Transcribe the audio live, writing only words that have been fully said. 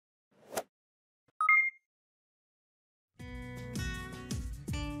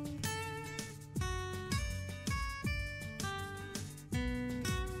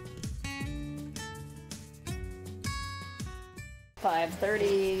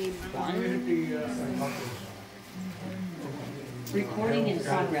5:31. Recording in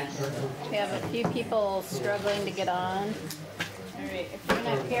progress. We have a few people struggling to get on. All right, if you're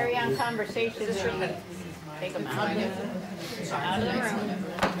gonna carry on conversations, take them out of the room.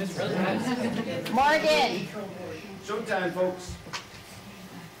 Morgan. Showtime, folks.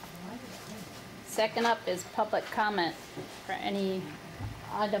 Second up is public comment for any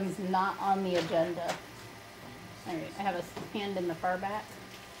items not on the agenda. All right, I have a hand in the far back.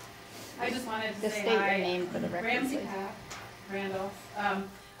 I just wanted to Just say state hi. your name for the record, Ramsey please. Pack, Randolph.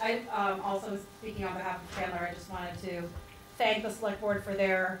 I also speaking on behalf of Chandler, I just wanted to thank the select board for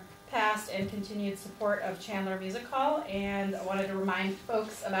their past and continued support of Chandler Music Hall, and I wanted to remind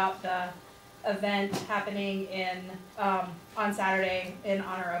folks about the event happening on Saturday in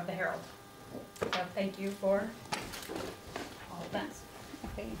honor of the Herald. So thank you for all of that.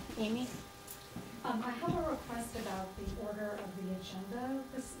 Okay, Amy? I have a request about the order of the agenda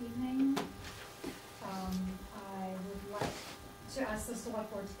this evening. I would like to ask the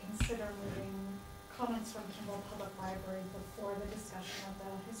select board to consider moving comments from Kimball Public Library before the discussion of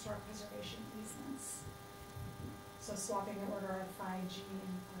the historic preservation easements. So swapping the order of 5G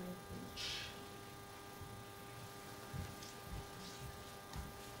and 5H.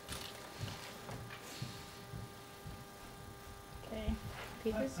 Okay,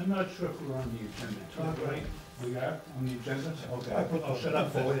 Peters? I'm not sure if we're on the agenda. Right? We are on the agenda? Okay. I'll shut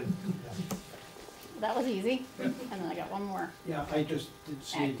up for it. That was easy. And then I got one more. Yeah, I just didn't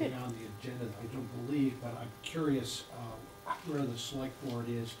see anything on the agenda, I don't believe, but I'm curious where the select board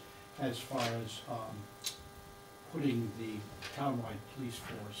is as far as putting the townwide police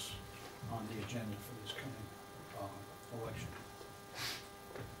force on the agenda for this coming election.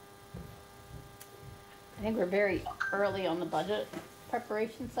 I think we're very early on the budget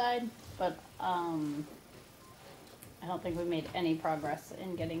preparation side, but I don't think we made any progress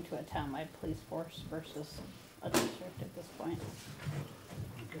in getting to a townwide police force versus a district at this point.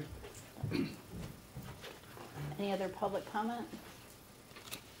 Okay. Any other public comment?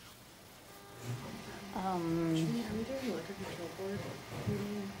 Are we doing liquor control board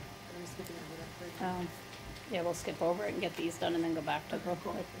meeting? Are we skipping over that for Yeah, we'll skip over it and get these done and then go back to the liquor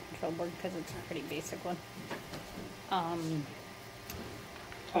control board because it's a pretty basic one. I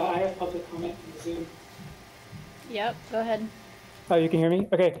have public comment from Zoom. Yep, go ahead. Oh, you can hear me?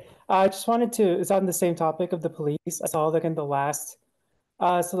 Okay. I just wanted to, it's on the same topic of the police. I saw like in the last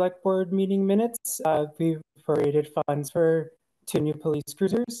select board meeting minutes, we've appropriated funds for 2 new police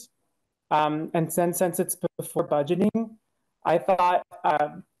cruisers. And then since it's before budgeting, I thought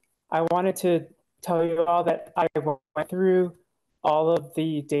I wanted to tell you all that I went through all of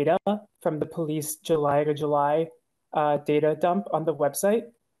the data from the police July to July data dump on the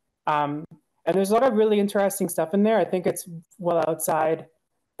website. And there's a lot of really interesting stuff in there. I think it's well outside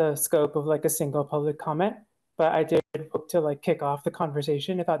the scope of like a single public comment, but I did hope to like kick off the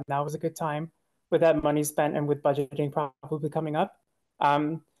conversation. I thought now was a good time with that money spent and with budgeting probably coming up.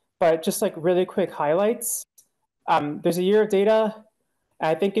 But just like really quick highlights. There's a year of data.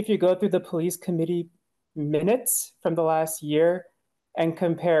 I think if you go through the police committee minutes from the last year and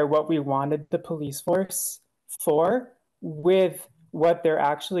compare what we wanted the police force for with what they're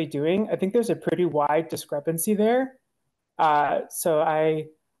actually doing, I think there's a pretty wide discrepancy there. So I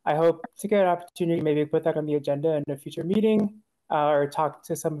hope to get an opportunity to maybe put that on the agenda in a future meeting or talk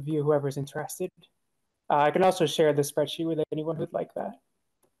to some of you, whoever's interested. I can also share the spreadsheet with anyone who'd like that.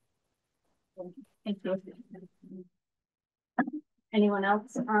 Thank you. Anyone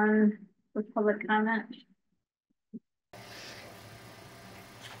else on with public comment?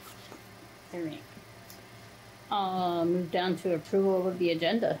 All right. Move down to approval of the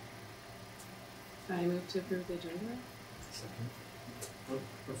agenda. I move to approve the agenda. Second.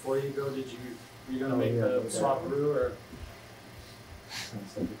 Before you go, were you gonna make the swap brew or?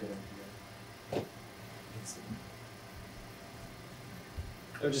 Sounds like a good idea.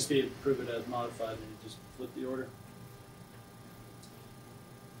 It would just be approve it as modified and just flip the order.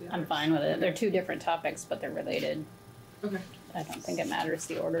 I'm fine with it. They're 2 different topics, but they're related. Okay. I don't think it matters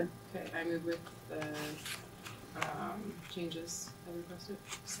the order. Okay, I move with the changes I requested.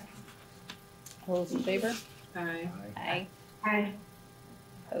 Second. All those in favor? Aye. Aye. Aye.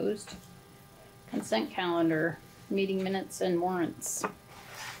 Opposed? Consent calendar, meeting minutes and warrants.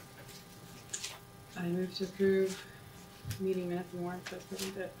 I move to approve meeting minutes and warrants as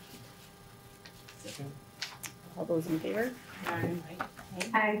presented. Second. All those in favor? Aye.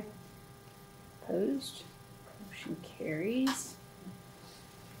 Aye. Opposed? Motion carries.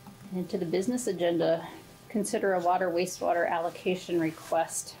 Into the business agenda, consider a water wastewater allocation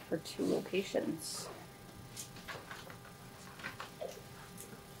request for 2 locations.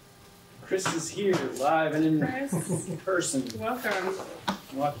 Chris is here, live and in Chris, person. welcome.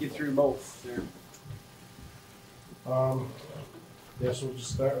 Walk you through both there. Yes, we'll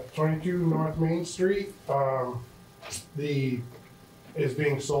just start with 22 North Main Street. Is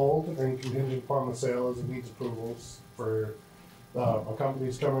being sold and contingent upon the sale as it needs approvals for a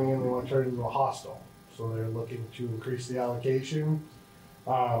company's coming in, they want to turn it into a hostel. So they're looking to increase the allocation.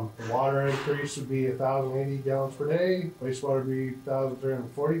 The water increase would be 1,080 gallons per day, wastewater would be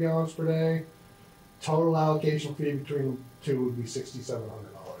 1,340 gallons per day. Total allocation fee between the two would be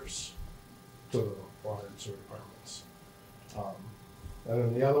 $6,700 to the water and sewer departments. And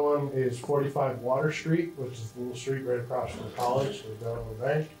then the other one is 45 Water Street, which is the little street right across from the college, down on the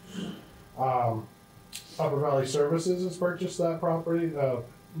bank. Upper Valley Services has purchased that property,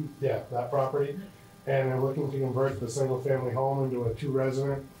 that property, and they're looking to convert the single-family home into a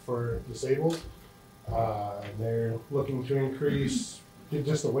 2-resident for disabled. They're looking to increase,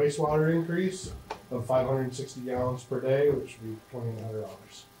 just a wastewater increase of 560 gallons per day, which would be $2,800.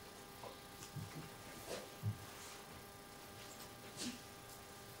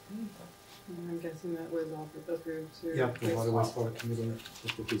 I'm guessing that was all approved to. Yep, the Water Wastewater Committee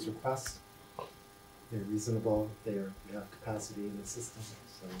looked at these requests. They're reasonable, we have capacity in the system,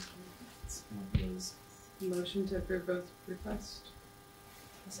 so it's one of those. Motion to approve both requests.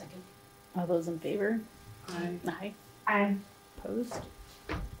 Second. All those in favor? Aye. Aye. Aye. Opposed?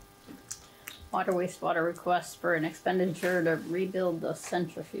 Water wastewater request for an expenditure to rebuild the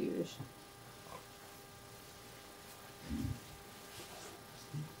centrifuge.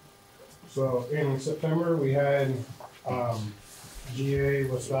 So in September, we had GA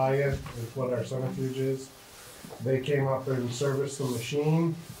Westphalia, is what our centrifuge is. They came up and serviced the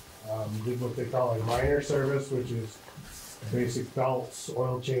machine, did what they call a minor service, which is basic belts,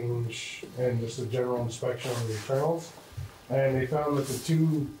 oil change, and just a general inspection of the internals. And they found that the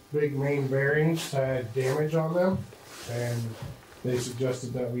 2 big main bearings had damage on them, and they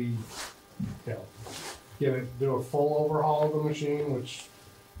suggested that we, do a full overhaul of the machine, which,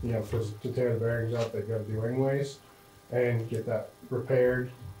 because to tear the bearings out, they've got to do anyways, and get that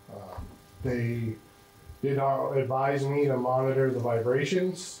repaired. They did advise me to monitor the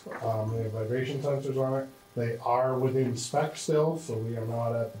vibrations. They have vibration sensors on it. They are within spec still, so we are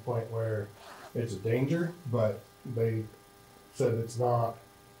not at the point where it's a danger, but they said it's not,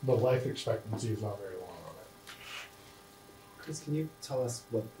 the life expectancy is not very long on it. Chris, can you tell us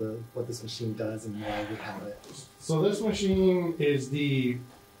what this machine does and why we have it? So this machine is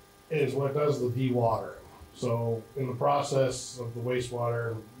what does the dewatering. So in the process of the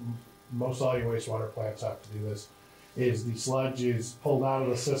wastewater, most all your wastewater plants have to do this, is the sludge is pulled out of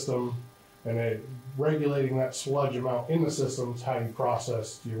the system, and regulating that sludge amount in the system is how you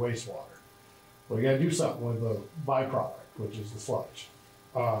process your wastewater. Well, you gotta do something with the byproduct, which is the sludge,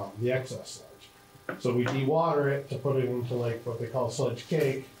 the excess sludge. So we dewater it to put it into like what they call sludge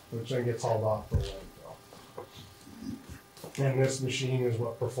cake, which then gets hauled off for landfill. And this machine is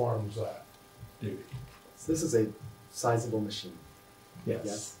what performs that duty. So this is a sizable machine.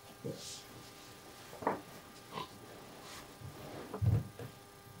 Yes.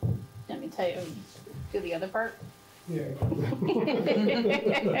 Let me tell you, do the other part. Yeah.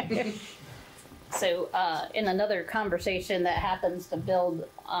 So, in another conversation that happens to build,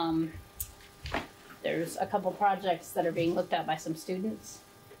 there's a couple projects that are being looked at by some students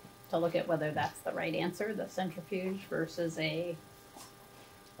to look at whether that's the right answer, the centrifuge versus a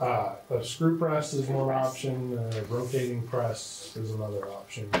screw press is one option, rotating press is another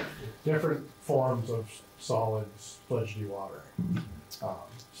option. Different forms of solid sludge dewatering.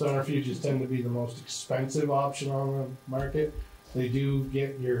 Centrifuges tend to be the most expensive option on the market. They do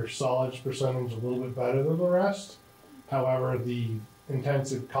get your solids percentage a little bit better than the rest. However, the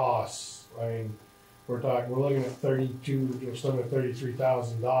intensive costs, I mean, we're looking at just under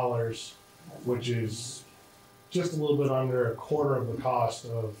 $33,000, which is just a little bit under a quarter of the cost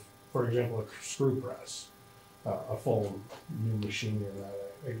of, for example, a screw press, a full new machine in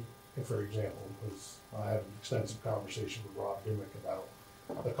that, for example, because I had an extensive conversation with Rob Dimmick about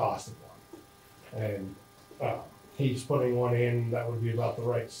the cost of one. And he's putting one in that would be about the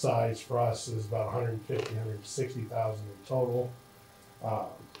right size for us, is about 150, 160,000 in total.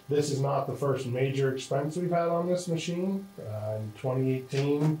 This is not the first major expense we've had on this machine. In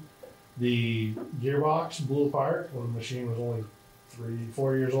 2018, the gearbox blew apart when the machine was only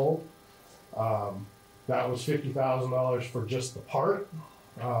 3-4 years old. That was $50,000 for just the part,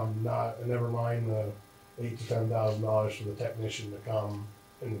 never mind the $8,000 to $10,000 for the technician to come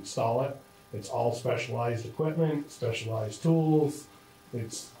and install it. It's all specialized equipment, specialized tools.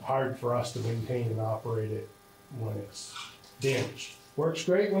 It's hard for us to maintain and operate it when it's damaged. works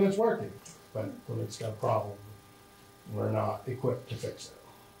great when it's working, but when it's got a problem, we're not equipped to fix it.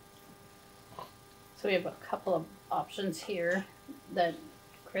 So we have a couple of options here that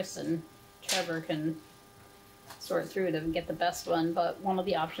Chris and Trevor can sort through to get the best one, but one of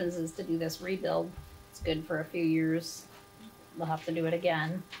the options is to do this rebuild. It's good for a few years. They'll have to do it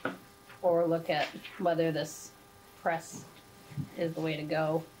again. Or look at whether this press is the way to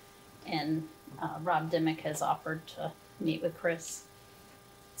go. And Rob Dimmick has offered to meet with Chris,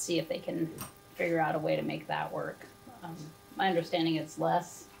 see if they can figure out a way to make that work. My understanding is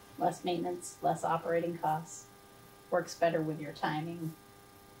less maintenance, less operating costs, works better with your timing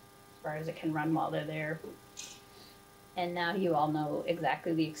as far as it can run while they're there. And now you all know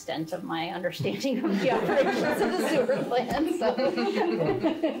exactly the extent of my understanding of the operations of the sewer plant,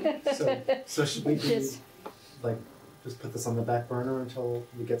 So should we be, like, just put this on the back burner until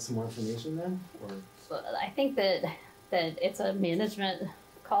we get some more information then, or? I think that it's a management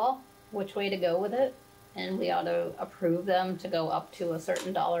call, which way to go with it, and we ought to approve them to go up to a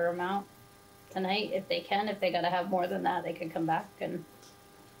certain dollar amount tonight, if they can. If they gotta have more than that, they could come back and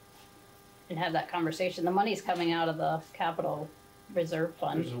have that conversation. The money's coming out of the capital reserve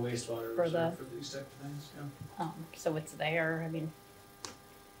fund. There's a wastewater For reserve for these type of things, yeah. So it's there. I mean,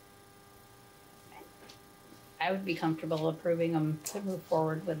 I would be comfortable approving them to move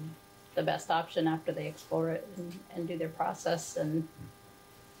forward with the best option after they explore it and do their process and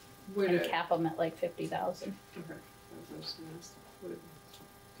cap them at like 50,000. Okay, that's what I was gonna ask.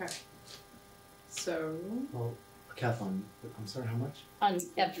 Okay. So, Well, cap on, I'm sorry, how much?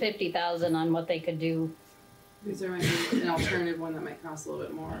 At 50,000 on what they could do. is there might be an alternative one that might cost a little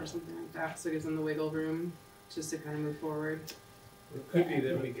bit more or something like that, so it gives them the wiggle room just to kind of move forward? It could be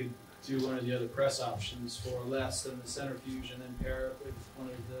that we could do one of the other press options for less than the centrifuge and then pair it with one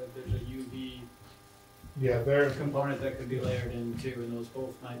of there's a UV Yeah, they're component that could be layered in too, and those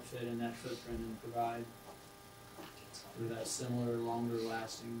both might fit in that footprint and provide for that similar, longer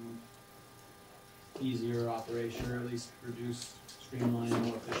lasting, easier operation, or at least reduce, streamline,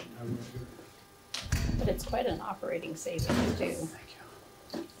 more efficient. But it's quite an operating savings too.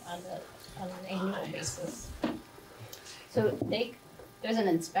 On an annual basis. So there's an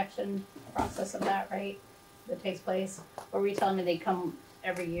inspection process of that, right? That takes place? Or were you telling me they come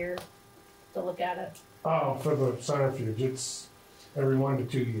every year to look at it? Oh, for the centrifuge, it's every 1 to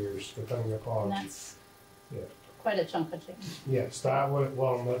 2 years, depending upon. And that's Yeah. quite a chunk of change. Yes, that was,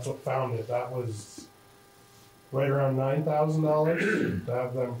 well, that's what found it. That was right around $9,000 to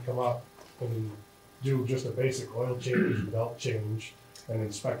have them come up and do just a basic oil change, belt change, and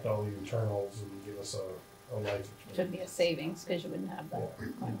inspect all the internals and give us a life. Should be a savings, because you wouldn't have that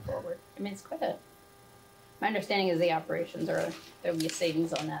going forward. I mean, it's quite a, my understanding is the operations there'll be a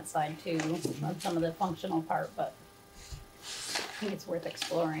savings on that side too, on some of the functional part, but I think it's worth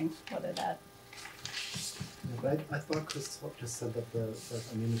exploring whether that. Yeah, but I thought Chris just said that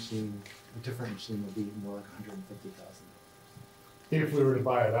a new machine, a different machine would be more like $150,000. If we were to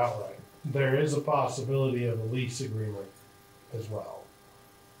buy it outright. There is a possibility of a lease agreement as well.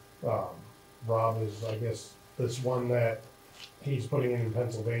 Rob is, I guess, this one that he's putting in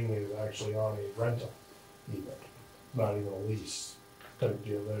Pennsylvania is actually on a rental, even, not even a lease type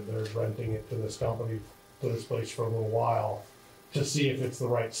deal. They're renting it to this company, to this place for a little while, to see if it's the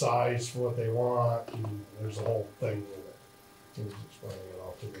right size for what they want, and there's a whole thing with it. He was explaining it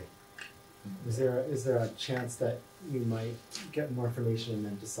all to me. Is there a chance that we might get more information and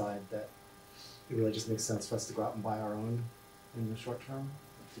then decide that it really just makes sense for us to go out and buy our own in the short term,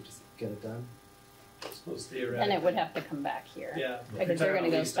 to just get it done? I suppose theoretically. And it would have to come back here. Yeah. Because they're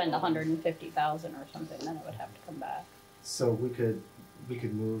gonna go spend 150,000 or something, then it would have to come back. So we could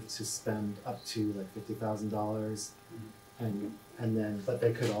move to spend up to like $50,000, and then, but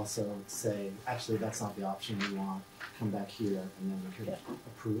they could also say, actually, that's not the option we want, come back here, and then we could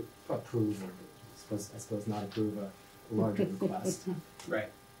approve, or I suppose not approve a larger request. Right.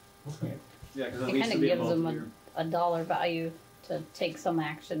 Okay. Yeah, because It at least kind to of be gives them multi-year. a dollar value to take some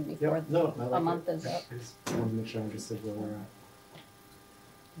action before Yep, no, I like a month it. is up. I just wanted to make sure I understood where we're at.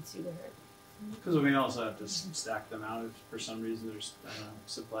 And see where Because we also have to stack them out if for some reason there's, I don't know,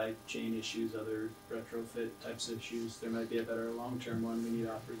 supply chain issues, other retrofit types of issues. There might be a better long-term one we need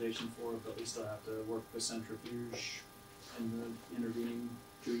authorization for, but we still have to work with centrifuge in the intervening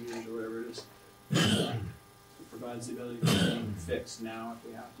 2 years or whatever it is. It provides the ability to be fixed now if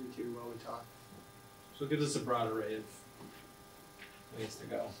we have to too while we talk. So it gives us a broad array of ways to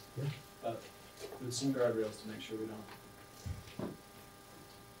go. Yeah. But with some guardrails to make sure we don't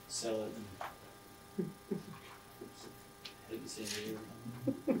sell it and hit the same year.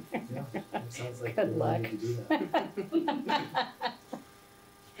 Yeah, it sounds like Good we luck. need to do that.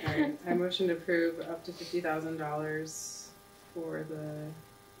 I motion to approve up to $50,000 for the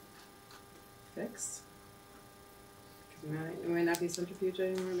fix. 'Cause it might not be centrifuge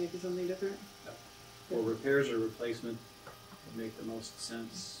anymore, maybe something different. Or repairs or replacement would make the most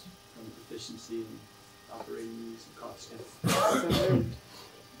sense from efficiency and operating needs and cost. So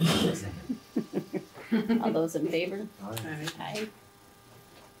All those in favor? Aye. Aye.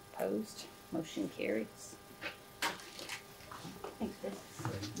 Opposed? Motion carries. Thanks, Chris.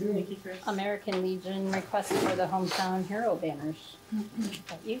 Thank you, Chris. American Legion request for the hometown hero banners. Is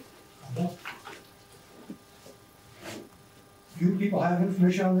that you? You people have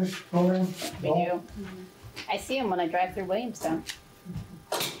information on this program? We do. I see them when I drive through Williamstown.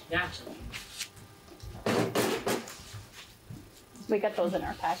 Gotcha. We got those in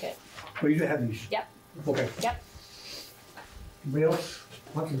our packet. Oh, you do have these? Yep. Okay. Yep. Anybody else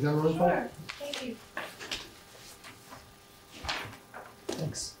want some general info? Sure, thank you.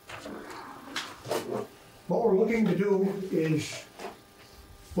 Thanks. What we're looking to do is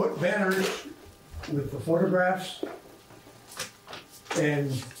put banners with the photographs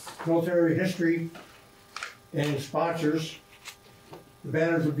and military history and sponsors. The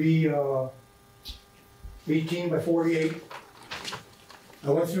banners would be 18 by 48. I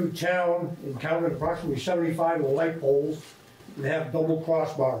went through town and counted approximately 75 of the light poles and have double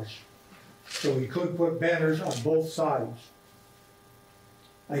crossbars. So we could put banners on both sides.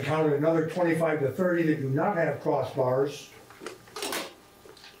 I counted another 25 to 30 that do not have crossbars,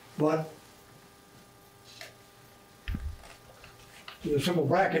 but with a simple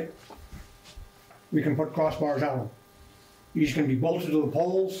bracket, we can put crossbars on them. These can be bolted to the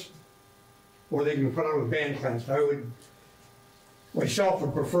poles, or they can be put on with band clamps. I would, myself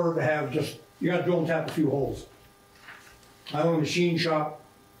would prefer to have just, you gotta drill and tap a few holes. I own a machine shop,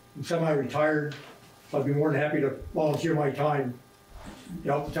 I'm semi-retired, so I'd be more than happy to volunteer my time to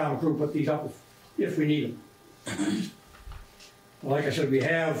help the town crew put these up if we need them. Like I said, we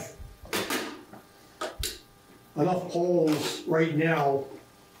have enough poles right now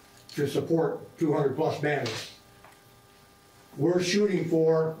to support 200 plus banners. We're shooting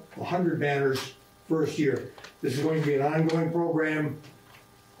for 100 banners first year. This is going to be an ongoing program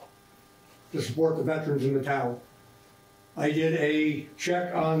to support the veterans in the town. I did a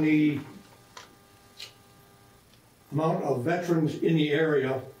check on the amount of veterans in the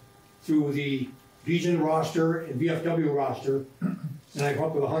area through the Legion roster and VFW roster, and I come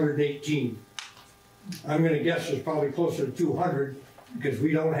up with 118. I'm gonna guess there's probably closer to 200 because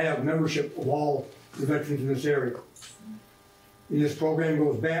we don't have membership of all the veterans in this area. And this program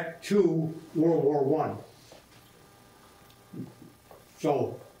goes back to World War I.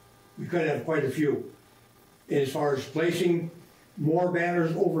 So we could have quite a few. As far as placing more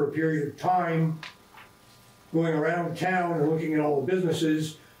banners over a period of time, going around town and looking at all the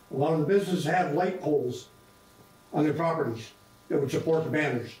businesses, a lot of the businesses have light poles on their properties that would support the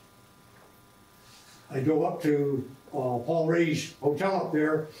banners. I go up to Paul Ray's hotel up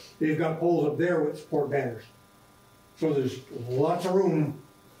there, they've got poles up there with support banners. So there's lots of room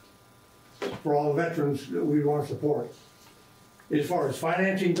for all the veterans that we want to support. As far as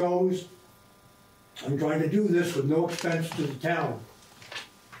financing goes, I'm trying to do this with no expense to the town.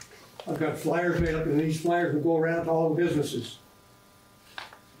 I've got flyers made up, and these flyers will go around to all the businesses.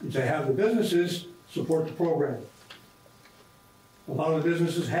 And to have the businesses support the program. A lot of the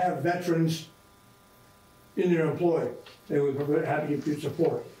businesses have veterans in their employ. They would be happy to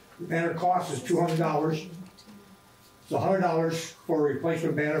support. The banner cost is $200. It's $100 for a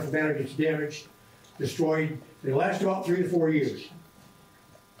replacement banner if the banner gets damaged, destroyed. They last about 3 to 4 years.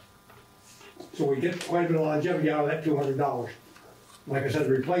 So we get quite a bit of longevity out of that $200. Like I said, the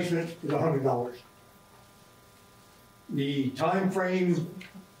replacement is $100. The time frame,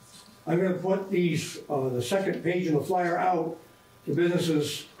 I'm going to put these, the second page of the flyer out to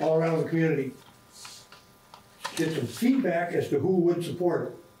businesses all around the community. Get some feedback as to who would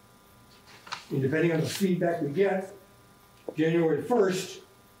support it. And depending on the feedback we get, January 1st,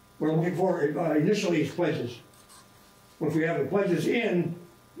 we're looking for initially it's pledges. Once we have the pledges in,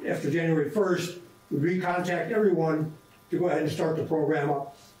 after January 1st, we recontact everyone to go ahead and start the program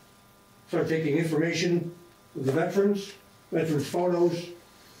up. Start taking information from the veterans photos,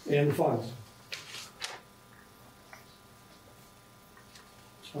 and the funds.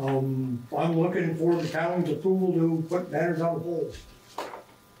 I'm looking for the town's approval to put banners on the poles.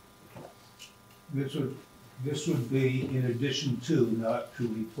 This would be in addition to, not to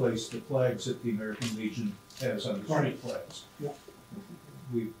replace the flags that the American Legion has on the street flags. Yeah.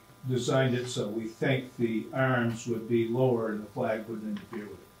 We designed it so we think the arms would be lower and the flag wouldn't interfere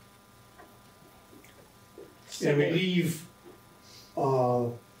with it. And we leave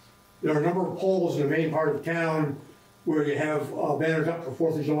There are a number of poles in the main part of town where you have banners up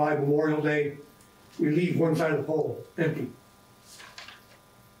for 4th of July, Memorial Day. We leave one side of the pole empty.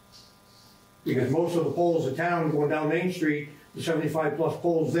 Because most of the poles in town going down Main Street, the 75 plus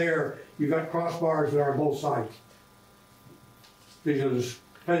poles there, you've got crossbars that are on both sides. Because there's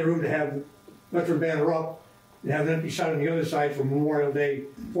plenty of room to have veteran banner up and have an empty side on the other side for Memorial Day,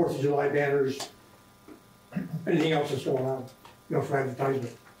 4th of July banners, anything else that's going on, you know, for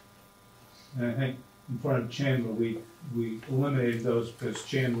advertisement. And I think in front of Chandler, we eliminated those because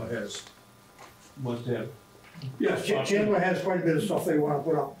Chandler wants to have. Yes, Chandler has quite a bit of stuff they want to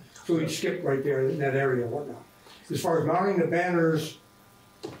put up, so we skip right there in that area and whatnot. As far as mounting the banners,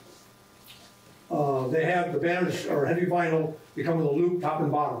 they have, the banners are heavy vinyl, they come with a loop top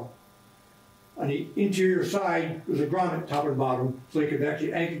and bottom. On the interior side, there's a grommet top and bottom, so they can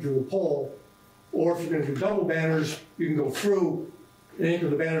actually anchor to the pole. Or if you're gonna do double banners, you can go through and anchor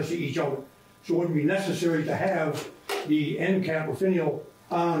the banners to each other. So it wouldn't be necessary to have the end cap or finial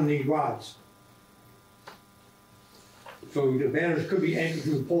on the rods. So the banners could be anchored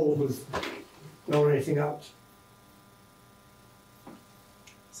to the poles without anything else.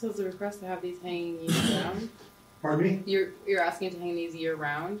 So is the request to have these hanging year-round? Pardon me? You're asking to hang these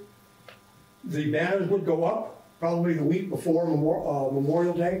year-round? The banners would go up probably the week before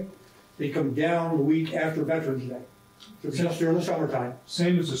Memorial Day. They come down the week after Veterans Day. So just during the summertime.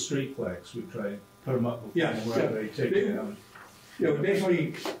 Same as the street flags, we try to put them up before they take it down. You know,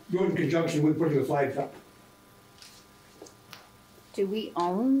 basically go in conjunction with putting the flags up. Do we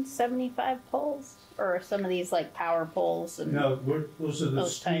own 75 poles? Or are some of these like power poles and No, those are the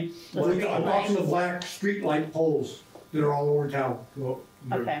those street. type? We got lots of black street light poles that are all over town. Well,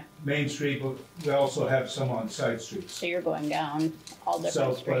 Okay. Main Street, but we also have some on side streets. So you're going down all different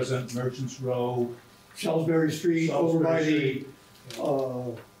South streets? Pleasant, Merchants Row. Salisbury Street, over by the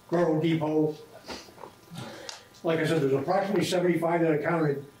railroad depot. Like I said, there's approximately 75 that I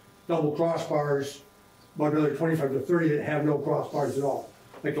counted double crossbars, about another 25 to 30 that have no crossbars at all.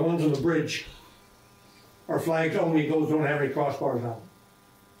 Like the ones on the bridge are flags only, those don't have any crossbars on them.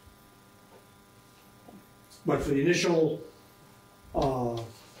 But for the initial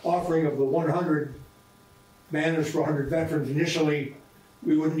offering of the 100 banners for 100 veterans, initially,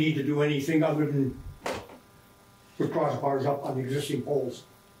 we wouldn't need to do anything other than put crossbars up on the existing poles.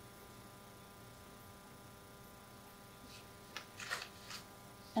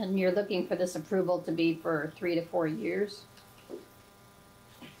 And you're looking for this approval to be for 3 to 4 years? Is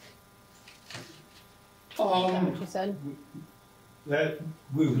that what you said? That,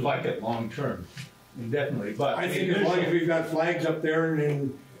 we would like it long-term, indefinitely, but. I think as long as we've got flags up there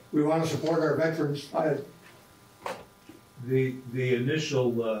and we want to support our veterans, The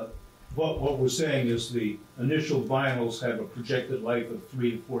initial, what we're saying is the initial vinyls have a projected life of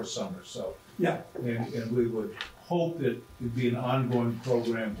 3 to 4 summers, so. yeah. And we would hope that it'd be an ongoing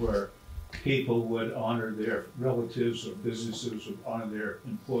program where people would honor their relatives or businesses would honor their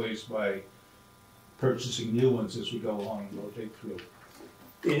employees by purchasing new ones as we go along and rotate through.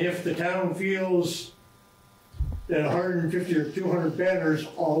 And if the town feels that 150 or 200 banners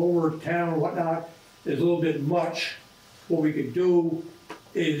all over town and whatnot is a little bit much, what we could do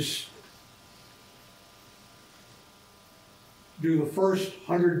is do the first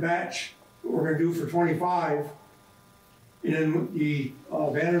 100 batch that we're going to do for 25, and then the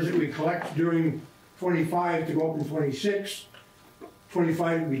banners that we collect during 25 to go up in 26,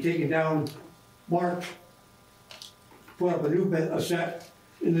 25 will be taken down March, put up a new set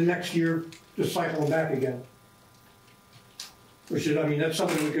in the next year, just cycle them back again. Which is, I mean, that's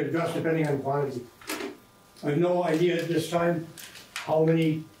something we could adjust depending on quantity. I have no idea at this time how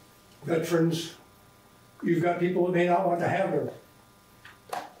many veterans, you've got people that may not want to have their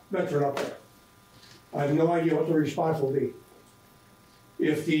veteran up there. I have no idea what the response will be.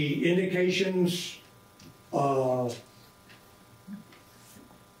 If the indications, if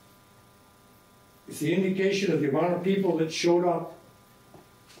the indication of the amount of people that showed up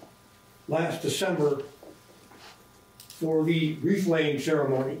last December for the wreath laying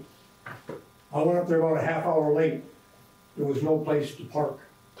ceremony, I went up there about a half hour late. There was no place to park.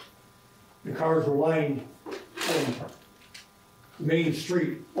 The cars were lined from Main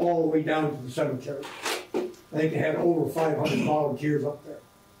Street all the way down to the cemetery. I think they had over 500 volunteers up there.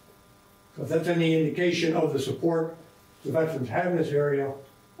 So if that's any indication of the support the veterans have in this area,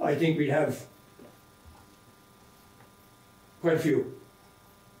 I think we'd have quite a few.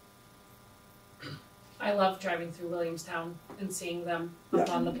 I love driving through Williamstown and seeing them up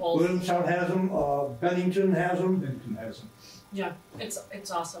on the poles. Williamstown has them, Bennington has them. Bennington has them. Yeah,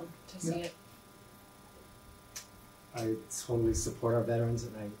 it's awesome to see it. I totally support our veterans,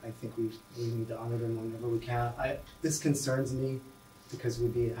 and I think we need to honor them whenever we can. This concerns me because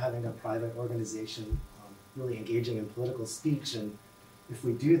we'd be having a private organization really engaging in political speech, and if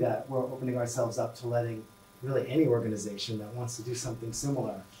we do that, we're opening ourselves up to letting really any organization that wants to do something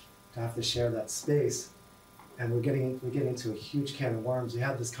similar to have to share that space. And we're getting into a huge can of worms. We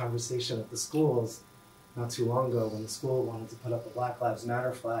had this conversation at the schools not too long ago when the school wanted to put up a Black Lives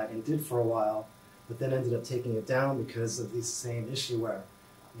Matter flag and did for a while, but then ended up taking it down because of this same issue where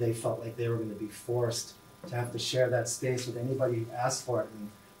they felt like they were going to be forced to have to share that space with anybody who asked for it, and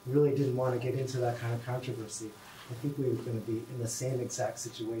really didn't want to get into that kind of controversy. I think we were going to be in the same exact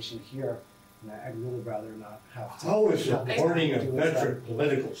situation here, and I'd really rather not have to. How is supporting a veteran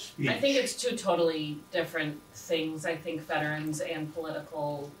political speech? I think it's two totally different things. I think veterans and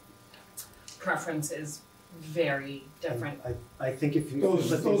political preference is very different. I think if you those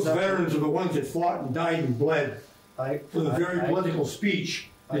veterans are the ones that fought and died and bled for the very political speech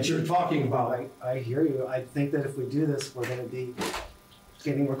that you're talking about. I hear you. I think that if we do this, we're going to be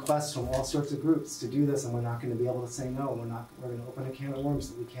getting requests from all sorts of groups to do this, and we're not going to be able to say no. We're going to open a can of worms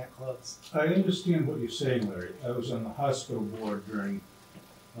that we can't close. I understand what you're saying, Larry. I was on the hospital board during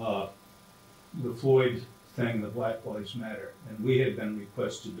the Floyd thing, the Black Lives Matter, and we had been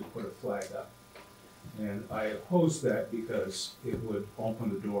requested to put a flag up. And I opposed that because it would open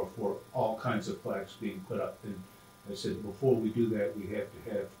the door for all kinds of flags being put up. And I said, before we do that, we have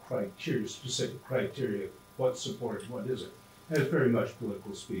to have criteria, specific criteria, what's supported, what isn't. That's very much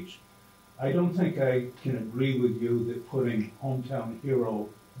political speech. I don't think I can agree with you that putting hometown hero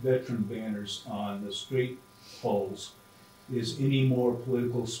veteran banners on the street poles is any more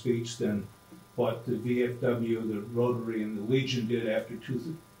political speech than what the VFW, the Rotary, and the Legion did after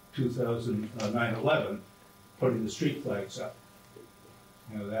 2009-11, putting the street flags up.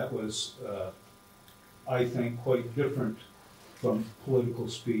 You know, that was, I think, quite different from political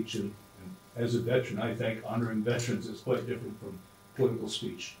speech. And as a veteran, I think honoring veterans is quite different from political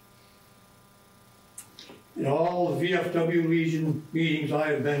speech. In all the VFW Legion meetings I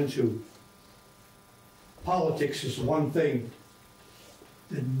have been to, politics is one thing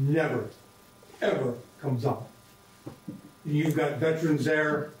that never, ever comes up. And you've got veterans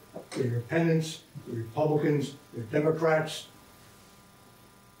there, the independents, the Republicans, the Democrats.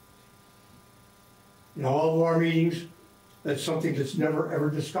 In all of our meetings, that's something that's never, ever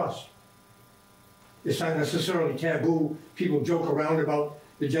discussed. It's not necessarily taboo. People joke around about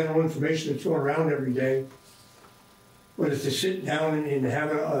the general information that's going around every day. But it's to sit down and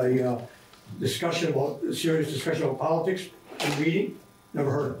have a discussion about, a serious discussion about politics in a meeting,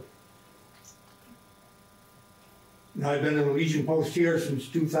 never heard of it. And I've been in the Legion post here since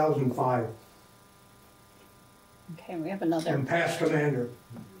 2005. Okay, we have another. I'm past commander.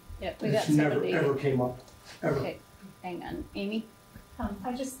 Yep, we got It's never, somebody. ever came up, ever. Okay, hang on, Amy?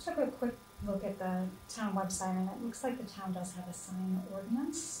 I just took a quick look at the town website, and it looks like the town does have a sign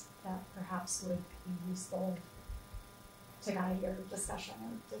ordinance that perhaps would be useful to guide your discussion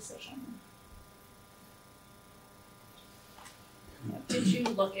or decision. Did you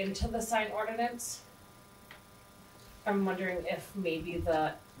look into the sign ordinance? I'm wondering if maybe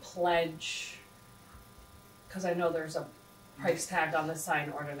the pledge, because I know there's a price tag on the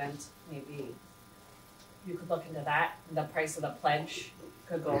sign ordinance, maybe you could look into that. The price of the pledge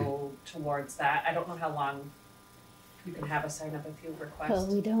could go towards that. I don't know how long you can have a sign up if you request. Well,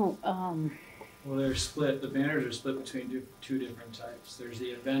 we don't, Well, they're split, the banners are split between two different types. There's the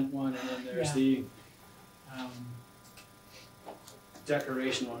event one, and then there's Yeah. the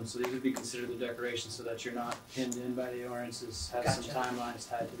decoration one. So these would be considered the decoration so that you're not pinned in by the ordinances, has some Gotcha. timelines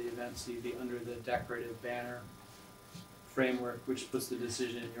tied to the event, so you'd be under the decorative banner framework, which puts the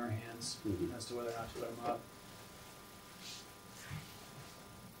decision in your hands as to whether or not to put them up.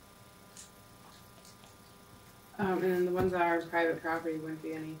 And then the ones that are private property wouldn't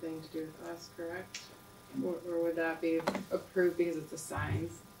be anything to do with us, correct? Or would that be approved because it's a sign?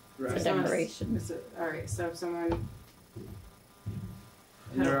 for Right. decoration. Alright, so if someone,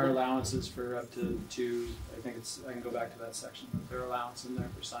 And there are allowances for up to two, I think it's, I can go back to that section, but there are allowances in there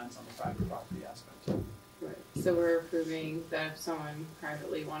for signs on the private property aspect. right, so we're approving that if someone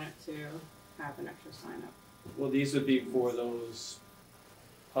privately wanted to have an extra sign up. Well, these would be for those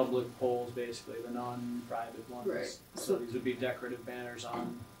public poles, basically, the non-private ones. Right. So these would be decorative banners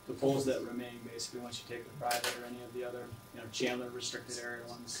on the poles that remain, basically, once you take the private or any of the other, Chandler restricted area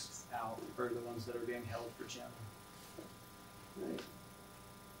ones out, or the ones that are being held for Chandler. Right.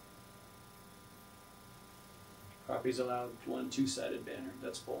 Properties allowed one two-sided banner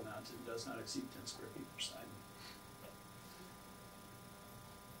that's pole mounted and does not exceed 10 square feet per side.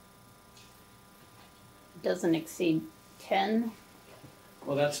 doesn't exceed 10.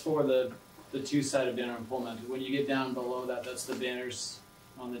 Well, that's for the two-sided banner and pole mounted. When you get down below that, that's the banners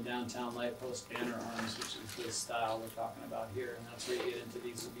on the downtown light post banner arms, which is the style we're talking about here, and that's where you get into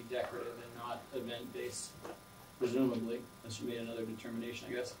these will be decorative and not event-based, presumably, unless you made another determination,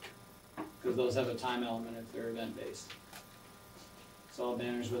 I guess, because those have a time element if they're event-based. So all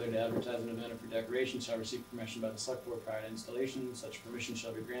banners, whether to advertise an event or for decoration, shall receive permission by the select board prior to installation. Such permission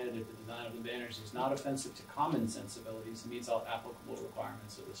shall be granted if the design of the banners is not offensive to common sensibilities and meets all applicable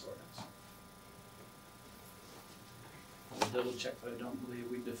requirements of this ordinance. I'll double check, but I don't believe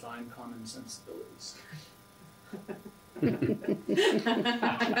we define common sensibilities. But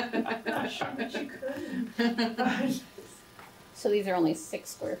you could. So these are only 6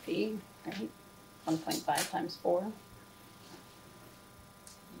 square feet, right? 1.5 times 4.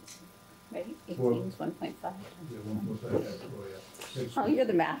 Right, 18 is 1.5. Yeah, 1.5, yeah. Oh, you're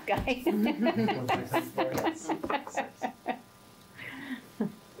the math guy.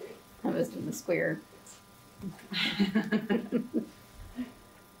 I was doing the square.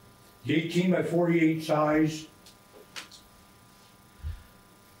 The 18 by 48 size.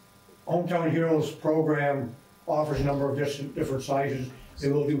 Hometown Heroes program offers a number of different sizes.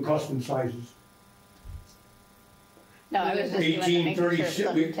 They will do custom sizes. No, I was just doing to 18, make sure 36, it's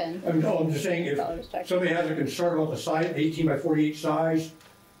under 10. I'm just saying, if somebody has a concern about the size, 18 by 48 size,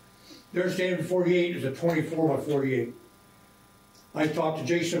 their standard 48 is a 24 by 48. I talked to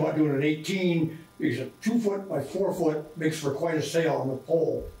Jason about doing an 18, because a 2 foot by 4 foot makes for quite a sail on the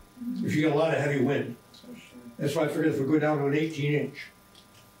pole if you get a lot of heavy wind. That's why I figured if we go down to an 18 inch.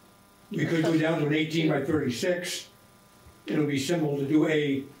 We could go down to an 18 by 36. It'll be simple to do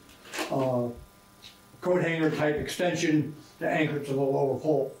a coat hanger type extension to anchor it to the lower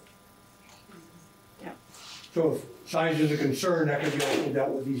pole. Yep. So if size is a concern, that can be also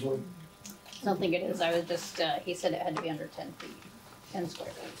dealt with easily. I don't think it is. I was just, he said it had to be under 10 feet, 10 square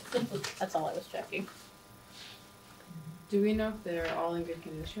feet. That's all I was checking. Do we know if they're all in good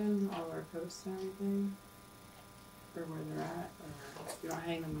condition, all our posts and everything? Or where they're at? Or we don't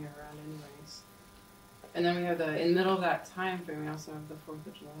hang them year round anyways? And then we have in the middle of that time frame, we also have the 4th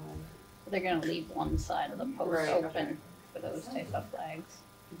of July. They're going to leave one side of the post Right, open okay. for those type of flags.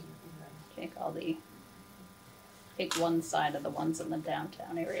 Okay. Take one side of the ones in the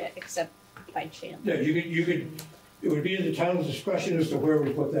downtown area, except by chance. Yeah, you could, it would be in the town's discretion as to where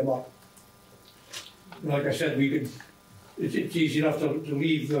we put them up. And like I said, it's easy enough to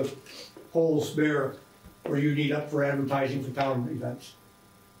leave the poles bare where you need up for advertising for town events.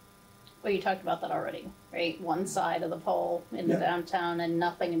 Well, you talked about that already, right? One side of the pole in the downtown and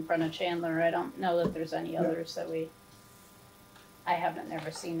nothing in front of Chandler. I don't know that there's any others that I haven't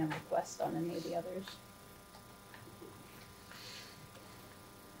never seen a request on any of the others.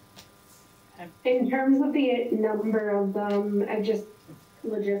 In terms of the number of them, I just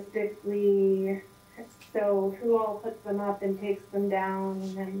logistically, so who all puts them up and takes them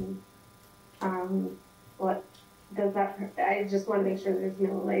down, and what does that, I just want to make sure there's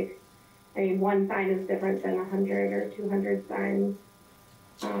no one sign is different than 100 or 200 signs,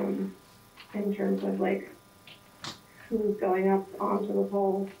 in terms of who's going up onto the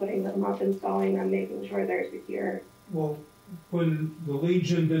poles, putting them up, installing them, making sure they're secure. Well, when the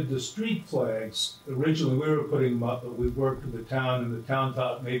Legion did the street flags, originally we were putting them up, but we worked with the town, and the town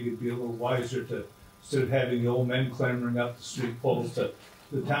thought maybe it'd be a little wiser to, instead of having the old men clambering up the street poles, the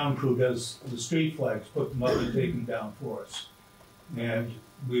town crew does the street flags, put them up and take them down for us. And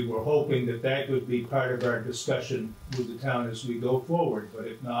we were hoping that would be part of our discussion with the town as we go forward, but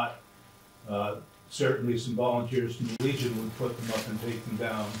if not, certainly some volunteers from the Legion would put them up and take them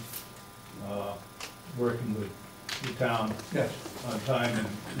down, working with the town on time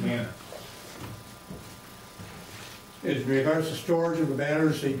and manner. In regards to storage of the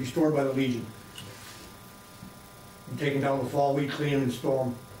banners, they'd be stored by the Legion. And taken down the fall, we clean them and store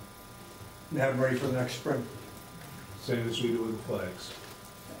them and have them ready for the next spring. Same as we do with the flags.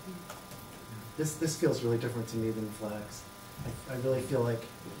 This feels really different to me than flags. I really feel like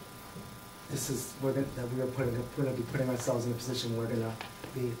this is we're going to be putting ourselves in a position where we're going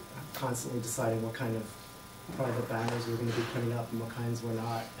to be constantly deciding what kind of private banners we're going to be putting up and what kinds we're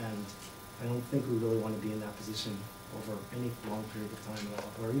not. And I don't think we really want to be in that position over any long period of time at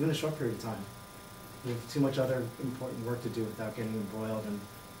all, or even a short period of time. We have too much other important work to do without getting embroiled in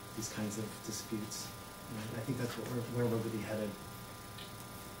these kinds of disputes. And I think that's where we're really headed.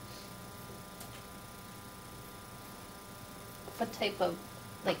 What type of,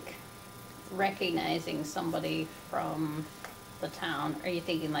 recognizing somebody from the town? Are you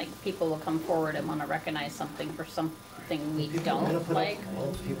thinking people will come forward and want to recognize something for something we People wanna don't put like. Up,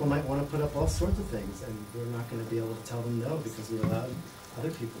 well, people might want to put up all sorts of things, and we're not going to be able to tell them no because we allowed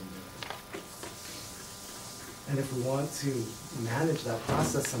other people to do it. And if we want to manage that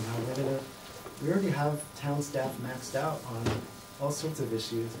process somehow, we already have town staff maxed out on all sorts of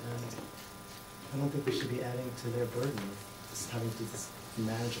issues, and I don't think we should be adding to their burden of just having to just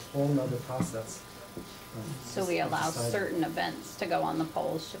manage a whole nother process. So we allow certain events to go on the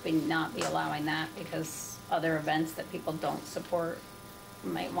polls. Should we not be allowing that because other events that people don't support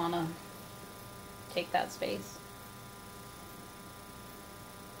might want to take that space?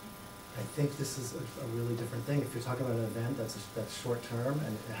 I think this is a really different thing. If you're talking about an event that's short term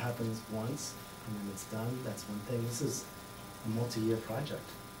and it happens once and then it's done, that's one thing. This is a multi-year project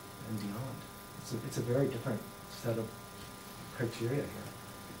and beyond. It's a very different set of criteria here.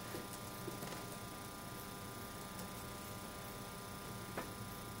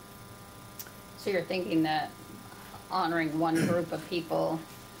 So you're thinking that honoring one group of people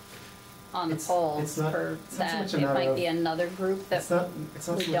on the polls for that, it might be another group that it's not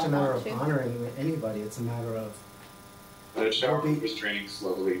so we much a don't matter want of to? honoring anybody. It's a matter of The shower was draining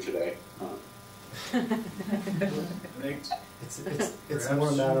slowly today. it's more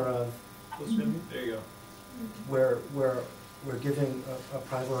a matter of There you go. we're giving a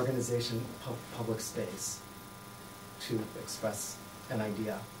private organization public space to express an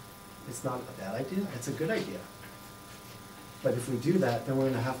idea. It's not a bad idea, it's a good idea. But if we do that, then we're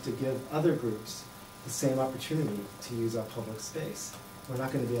going to have to give other groups the same opportunity to use our public space. We're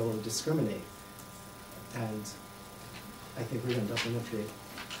not going to be able to discriminate. And I think we're going to open up a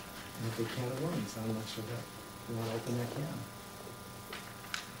big can of worms. I'm not sure that we want to open that can.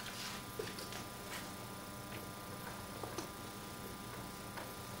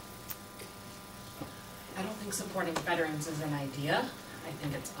 I don't think supporting veterans is an idea. I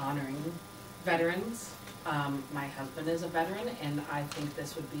think it's honoring veterans. My husband is a veteran, and I think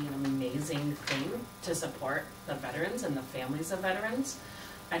this would be an amazing thing to support the veterans and the families of veterans.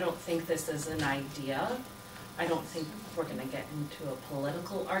 I don't think this is an idea. I don't think we're gonna get into a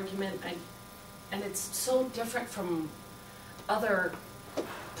political argument. And it's so different from other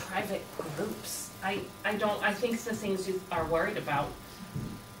private groups. I think the things you are worried about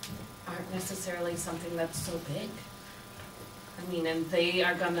aren't necessarily something that's so big. I mean, and they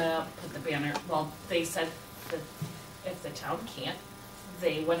are gonna put the banner, well, they said that if the town can't,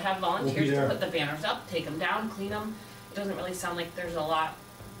 they would have volunteers to put the banners up, take them down, clean them. It doesn't really sound like there's a lot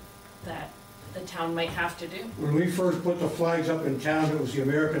that the town might have to do. When we first put the flags up in town, it was the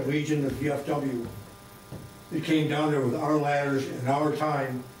American Legion of VFW. They came down there with our ladders and our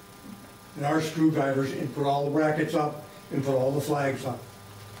time and our screwdrivers and put all the brackets up and put all the flags up.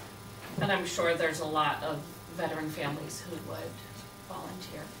 And I'm sure there's a lot of veteran families who would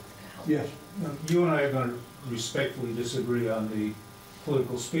volunteer to help. Yes. You and I are going to respectfully disagree on the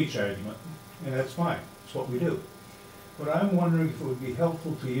political speech argument, and that's fine. It's what we do. But I'm wondering if it would be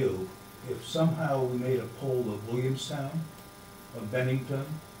helpful to you if somehow we made a poll of Williamstown, of Bennington,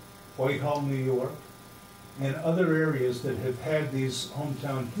 Whitehall, New York, and other areas that have had these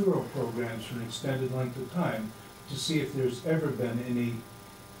hometown hero programs for an extended length of time to see if there's ever been any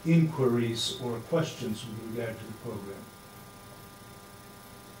inquiries or questions with regard to the program.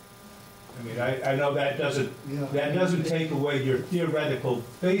 I mean, I know that doesn't take away your theoretical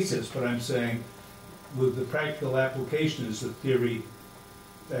basis, but I'm saying with the practical application, is the theory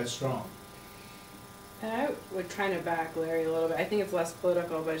that strong? And I would kind of back Larry a little bit. I think it's less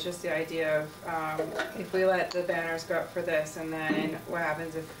political, but it's just the idea of if we let the banners go up for this, and then what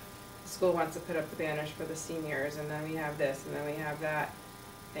happens if the school wants to put up the banners for the seniors, and then we have this, and then we have that,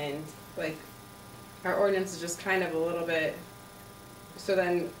 and like our ordinance is just kind of a little bit. So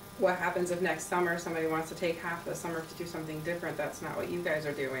then, what happens if next summer somebody wants to take half the summer to do something different? That's not what you guys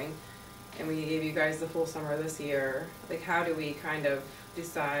are doing, and we gave you guys the full summer this year. Like, how do we kind of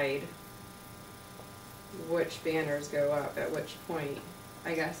decide which banners go up at which point?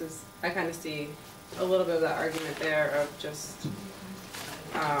 I guess is I kind of see a little bit of that argument there of just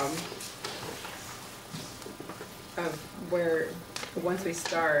of where once we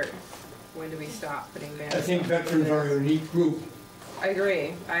start, when do we stop putting banners? I think veterans are a unique group. I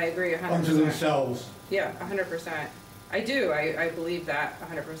agree 100%. Unto themselves. Yeah, 100%. I do. I believe that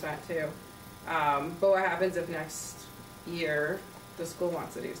 100% too. But what happens if next year the school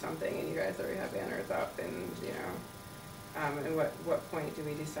wants to do something and you guys already have banners up, and you know, and what point do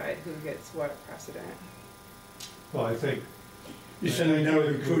we decide who gets what precedent? Well, I think You're sending down a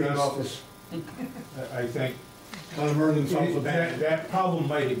recruiting office. I think that problem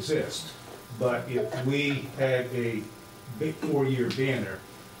might exist, but if we had a big 4-year banner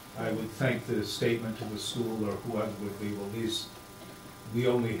I would think that a statement to the school or whoever would be, well, we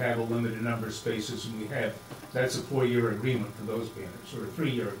only have a limited number of spaces, and that's a 4-year agreement for those banners, or a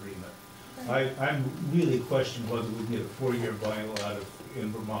 3-year agreement. I'm really questioning whether we can get a 4-year vinyl out of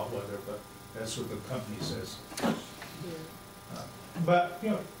in Vermont weather, but that's what the company says. But, you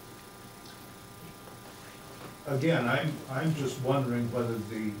know, again, I'm just wondering whether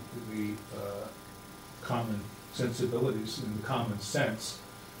the common sensibilities and the common sense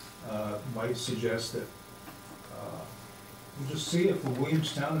might suggest that we'll just see if the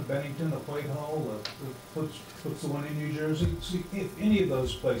Williamstown and Bennington, the Whitehall, puts the one in New Jersey, see if any of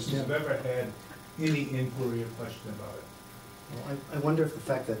those places have ever had any inquiry or question about it. Well, I wonder if the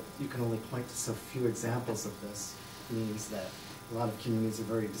fact that you can only point to so few examples of this means that a lot of communities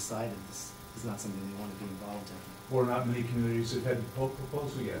have already decided this is not something they want to be involved in. Or not many communities have had a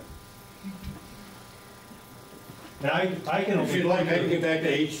proposal yet. Now, I can only... If you'd like, I can get back to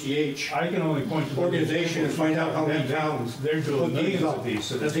HCH. I can only point to the organization and find out how many towns they're doing millions of these.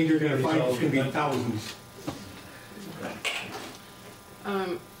 So I think you're going to find it's going to be thousands.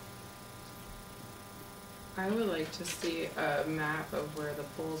 I would like to see a map of where the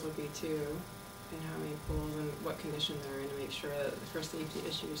poles would be too, and how many poles and what condition they're in to make sure that for safety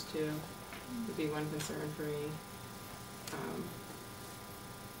issues too would be one concern for me. I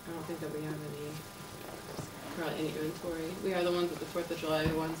don't think that we have probably any inventory. We have the ones that the 4th of July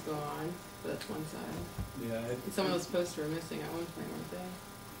ones go on, but that's one side. Yeah. Some of those posters were missing at one point, weren't they?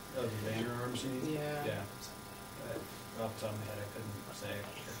 Oh, the banner arms, you mean? Yeah. Yeah. Off the top of my head, I couldn't say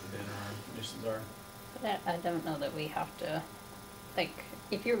what the banner arm conditions are. But I don't know that we have to, like,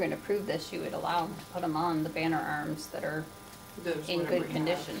 if you're gonna approve this, you would allow them to put them on the banner arms that are in good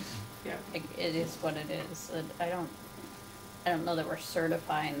condition. Yeah. It is what it is. I don't know that we're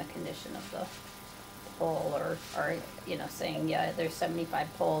certifying the condition of the pole or you know, saying, yeah, there's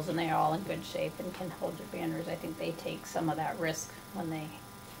 75 poles and they're all in good shape and can hold your banners. I think they take some of that risk when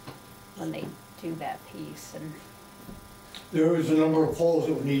they do that piece. And There is a number of poles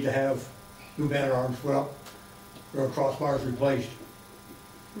that would need to have new banner arms put up, or crossbars replaced.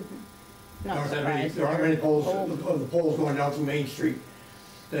 Not surprised. There aren't many poles, of the poles going down through Main Street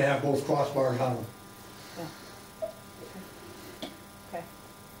that have both crossbars on them. Okay.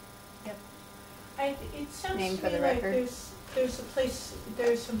 Yep. It sounds Name to for me the like record. there's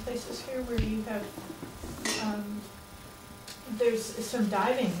some places here where you have, there's some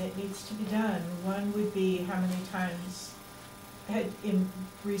diving that needs to be done. One would be how many times in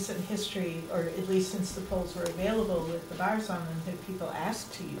recent history, or at least since the poles were available with the bars on them, have people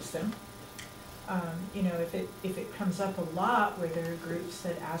asked to use them. You know, if it comes up a lot where there are groups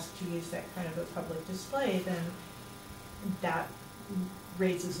that ask to use that kind of a public display, then that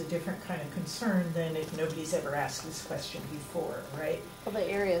raises a different kind of concern than if nobody's ever asked this question before, right? Well, the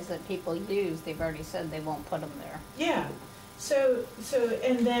areas that people use, they've already said they won't put them there. Yeah. So,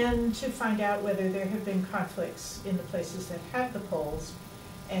 and then to find out whether there have been conflicts in the places that have the poles,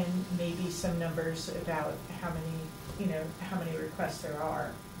 and maybe some numbers about how many requests there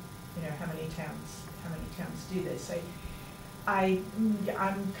are, you know, how many towns do this. I'm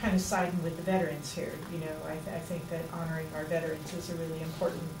kind of siding with the veterans here. You know, I think that honoring our veterans is a really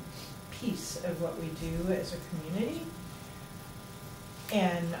important piece of what we do as a community.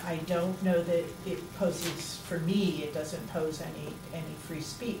 And I don't know that it poses, for me, it doesn't pose any free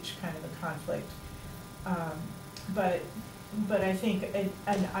speech kind of a conflict. But I think,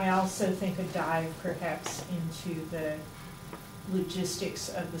 and I also think a dive perhaps into the logistics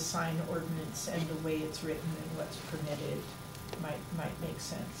of the sign ordinance and the way it's written and what's permitted might make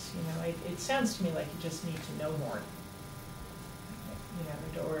sense. You know, it sounds to me like you just need to know more. You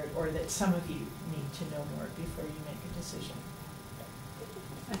know, or that some of you need to know more before you make a decision.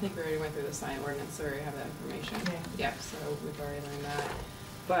 I think we already went through the sign ordinance, so we already have that information. Yeah. Yep, so we've already learned that.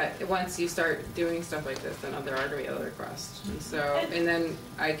 But once you start doing stuff like this, then there are gonna be other requests. And so, and then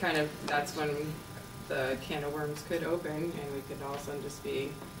that's when the can of worms could open, and we could all of a sudden just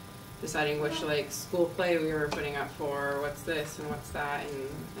be deciding which like school play we were putting up for, what's this and what's that, and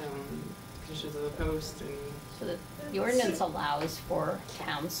conditions of the post. And so the ordinance allows for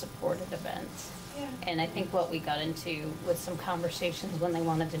town-supported events. Yeah. And I think what we got into with some conversations when they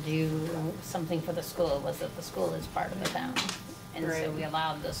wanted to do something for the school was that the school is part of the town. And right. So we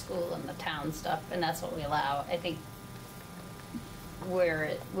allowed the school and the town stuff, and that's what we allow. I think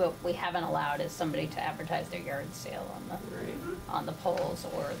what we haven't allowed is somebody to advertise their yard sale on the polls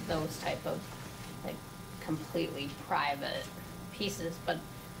or those type of like completely private pieces. But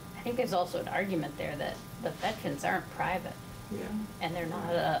I think there's also an argument there that the veterans aren't private. Yeah. And they're not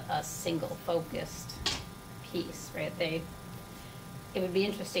a single focused piece, right? it would be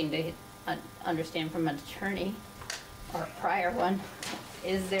interesting to understand from an attorney or a prior one,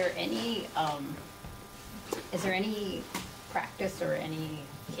 is there any practice or any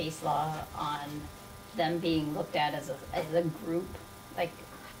case law on them being looked at as a group? Like,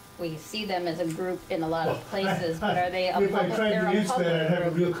 we see them as a group in a lot of places, but are they a public? If I tried to answer that, I'd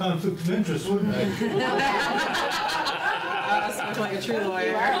have a real conflict of interest, wouldn't I? Sounds like a true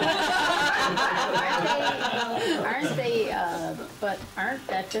lawyer. Aren't they, but aren't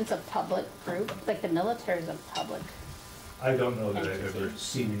veterans a public group? Like the military is a public. I don't know that I've ever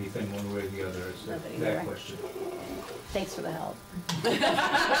seen anything one way or the other as Nobody that there. question. Thanks for the help.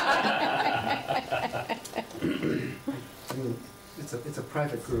 I mean, it's a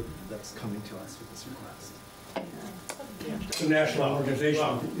private group that's coming to us with this request. It's a national organization.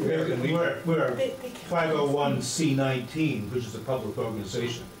 Well, we're a 501c19, which is a public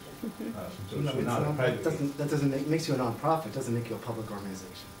organization. So No, it's it's not a not, private. that doesn't make, makes you a nonprofit, doesn't make you a public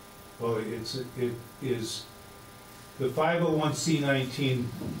organization. Well, it is, the 501c19, I'm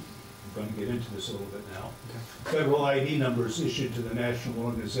going to get into this a little bit now. Federal ID numbers issued to the national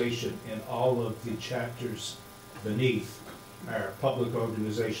organization, and all of the chapters beneath are public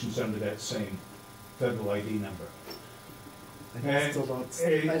organizations under that same federal ID number. I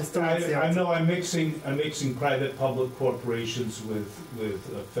just don't see how I know I'm mixing private public corporations with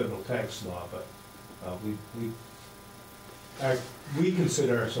federal tax law, but we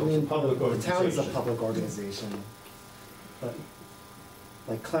consider ourselves a public the organization. town is a public organization, but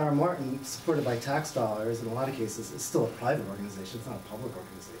like Clara Martin, supported by tax dollars in a lot of cases, is still a private organization. It's not a public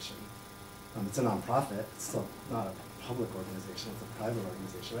organization. It's a nonprofit. It's still not a public organization. It's a private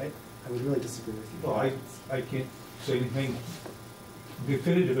organization, right? I would really disagree with you. Well, I can't say anything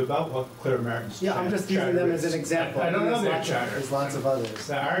definitive about what Clara Martin's Yeah, I'm just using them as an example. I don't know their charter. There's lots of others.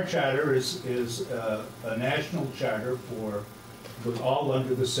 Our charter is a national charter with all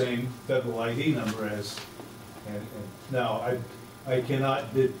under the same federal ID number as, and now I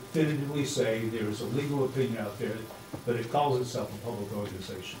cannot definitively say there is a legal opinion out there, but it calls itself a public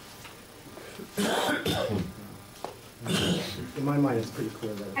organization. In my mind, it's pretty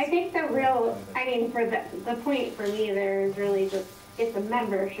clear that I think the real, I mean, for the point for me there is really just, it's a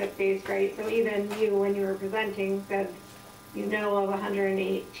membership based, right? So even you, when you were presenting, said you know of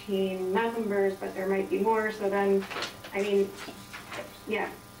 118 members, but there might be more. So then, I mean, yeah,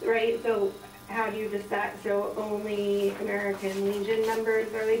 right? So how do you decide? So only American Legion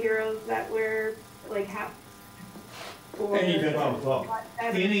members are the heroes that we're like have? Any veteran. Well,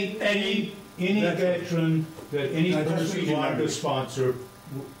 any veteran that any person wanted to sponsor,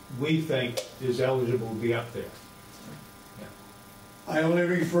 we think is eligible to be up there. I only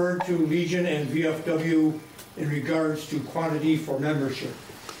referred to Legion and VFW in regards to quantity for membership,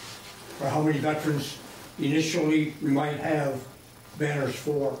 or how many veterans initially we might have banners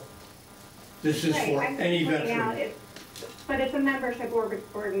for. This is for any veteran. But it's a membership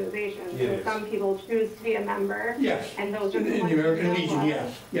organization, so Yes. some people choose to be a member. Yes. And those are In the the ones American who know Legion, of.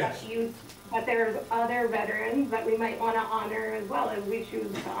 yes, yes. But there's other veterans that we might want to honor as well as we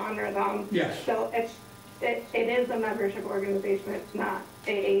choose to honor them. Yes. So it is a membership organization, it's not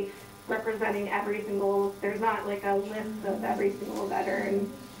a representing every single, there's not like a list of every single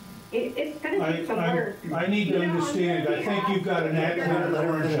veteran. It's gonna take some work. I need to understand, I think you've got an accurate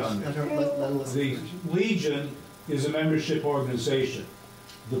orange on this. The Legion is a membership organization.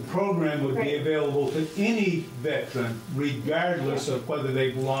 The program would be available to any veteran, regardless of whether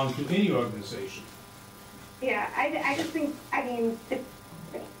they belong to any organization. Yeah, I just think, I mean, if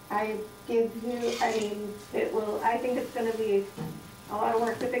I give you, I mean, I think it's gonna be a lot of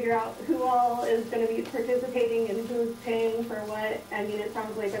work to figure out who all is gonna be participating and who's paying for what. I mean, it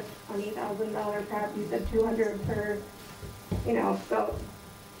sounds like a $20,000 prep, you said 200 per, you know, so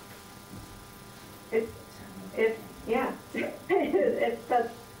yeah, if that's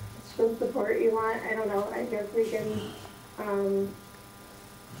the support you want, I don't know, I guess we can, I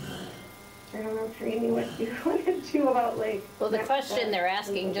don't know, train you what you want to do about like. Well, the question they're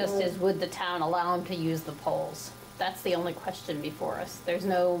asking just is, would the town allow them to use the polls? That's the only question before us. There's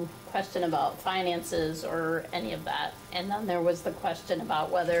no question about finances or any of that. And then there was the question about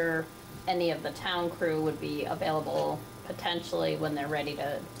whether any of the town crew would be available potentially when they're ready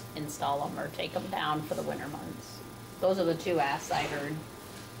to install them or take them down for the winter months. Those are the two asks I heard.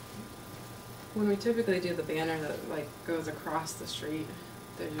 When we typically do the banner that like goes across the street,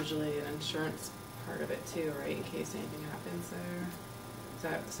 there's usually an insurance part of it too, right, in case anything happens there. Is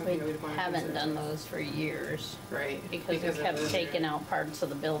that something that We we'd want to haven't consider? done those for years Right. because we of kept the- taking out parts of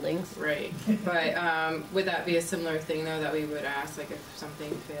the buildings. Right, but would that be a similar thing though, that we would ask, like if something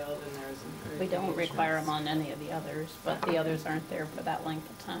failed and there was an. We don't require them on any of the others, but the others aren't there for that length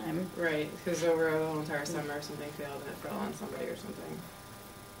of time. Right, because over the whole entire summer, something failed and it fell on somebody or something.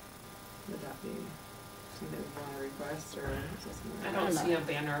 Would that be something we want to request, or is that something? I don't see a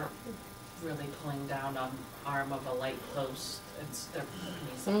banner really pulling down an arm of a light post.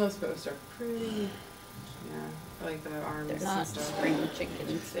 Some of those posts are pretty, yeah, like the arms They're and not stuff. spring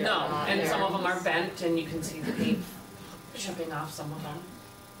chickens. They're No, not- and they're- some of them are bent and you can see the paint chipping off some of them.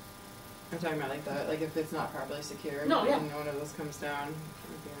 I'm talking about like that, like if it's not properly secured, No, yeah. and one of those comes down, it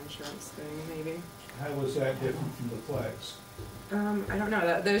would be an insurance thing, maybe. How was that different from the flags? I don't know,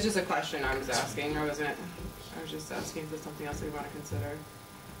 that was just a question I was asking, I was just asking if there's something else we want to consider.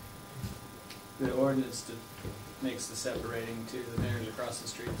 The ordinance makes the separating to the banners across the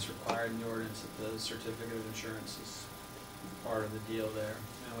street. It's required in the ordinance that the certificate of insurance is part of the deal there.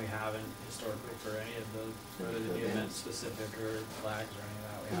 And we haven't historically for any of the, whether it be event specific or flags or any of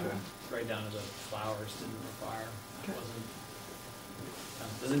that. We haven't, right down to the flowers didn't require. It wasn't,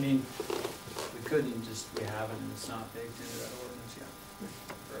 doesn't mean we couldn't, just we haven't, and it's not baked into that ordinance yet.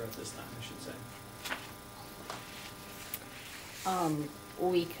 Or at this time, I should say.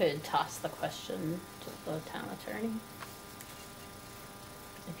 We could toss the question to the town attorney.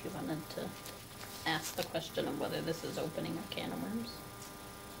 If you wanted to ask the question of whether this is opening a can of worms.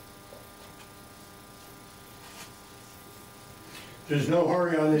 There's no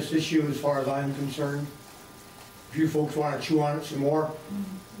hurry on this issue as far as I'm concerned. If you folks want to chew on it some more,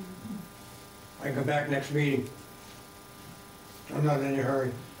 I can come back next meeting. I'm not in any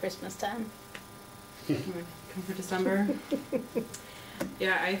hurry. Christmas time? Come for December?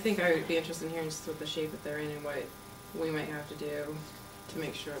 Yeah, I think I would be interested in hearing just what the shape that they're in and what we might have to do to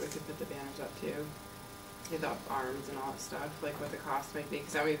make sure we could put the banners up too. Get the arms and all that stuff, like what the cost might be,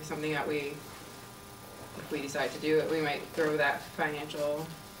 because that might be something that we, if we decide to do it, we might throw that financial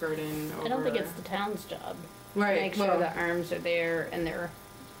burden over. I don't think it's the town's job. Right, Make sure well- the arms are there and they're,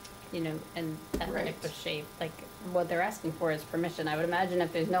 you know, in that Right. type of shape. Like, what they're asking for is permission. I would imagine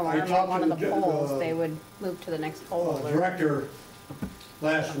if there's no I arm on talked one to of the the poles, they would move to the next pole or Director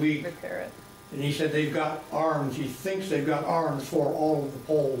last week, repair it. and he said they've got arms, he thinks they've got arms for all of the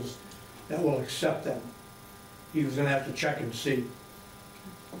poles that will accept them. He was gonna have to check and see.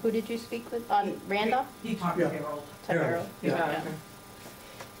 Who did you speak with? On Randolph? He talked Yeah. to Harold. To Harold? Yeah. Oh, okay.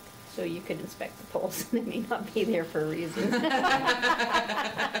 So you could inspect the poles, they may not be there for a reason.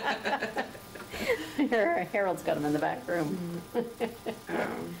 Harold's got them in the back room.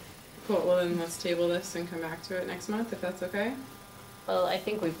 Cool, well then let's table this and come back to it next month, if that's okay? Well, I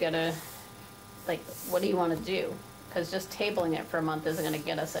think we've gotta, like, what do you wanna do? Cause just tabling it for a month isn't gonna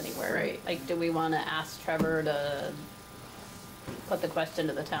get us anywhere. Right. Like, do we wanna ask Trevor to put the question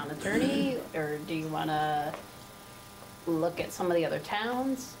to the town attorney? Or do you wanna look at some of the other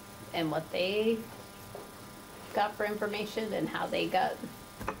towns and what they got for information and how they got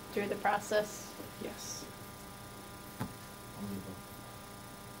through the process? Yes.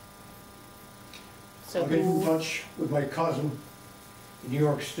 So I'll get in who, touch with my cousin in New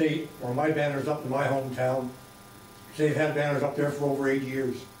York State, where my banner's up in my hometown. They've had banners up there for over 8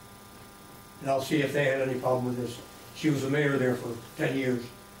 years. And I'll see if they had any problem with this. She was the mayor there for 10 years.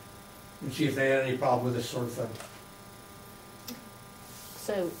 And see if they had any problem with this sort of thing.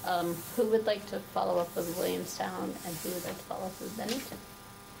 so, who would like to follow up with Williamstown and who would like to follow up with Bennington?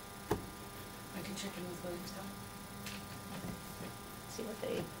 I can check in with Williamstown. See what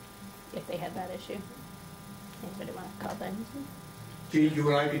they, if they had that issue. Anybody wanna call Bennington? Gee, you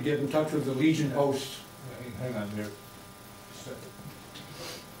and I could get in touch with the Legion Post. Hang on there.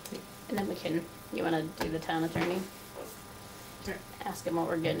 And then we can, you wanna do the town attorney? Sure. Ask him what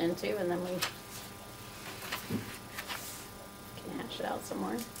we're getting into and then we can hash it out some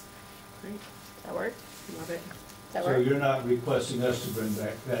more. Does Great, that work? love it. Does that So work? you're not requesting us to bring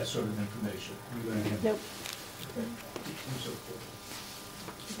back that sort of information? You're gonna have. Nope. And so forth.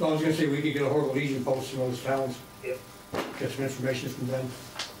 So I was gonna say, we could get a hold of the Legion Post in those towns. Get some information from them.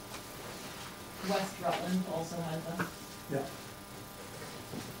 West Rutland also has them. Yeah.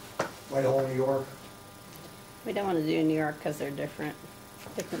 Whitehall, New York. We don't wanna do New York because they're different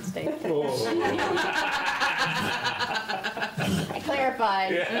states. I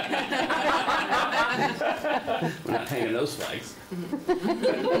clarified. We're not hanging those flags.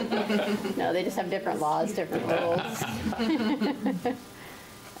 No, they just have different laws, different rules.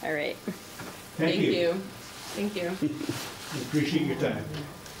 All right. Thank you. Thank you. Appreciate your time.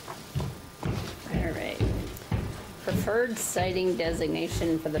 All right. Preferred siting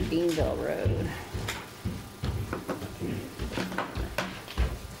designation for the Beanville Road.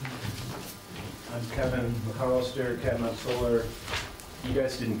 I'm Kevin McAllister, Catamount Solar. You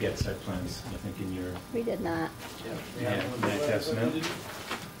guys didn't get site plans, I think, in your... We did not. Yeah, may I have some in? I'm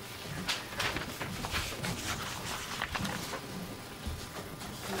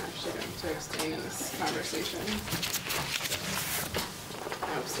actually going to abstain in this conversation.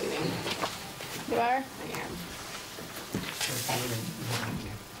 I'm abstaining. You are? I am.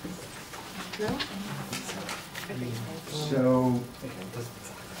 No? So,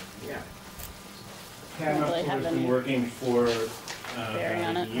 Yeah. Catamount really have Solar's been any working for bearing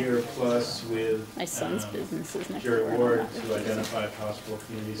on about a it. year plus with My son's business is next Jerry door. Ward to identify possible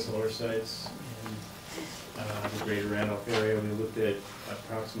community solar sites in the greater Randolph area. We looked at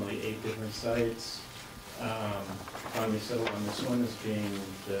approximately 8 different sites. Finally settled on this one as being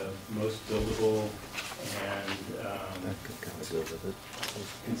the most buildable and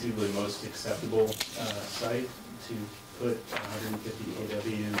conceivably most acceptable site to put 150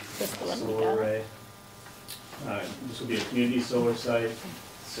 kW solar array. This will be a community solar site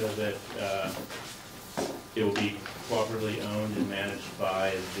so that it will be cooperatively owned and managed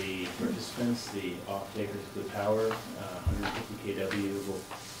by the participants, the off-takers of the power. 150 kW will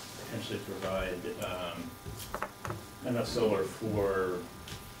potentially provide enough solar for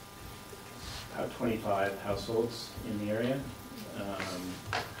about 25 households in the area.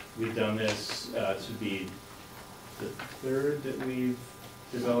 We've done this to be the 3rd that we've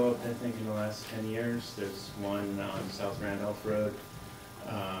developed, I think, in the last 10 years. There's one on South Randolph Road,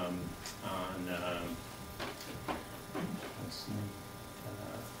 on what's the name?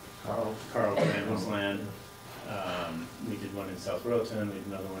 Carl Randall's land. We did one in South Royalton. We did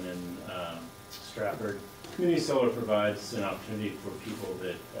another one in Stratford. Community solar provides an opportunity for people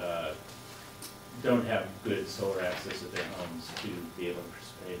that don't have good solar access at their homes to be able to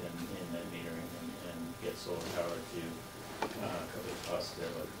participate in that metering and get solar power to cover the cost of their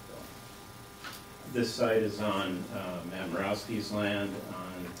electric bill. This site is on Matt Morawski's land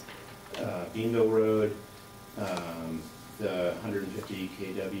on Beanville Road. The 150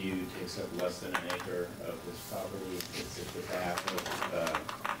 kW takes up less than an acre of this property. It's at the back of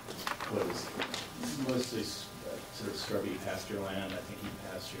what is mostly sort of scrubby pasture land. I think he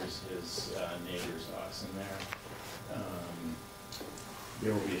pastures his neighbor's oxen there.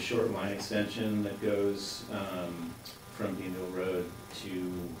 There will be a short line extension that goes from Beanville Road to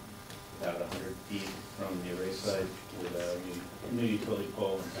about 100 feet from the array site with a new utility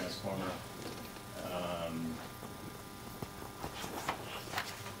pole and transformer.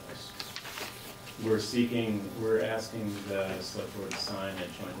 We're asking the select board to sign a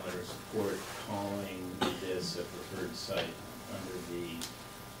joint letter of support calling this a preferred site under the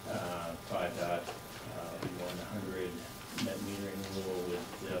 5.100 net metering rule with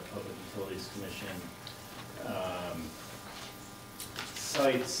the Public Utilities Commission.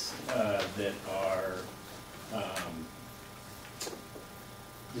 Sites that are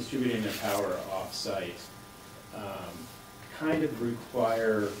distributing their power off-site kind of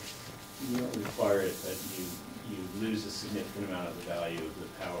require, you don't require it, but you lose a significant amount of the value of the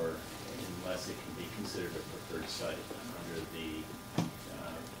power unless it can be considered a preferred site under the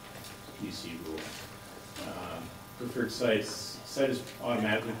PUC rule. Preferred sites, site is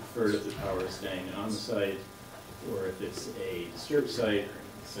automatically preferred if the power is staying on the site, or if it's a disturbed site,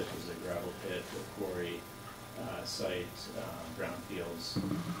 such as a gravel pit, a quarry site, brownfields.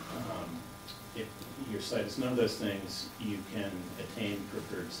 If your site is none of those things, you can attain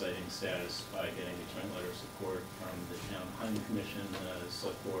preferred siting status by getting a joint letter of support from the Town Planning Commission, the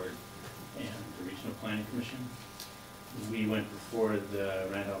Select Board, and the Regional Planning Commission. We went before the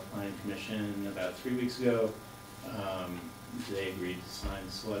Randolph Planning Commission about 3 weeks ago. They agreed to sign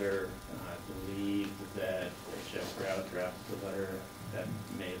this letter. I believe that Jeff Brown drafted the letter. That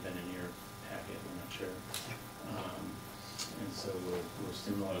may have been in your packet, I'm not sure. And so we're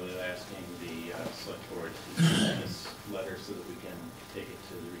similarly asking the Select Board to sign this letter so that we can take it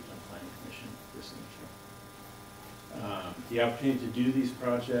to the Regional Planning Commission for signature. The opportunity to do these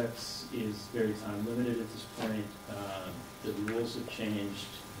projects is very time limited at this point. The rules have changed.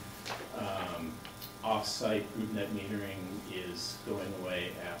 Off-site group net metering is going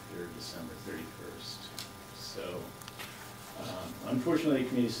away after December 31st. So unfortunately,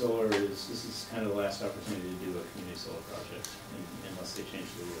 community solar this is kind of the last opportunity to do a community solar project unless they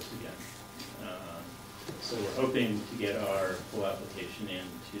change the rules again. So we're hoping to get our full application in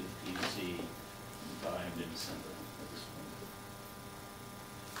to the PUC by mid-December at this point.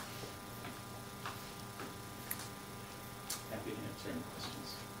 Happy to answer any questions.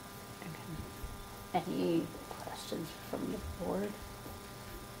 Any questions? questions from the board?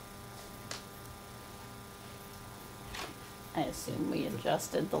 I assume we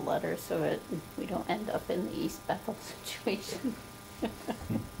adjusted the letter so we don't end up in the East Bethel situation. Well,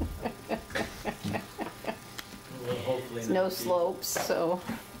 hopefully It's not no be- slopes, so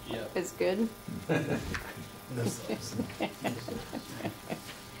Yeah. it's good. No slopes. We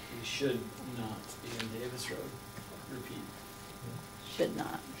should not be in Davis Road. Repeat. Should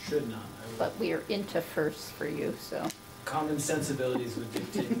not, Should not. I would- but we are into firsts for you, so. Common sensibilities would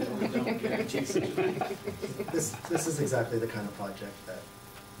dictate that we don't guarantee such a thing. This is exactly the kind of project that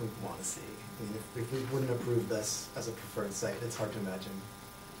we want to see. I mean, if we wouldn't approve this as a preferred site, it's hard to imagine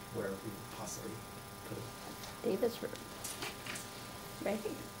where we would possibly put it. Davis Road. Right?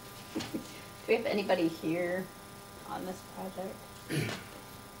 Do we have anybody here on this project?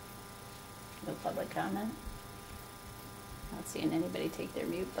 No public comment? Not seeing anybody take their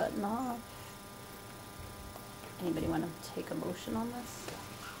mute button off. Anybody want to take a motion on this?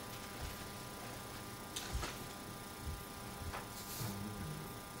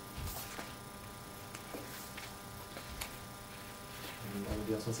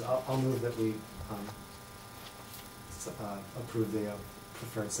 Anybody else wants to, I'll move that we approve the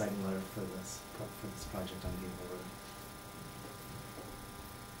preferred siting letter for this project on Beaver Road.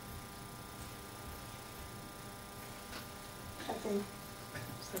 Second.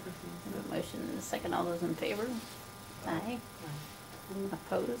 We have a motion and a second. All those in favor? Aye.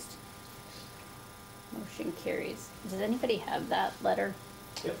 Opposed? Motion carries. Does anybody have that letter?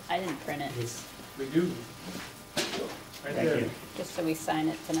 Yep. I didn't print it. We do. Right there. Just so we sign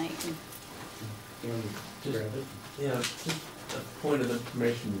it tonight. Yeah, just a point of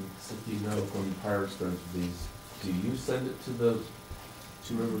information, since you know from prior experience with these, do you send it to the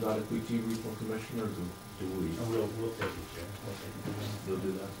Two Rivers Ottaquiti Regional Commission, or do we? We'll take it, Chair. We'll take it. You'll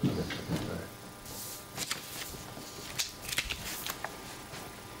do that? Okay. All right.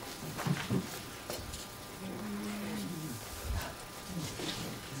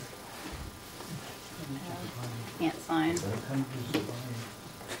 Can't sign.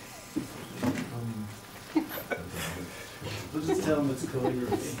 We'll just tell them it's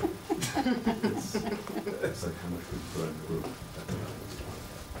calligraphy. It's like how much we put on the roof.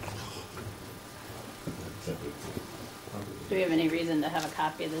 Do we have any reason to have a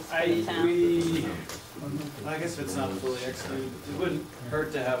copy of this for the I town? guess if it's not fully executed, it wouldn't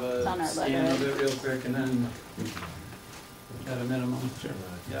hurt to have It's on a our scan of letter. it real quick and then at a minimum. Sure.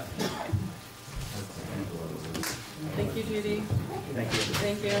 Yeah. Thank you, Judy. Thank you.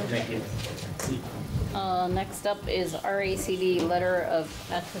 Thank you. Thank you. Next up is RACD Letter of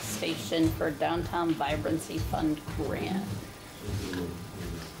Attestation for Downtown Vibrancy Fund Grant.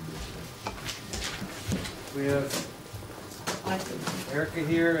 We have Erica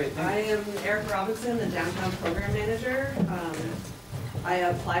here, I think. I am Eric Robinson, the Downtown Program Manager. I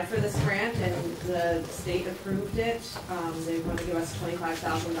applied for this grant and the state approved it. They want to give us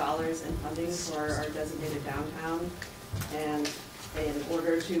 $25,000 in funding for our designated downtown. And in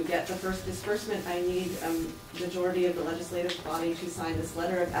order to get the first disbursement, I need a majority of the legislative body to sign this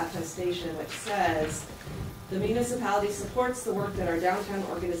letter of attestation, which says, the municipality supports the work that our downtown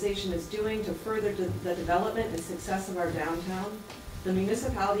organization is doing to further the development and success of our downtown. The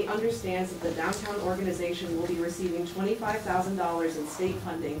municipality understands that the downtown organization will be receiving $25,000 in state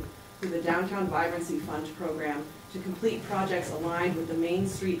funding through the Downtown Vibrancy Fund program to complete projects aligned with the Main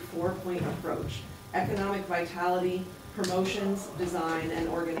Street 4-point approach: economic vitality, promotions, design, and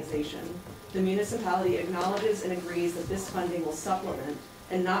organization. The municipality acknowledges and agrees that this funding will supplement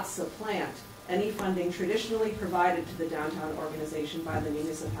and not supplant any funding traditionally provided to the downtown organization by the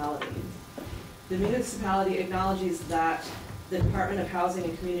municipality. The municipality acknowledges that the Department of Housing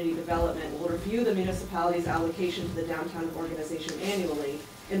and Community Development will review the municipality's allocation to the downtown organization annually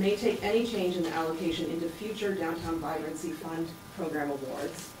and may take any change in the allocation into future Downtown Vibrancy Fund program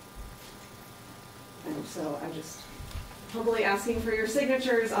awards. And so I'm just humbly asking for your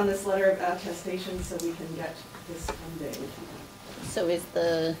signatures on this letter of attestation so we can get this funding. So is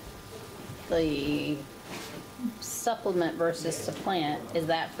the supplement versus supplant, is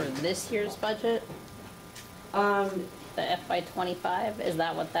that for this year's budget? The FY '25, is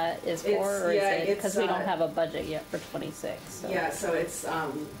that what that is for, or is it, because we don't have a budget yet for '26, so. Yeah, so it's, I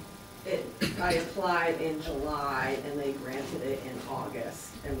applied in July and they granted it in August.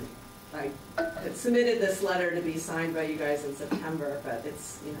 And I had submitted this letter to be signed by you guys in September, but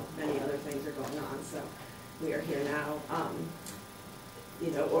it's, you know, many other things are going on, so we are here now.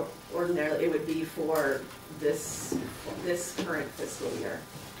 You know, ordinarily it would be for this current fiscal year.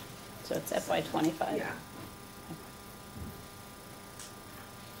 So it's FY '25? Yeah.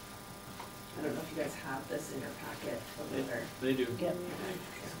 I don't know if you guys have this in your packet over there. They do. Yep.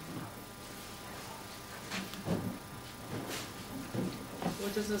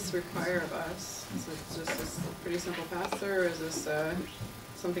 What does this require of us? Is it just this pretty simple pass-through, or is this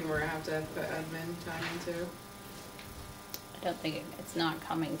something we're gonna have to put admin time into? I don't think it's not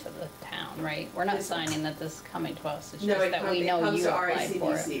coming to the town, right? We're not signing that this is coming to us, it's No, just it that comes, we know you applied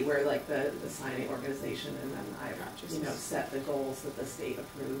for it. RACDC, we're like the signing organization, and then I, set the goals that the state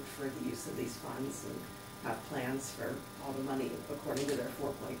approved for the use of these funds and have plans for all the money according to their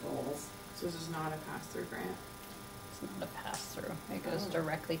 4-point goals. So this is not a pass-through grant? It's not a pass-through, it goes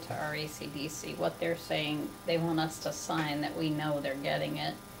directly to RACDC. What they're saying, they want us to sign that we know they're getting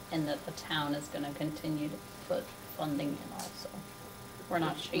it and that the town is gonna continue to put funding in also. We're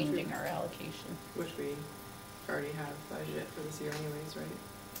not changing our allocation. Which we already have budgeted for this year anyways, right?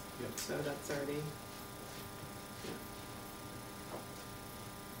 Yep. So that's already,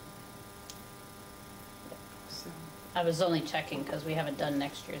 so. I was only checking because we haven't done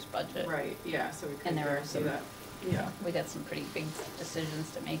next year's budget. Right, yeah, so we could And there are see some, that. Yeah. we got some pretty big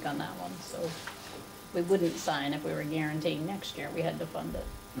decisions to make on that one, so we wouldn't sign if we were guaranteeing next year we had to fund it.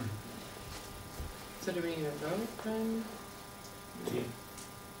 So do we need a vote then?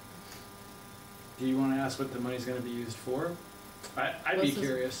 Do you want to ask what the money's going to be used for? I'd Well, be this is-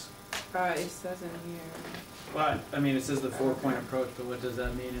 curious. It says in here. Well, I mean, it says the 4-point approach, but what does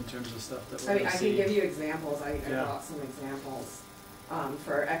that mean in terms of stuff that we're I mean, going I to can see? give you examples, I Yeah. brought some examples.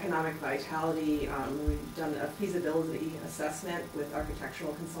 For economic vitality, we've done a feasibility assessment with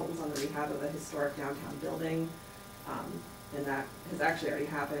architectural consultants on the rehab of a historic downtown building. And that has actually already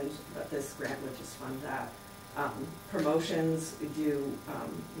happened, but this grant would just fund that. Promotions, we do,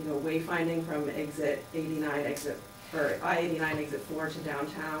 wayfinding from exit 89, or I-89 exit 4 to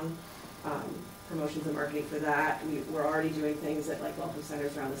downtown. Promotions and marketing for that. We're already doing things at like welcome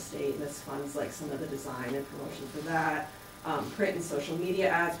centers around the state, and this funds like some of the design and promotion for that. Print and social media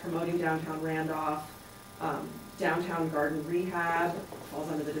ads promoting downtown Randolph. Downtown garden rehab falls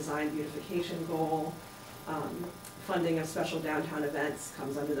under the design beautification goal. Funding of special downtown events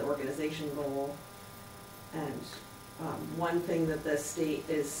comes under the organization goal. And one thing that the state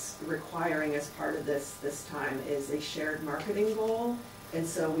is requiring as part of this time is a shared marketing goal. And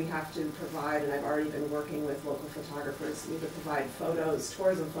so we have to provide, and I've already been working with local photographers, we would provide photos,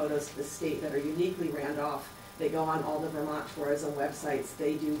 tourism photos to the state that are uniquely Randolph. They go on all the Vermont tourism websites,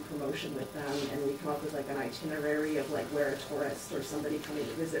 they do promotion with them, and we come up with like an itinerary of like where a tourist or somebody coming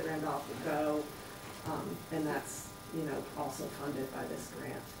to visit Randolph would go. And that's, also funded by this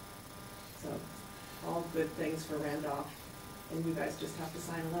grant. So all good things for Randolph, and you guys just have to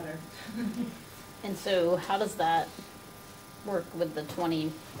sign a letter. And so how does that work with the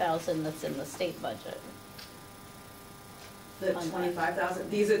 20,000 that's in the state budget? The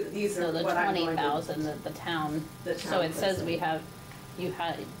 25,000, these are No, the what I'm going to. 20,000 that the town, so it says puts we in. have, you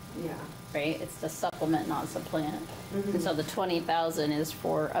had, Yeah. right, it's the supplement, not supplant. Mhm. And so the 20,000 is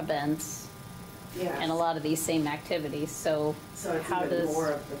for events Yes. and a lot of these same activities, so So it's how even does? more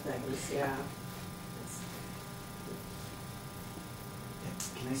of the things, yeah.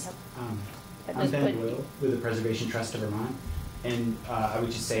 Can I, But I'm just Ben put- Will with the Preservation Trust of Vermont, and I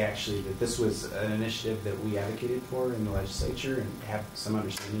would just say actually that this was an initiative that we advocated for in the legislature and have some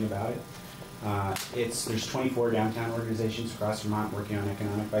understanding about it. There's 24 downtown organizations across Vermont working on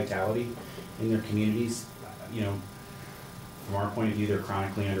economic vitality in their communities. From our point of view, they're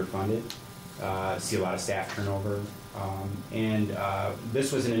chronically underfunded. See a lot of staff turnover.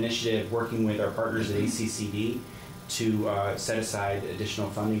 This was an initiative working with our partners at ACCD to set aside additional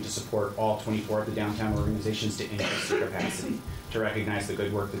funding to support all 24 of the downtown organizations to increase their capacity, to recognize the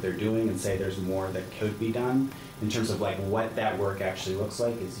good work that they're doing and say there's more that could be done. In terms of like what that work actually looks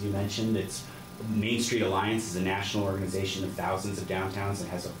like, as you mentioned, it's Main Street Alliance is a national organization of thousands of downtowns and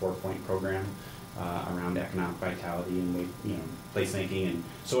has a 4-point program around economic vitality and placemaking, and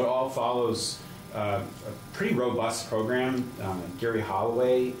so it all follows a pretty robust program. Gary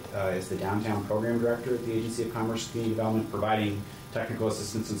Holloway is the downtown program director at the Agency of Commerce and Community Development, providing technical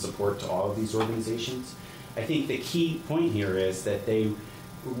assistance and support to all of these organizations. I think the key point here is that they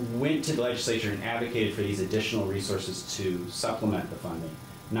went to the legislature and advocated for these additional resources to supplement the funding,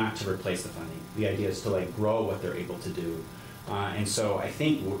 not to replace the funding. The idea is to like grow what they're able to do. And so I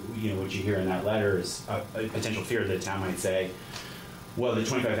think what you hear in that letter is a potential fear that the town might say, well, the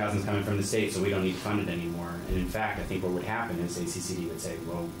 25,000 is coming from the state, so we don't need to fund it anymore. And in fact, I think what would happen is ACCD would say,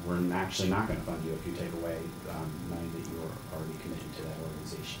 well, we're actually not going to fund you if you take away money that you are already committing to that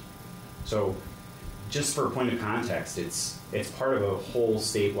organization. So just for a point of context, it's part of a whole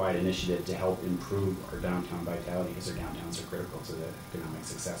statewide initiative to help improve our downtown vitality, because our downtowns are critical to the economic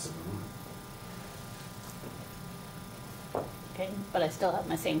success of Vermont. Okay, but I still have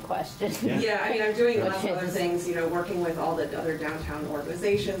my same question. Yeah, I mean, I'm doing lots of Okay. other things, you know, working with all the other downtown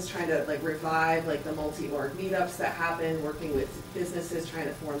organizations, trying to like revive like the multi-org meetups that happen, working with businesses, trying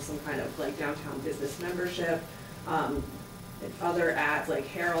to form some kind of like downtown business membership. Other ads like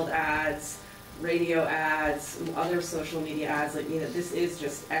Herald ads, radio ads, other social media ads, like, you know, this is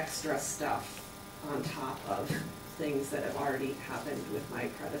just extra stuff on top of things that have already happened with my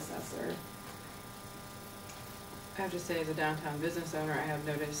predecessor. I have to say, as a downtown business owner, I have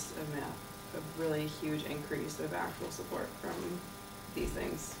noticed a really huge increase of actual support from these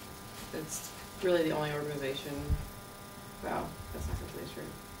things. It's really the only organization, well, that's not completely true.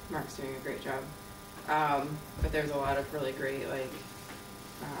 Mark's doing a great job. But there's a lot of really great, like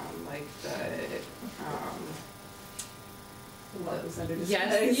What was under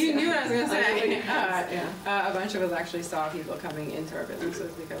yes, you knew what I was going to say. Yeah. A bunch of us actually saw people coming into our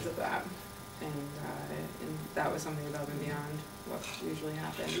businesses because of that. And that was something above and beyond what usually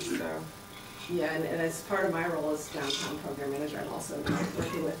happens, so. Yeah, and as part of my role as downtown program manager, I'm also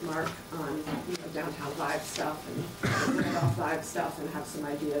working with Mark on, you know, downtown vibe stuff and Randolph vibe stuff, and have some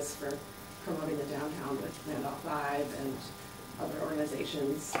ideas for promoting the downtown with Randolph Vibe and other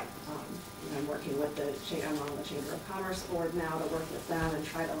organizations. And I'm working with I'm on the Chamber of Commerce board now to work with them and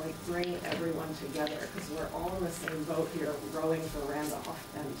try to like bring everyone together, because we're all in the same boat here, rowing for Randolph,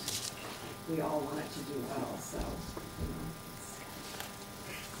 and we all want it to do well, so, you know.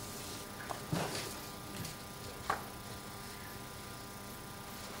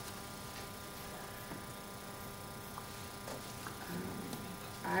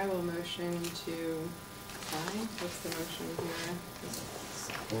 I will motion to sign. What's the motion here?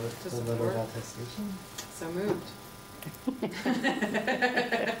 Support To the letter of attestation? So moved.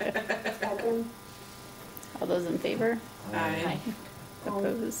 Second. All those in favor? Aye.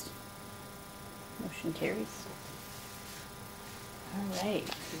 Opposed? Motion carries. All right,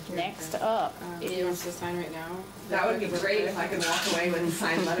 next up Do you want us is, to sign right now? That would be great if I could walk away with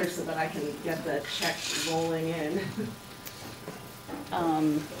signed letters so that I can get the check rolling in.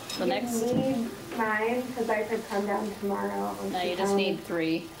 the next, You need mine, because I could come down tomorrow. no, you just need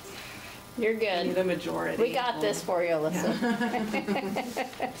 3. You're good. The majority. We got this for you, Alyssa.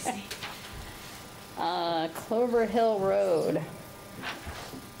 Clover Hill Road.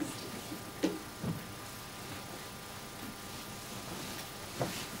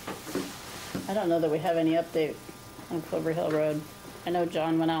 I don't know that we have any update on Clover Hill Road. I know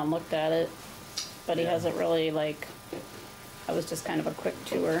John went out and looked at it, but he hasn't really, like, that was just kind of a quick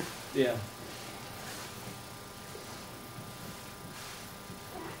tour. Yeah.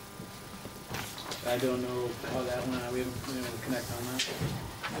 I don't know how that went out. We haven't been able to connect on that.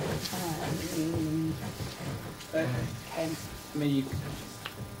 Okay. I mean, you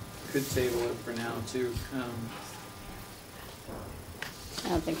could table it for now too. I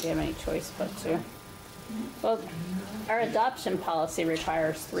don't think we have any choice but to. Well, our adoption policy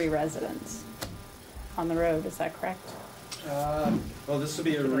requires 3 residents on the road, is that correct? Well, this will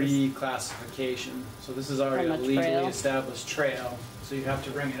be a reclassification. So this is already a From a legally trail? established trail. So you have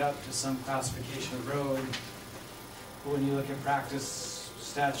to bring it up to some classification of road. But when you look at practice,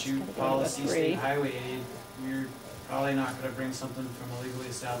 statute, Gotta go to policy, 3. state highway aid, you're probably not gonna bring something from a legally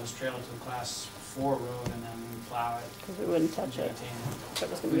established trail to a class 4 road and then plow it. Because we wouldn't touch it. maintain it. If it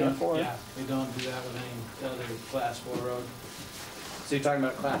was gonna We be a don't- 4. Yeah, we don't do that with any other class 4 road. So you're talking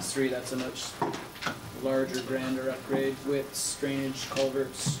about class 3, that's a much larger, grander upgrade, widths, drainage,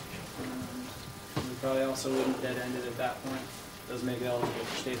 culverts. And we probably also wouldn't dead end it at that point. Does make it eligible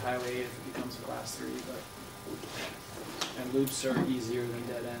for state highway aid if it becomes a class 3, but, and loops are easier than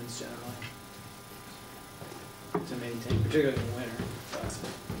dead ends generally to maintain, particularly in the winter.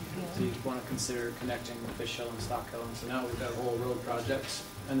 So you want to consider connecting Fish Hill and Stock Hill, and so now we've got a whole road project,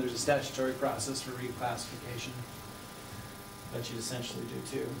 and there's a statutory process for reclassification that you'd essentially do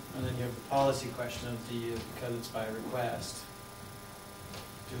too. And then you have the policy question of because it's by request,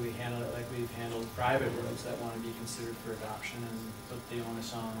 do we handle it like we've handled private roads that want to be considered for adoption and put the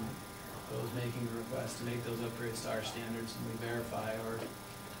onus on those making the request to make those upgrades to our standards and we verify, or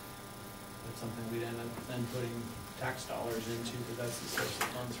that's something we'd end up then putting tax dollars into, because that's the source of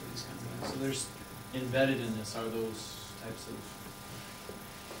funds for these kinds of things. So there's embedded in this are those types of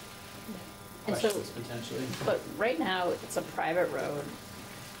And so, questions potentially. but right now, it's a private road.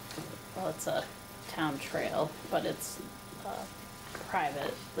 Well, it's a town trail, but it's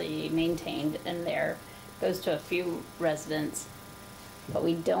privately maintained, and there goes to a few residents, but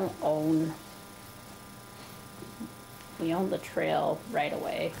we don't own, we own the trail right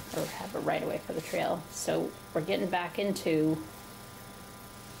away, or have a right away for the trail. So we're getting back into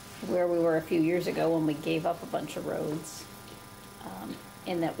where we were a few years ago when we gave up a bunch of roads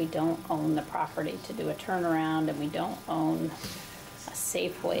in that we don't own the property to do a turnaround, and we don't own a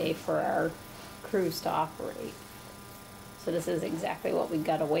safe way for our crews to operate. So this is exactly what we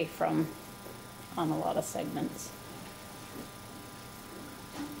got away from on a lot of segments.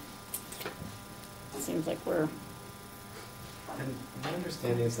 It seems like we're... And my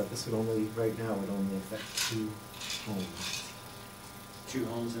understanding is that this would only, right now, would only affect 2 homes. 2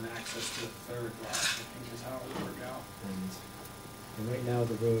 homes and access to the 3rd lot, I think is how it would work out. And right now,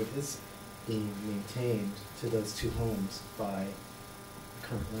 the road is being maintained to those 2 homes by the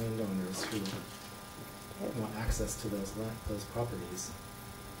current landowners who want access to those properties.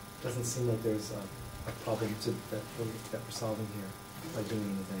 Doesn't seem like there's a problem that we're solving here by doing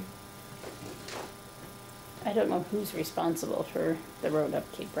anything. I don't know who's responsible for the road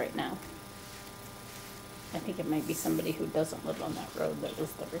upkeep right now. I think it might be somebody who doesn't live on that road that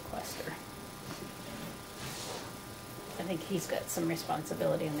was the requester. I think he's got some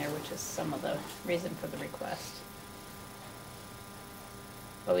responsibility in there, which is some of the reason for the request.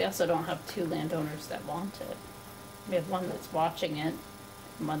 But we also don't have 2 landowners that want it. We have one that's watching it,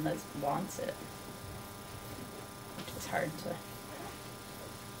 and one that wants it, which is hard to...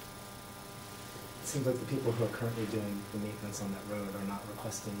 It seems like the people who are currently doing the maintenance on that road are not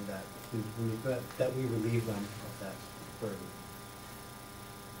requesting that we relieve them of that burden.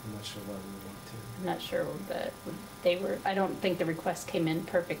 I'm not sure why we would want to. I'm not sure that they were... I don't think the request came in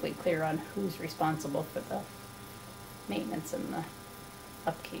perfectly clear on who's responsible for the maintenance and the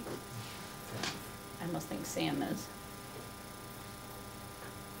upkeep. I almost think Sam is.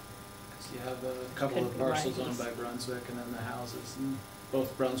 So you have a couple of parcels owned by Brunswick, and then the houses, and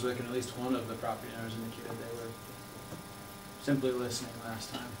both Brunswick and at least one of the property owners indicated they were simply listening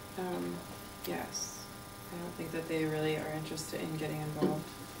last time. Yes. I don't think that they really are interested in getting involved.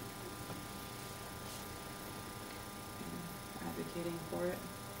 Advocating for it.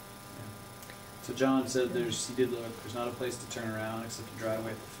 So John said he did look, there's not a place to turn around except to drive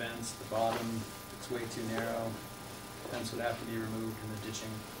away the fence. The bottom, it's way too narrow. The fence would have to be removed and the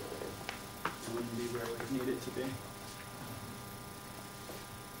ditching wouldn't be where we need it to be.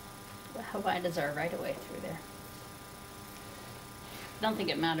 How wide is our right-of-way through there? I don't think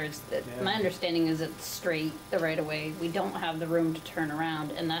it matters. My understanding is it's straight, the right-of-way. We don't have the room to turn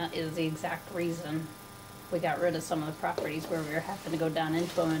around, and that is the exact reason we got rid of some of the properties where we were having to go down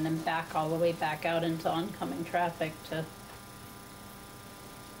into them and then back all the way back out into oncoming traffic to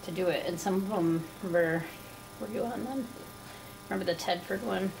do it. And some of them were you on them? Remember the Tedford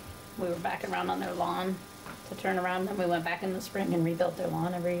one? We were backing around on their lawn to turn around, and we went back in the spring and rebuilt their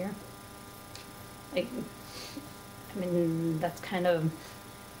lawn every year. Like, I mean, that's kind of,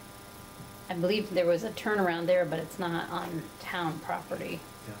 I believe there was a turnaround there, but it's not on town property,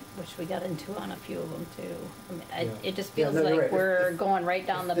 which we got into on a few of them too. I mean, it just feels like right. We're going right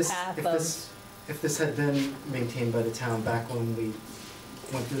down the path of... If this had been maintained by the town back when we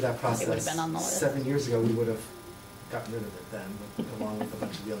went through that process it would have been on the list. 7 years ago, we would have gotten rid of it then, along with a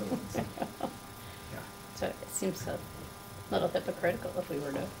bunch of the other ones. So it seems a little hypocritical if we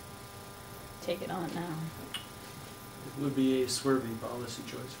were to take it on now. It would be a swerving policy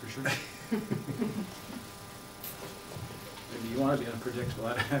choice for sure. Maybe you want to be unpredictable.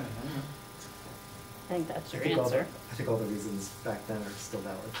 I don't know. I think that's your answer. I think all the reasons back then are still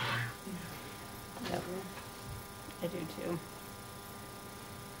valid. Yep. I do too.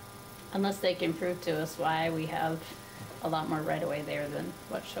 Unless they can prove to us why we have a lot more right-of-way there than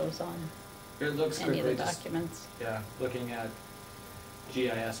what shows on any of the documents. Yeah, looking at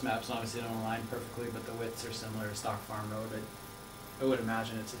GIS maps, obviously they don't align perfectly, but the widths are similar to Stock Farm Road. I would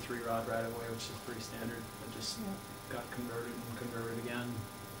imagine it's a 3-rod right-of-way, which is pretty standard. It just got converted and converted again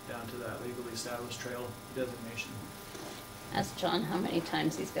down to that legally established trail designation. Ask John how many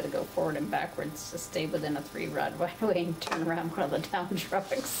times he's got to go forward and backwards to stay within a 3-rod right-of-way and turn around one of the town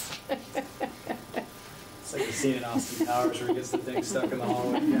trucks. It's like the scene in Austin Powers where he gets the thing stuck in the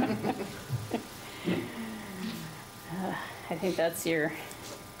hallway again. I think that's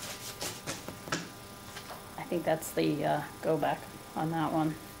the go back on that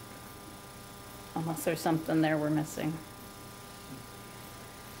one. Unless there's something there we're missing.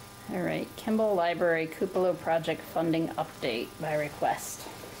 All right, Kimball Library Cupola project funding update by request.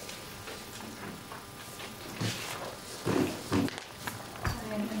 I'm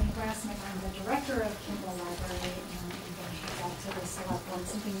Amy Grassnick. I'm the director of Kimball Library, and I'm going to hand out to the select board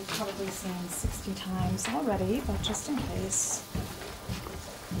something you've probably seen 60 times already, but just in case.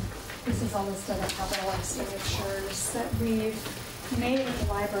 This is a list of the capital expenditures that we've made at the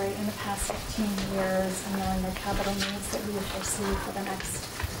library in the past 15 years, and then the capital needs that we foresee for the next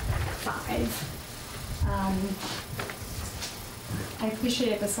 5. I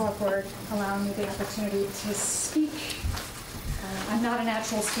appreciate the select board allowing me the opportunity to speak. I'm not a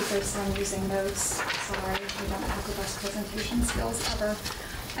natural speaker, so I'm using notes. Sorry, I don't have the best presentation skills ever.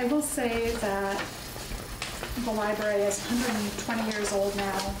 I will say that the library is 120 years old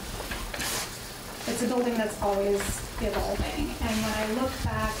now. It's a building that's always evolving. And when I look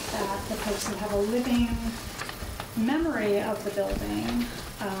back at the folks who have a living memory of the building,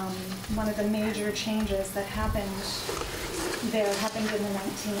 one of the major changes that happened there happened in the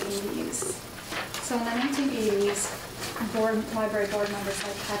 1980s. So in the 1980s, library board members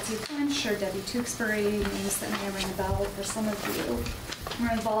like Patsy French or Debbie Tewksbury, names that may ring a bell for some of you,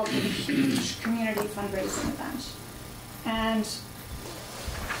 were involved in a huge community fundraising event. And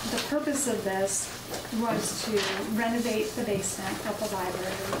the purpose of this was to renovate the basement of the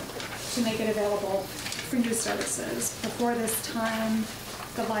library to make it available for youth services. Before this time,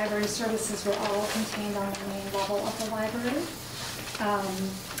 the library services were all contained on the main level of the library.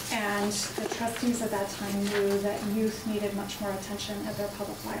 And the trustees at that time knew that youth needed much more attention at their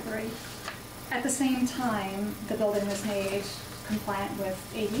public library. At the same time, the building was made compliant with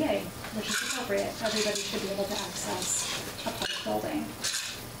ADA, which is appropriate. Everybody should be able to access a public building.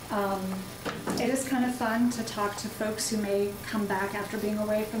 It is kind of fun to talk to folks who may come back after being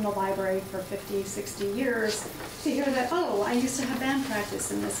away from the library for 50, 60 years to hear that, oh, I used to have band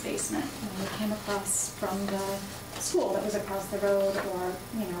practice in this basement. And we came across from the school that was across the road, or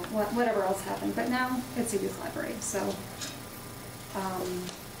whatever else happened. But now it's a youth library. So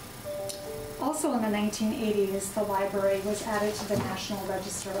also in the 1980s, the library was added to the National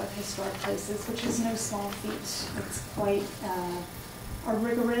Register of Historic Places, which is no small feat. It's quite a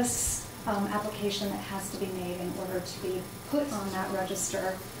rigorous application that has to be made in order to be put on that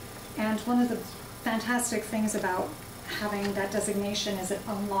register. And one of the fantastic things about having that designation is it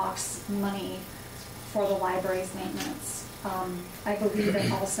unlocks money for the library's maintenance. I believe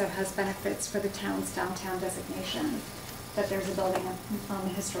it also has benefits for the town's downtown designation, that there's a building on the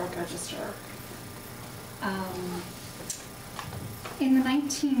historic register. In the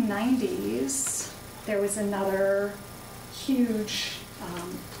 1990s, there was another huge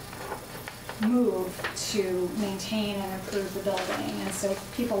move to maintain and improve the building. And so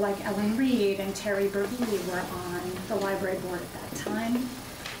people like Ellen Reed and Terry Burgee were on the library board at that time.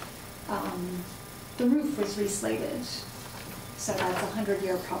 The roof was reslated, so that's a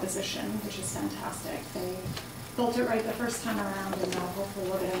 100-year proposition, which is fantastic. They built it right the first time around, and now hopefully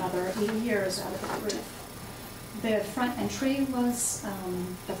we'll get another 80 years out of that roof. The front entry was,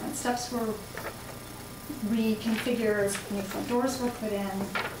 the front steps were reconfigured, new front doors were put in,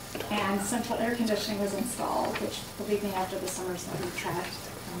 and central air conditioning was installed, which, believe me, after the summers that we've tracked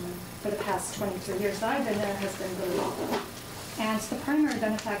for the past 23 years that I've been there, has been really welcome. And the primary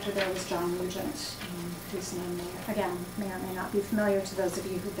benefactor there was John Nugent, whose name, again, may or may not be familiar to those of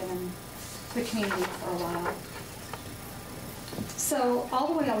you who've been in the community for a while. So all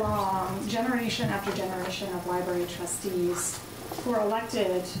the way along, generation after generation of library trustees who are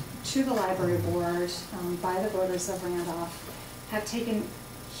elected to the library board by the voters of Randolph have taken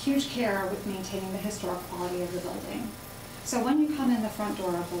huge care with maintaining the historic quality of the building. So when you come in the front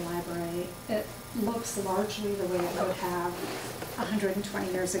door of the library, it looks largely the way it would have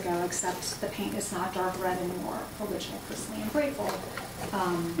 120 years ago, except the paint is not dark red anymore, for which I personally am grateful.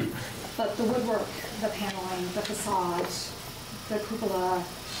 But the woodwork, the paneling, the facade, the cupola,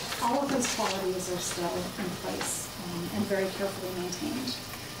 all of those qualities are still in place and very carefully maintained.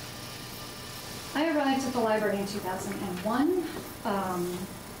 I arrived at the library in 2001.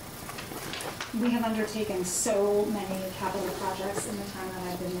 We have undertaken so many capital projects in the time that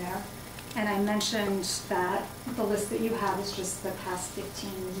I've been there. And I mentioned that the list that you have is just the past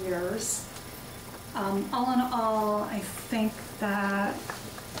 15 years. All in all, I think that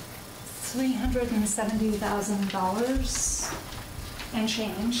 $370,000 and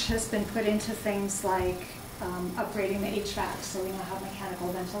change has been put into things like upgrading the HVAC so we now have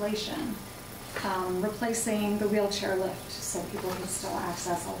mechanical ventilation, replacing the wheelchair lift so people can still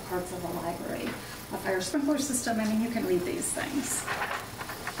access all parts of the library, a fire sprinkler system. I mean, you can read these things.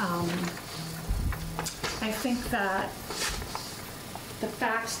 I think that the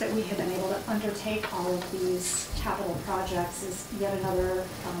fact that we have been able to undertake all of these capital projects is yet another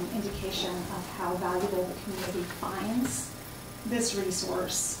indication of how valuable the community finds this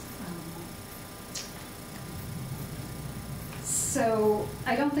resource. So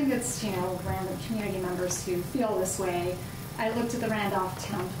I don't think it's, random community members who feel this way. I looked at the Randolph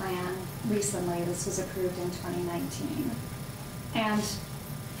Town Plan recently. This was approved in 2019. And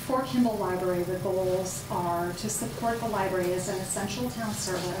for Kimball Library, the goals are to support the library as an essential town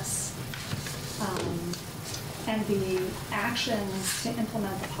service, And the actions to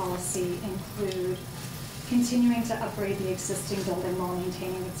implement the policy include continuing to upgrade the existing building while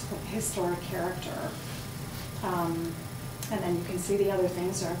maintaining its historic character. And then you can see the other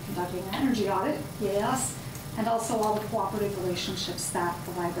things are conducting an energy audit, yes, and also all the cooperative relationships that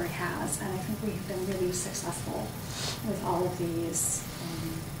the library has. And I think we have been really successful with all of these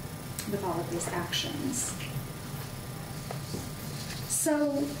actions.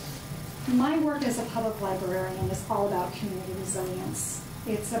 So my work as a public librarian is all about community resilience.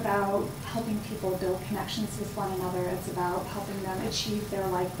 It's about helping people build connections with one another. It's about helping them achieve their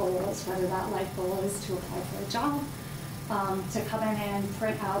life goals, whether that life goal is to apply for a job, to come in and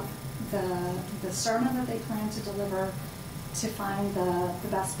print out the sermon that they plan to deliver, to find the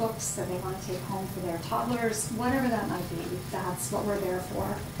best books that they want to take home for their toddlers, whatever that might be. That's what we're there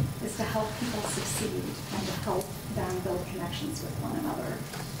for, is to help people succeed and to help them build connections with one another.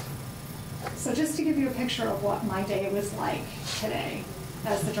 So just to give you a picture of what my day was like today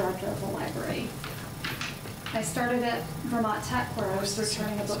as the director of the library. I started at Vermont Tech, where I was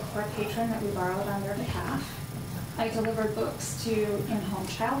returning a book for a patron that we borrowed on their behalf. I delivered books to in-home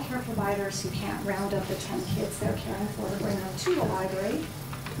child care providers who can't round up the 10 kids they're caring for to bring them to the library.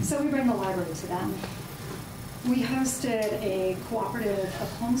 So we bring the library to them. We hosted a cooperative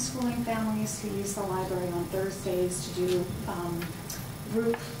of homeschooling families who use the library on Thursdays to do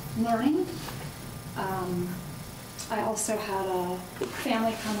group learning. I also had a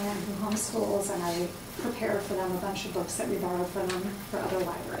family come in who homeschools, and I prepared for them a bunch of books that we borrowed from them for other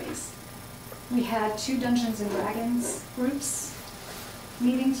libraries. We had 2 Dungeons and Dragons groups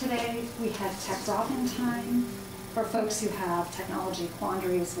meeting today. We had tech drop-in time for folks who have technology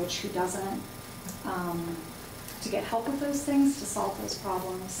quandaries, who doesn't, to get help with those things, to solve those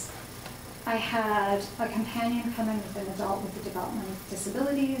problems. I had a companion come in with an adult with a developmental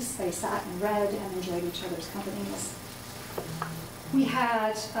disabilities. They sat and read and enjoyed each other's companies. We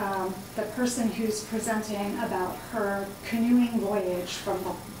had the person who's presenting about her canoeing voyage for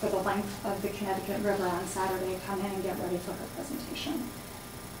the length of the Connecticut River on Saturday come in and get ready for her presentation.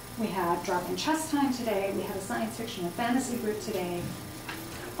 We had drop-in chess time today. We had a science fiction and fantasy group today.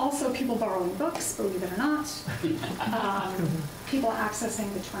 Also, people borrowing books, believe it or not. People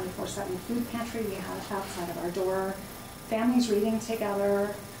accessing the 24/7 food pantry we have outside of our door. Families reading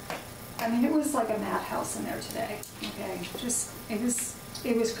together. I mean, it was like a madhouse in there today. Okay,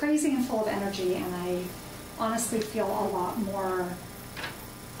 it was crazy and full of energy, and I honestly feel a lot more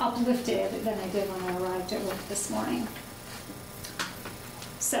uplifted than I did when I arrived at work this morning.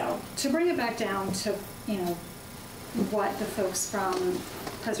 So to bring it back down to what the folks from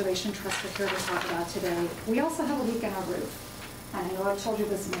Preservation Trust are here to talk about today, we also have a leak in our roof. And I know I've told you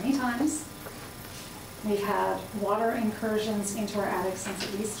this many times. We've had water incursions into our attic since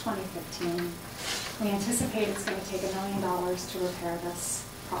at least 2015. We anticipate it's going to take $1 million to repair this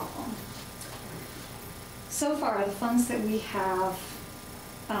problem. So far, the funds that we have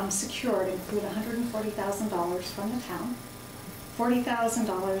secured include $140,000 from the town,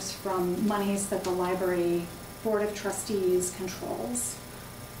 $40,000 from monies that the library Board of Trustees controls,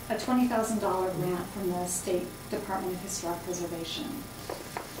 a $20,000 grant from the State Department of Historic Preservation.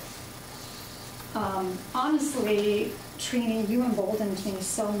 Honestly, Trini, you emboldened me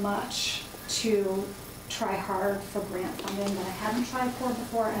so much to try hard for grant funding that I hadn't tried for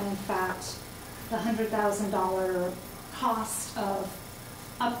before, and in fact, the $100,000 cost of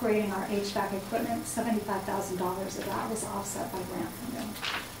upgrading our HVAC equipment, $75,000 of that was offset by grant funding.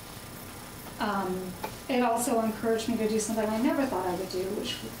 It also encouraged me to do something I never thought I would do,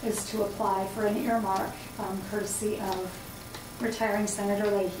 which is to apply for an earmark courtesy of retiring Senator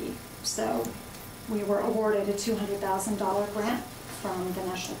Leahy. So we were awarded a $200,000 grant from the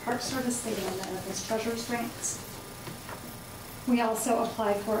National Park Service, State of America's Treasures Grants. We also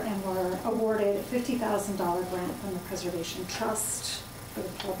applied for and were awarded a $50,000 grant from the Preservation Trust for the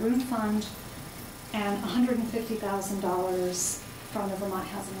Paul Broom Fund, and $150,000 from the Vermont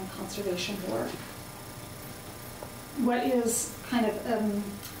Housing and Conservation Board. What is kind of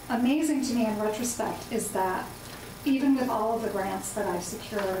amazing to me in retrospect is that even with all of the grants that I've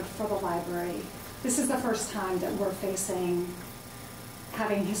secured for the library, this is the first time that we're facing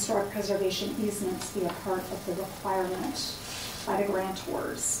having historic preservation easements be a part of the requirement by the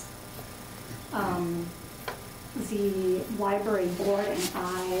grantors. The library board and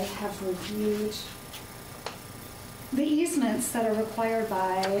I have reviewed the easements that are required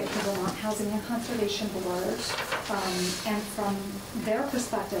by the Vermont Housing and Conservation Board, and from their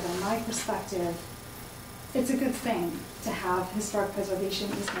perspective and my perspective, it's a good thing to have historic preservation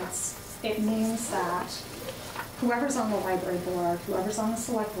easements. It means that whoever's on the library board, whoever's on the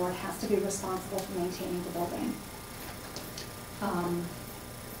select board has to be responsible for maintaining the building.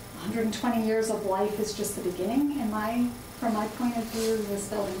 120 years of life is just the beginning. From my point of view, this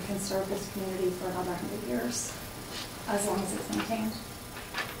building can serve this community for another 100 years, as long as it's maintained.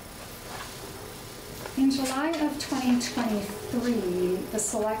 In July of 2023, the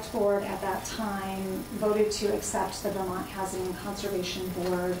select board at that time voted to accept the Vermont Housing and Conservation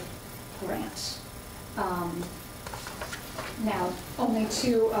Board grant. Now, only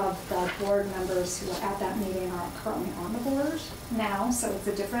 2 of the board members who were at that meeting are currently on the board now, so it's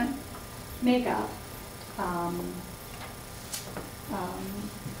a different makeup.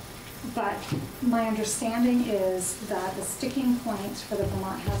 But my understanding is that the sticking point for the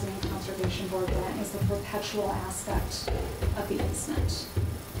Vermont Housing and Conservation Board grant is the perpetual aspect of the easement.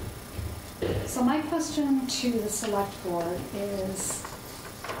 So my question to the select board is,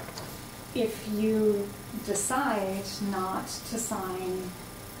 if you decide not to sign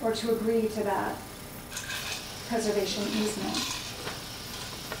or to agree to that preservation easement,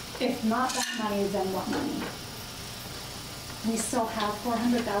 if not that money, then what money? We still have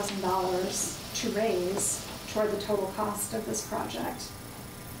 $400,000 to raise toward the total cost of this project.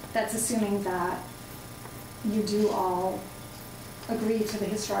 That's assuming that you do all agree to the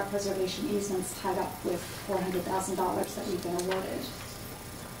historic preservation easements tied up with $400,000 that we've been awarded.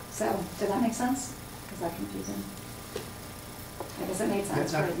 So, did that make sense? Is that confusing? I guess it made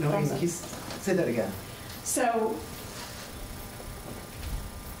sense, right? No, say that again. So,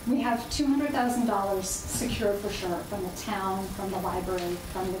 we have $200,000 secured for sure from the town, from the library,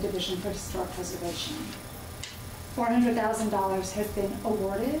 from the Division for Historic Preservation. $400,000 has been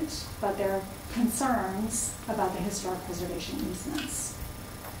awarded, but there are concerns about the historic preservation easements.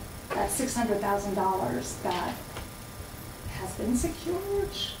 That's $600,000 that has been secured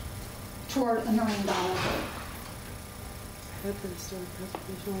toward $1 million goal.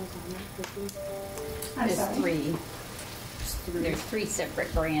 There's 3. There's 3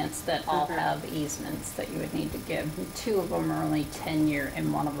 separate grants that all have easements that you would need to give. 2 of them are only 10-year,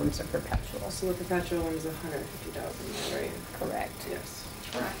 and 1 of them is a perpetual. So the perpetual one is $150,000, right? Correct. Yes.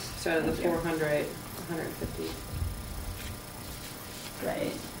 Correct. So out of the 400, 150.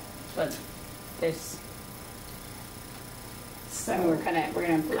 Right. But there's. So we're gonna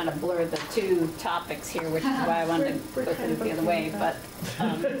kind of blur the 2 topics here, which is why I wanted to go through the other way. But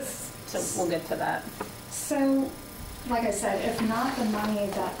so we'll get to that. So, like I said, if not the money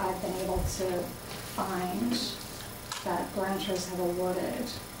that I've been able to find that grantors have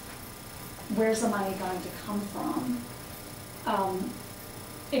awarded, where's the money going to come from?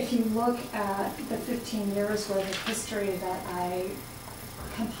 If you look at the 15 years worth of history that I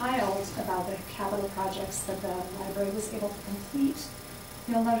compiled about the capital projects that the library was able to complete,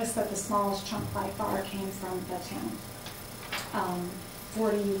 you'll notice that the smallest chunk by far came from the town.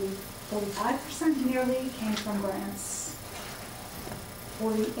 45% nearly came from grants.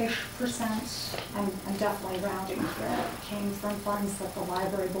 40-ish%, I'm definitely rounding here, came from funds that the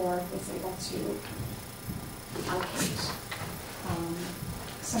library board was able to allocate.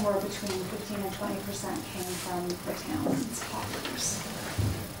 Somewhere between 15 and 20% came from the town's coffers.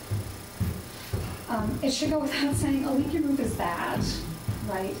 It should go without saying, a leaky roof is bad,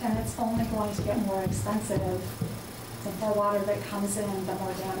 right? And it's only going to get more expensive. The more water that comes in, the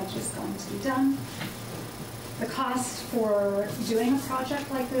more damage is going to be done. The cost for doing a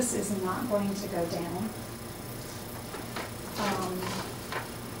project like this is not going to go down.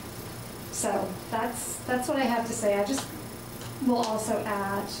 So that's what I have to say. I just will also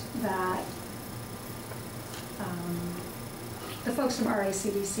add that the folks from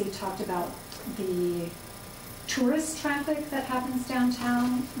RACDC talked about the tourist traffic that happens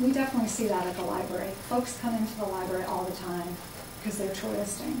downtown. We definitely see that at the library. Folks come into the library all the time because they're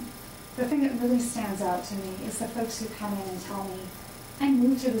touristing. The thing that really stands out to me is the folks who come in and tell me, I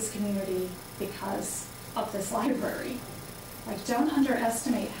moved to this community because of this library. Like, don't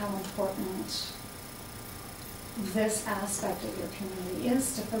underestimate how important this aspect of your community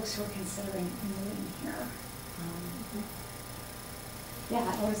is to folks who are considering moving here.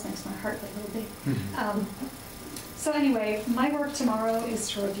 Yeah, it always makes my heart a little big. So anyway, my work tomorrow is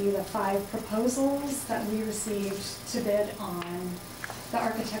to review the 5 proposals that we received to bid on the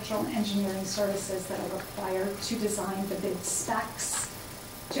architectural and engineering services that are required to design the bid specs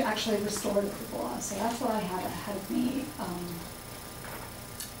to actually restore the cupola. So that's what I have ahead of me.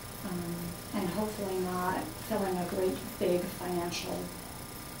 And hopefully not filling a great big financial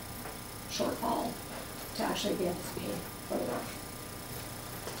shortfall to actually be able to pay for the work.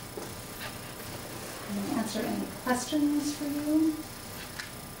 Can I answer any questions for you?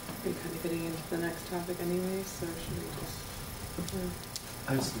 We're kind of getting into the next topic anyway, so should we just?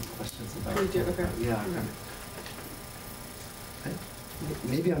 I have some questions about You do? Okay. Yeah.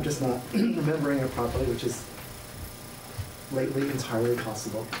 Maybe I'm just not remembering it properly, which is lately entirely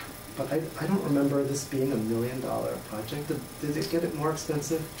possible. But I don't remember this being $1 million project. Did it get it more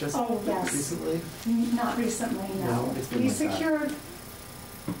expensive just recently? Not recently, no. It's been We like that. secured,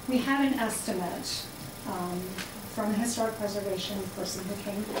 we had an estimate from the historic preservation person who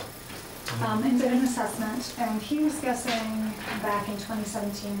came and did an assessment, and he was guessing back in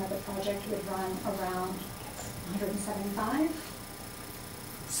 2017 that the project would run around 175.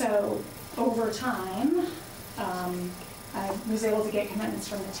 So over time, I was able to get commitments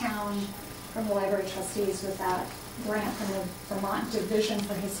from the town, from the library trustees with that grant from the Vermont Division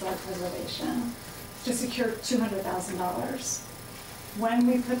for Historic Preservation to secure $200,000. When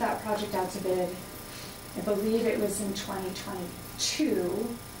we put that project out to bid, I believe it was in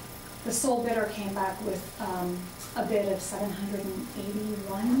 2022, the sole bidder came back with a bid of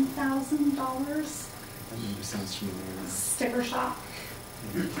 $781,000. That number sounds familiar now. Sticker shock.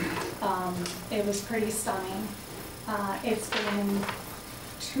 It was pretty stunning. It's been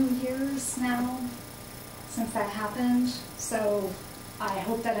 2 years now since that happened, so I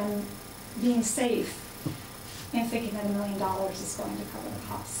hope that I'm being safe in thinking that $1 million is going to cover the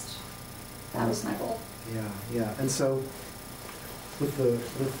cost. That was my goal. Yeah. And so with the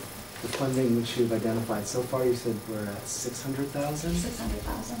funding which you've identified so far, you said we're at 600,000?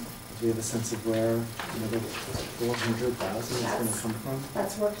 600,000. Do we have a sense of where another 400,000 is going to come from?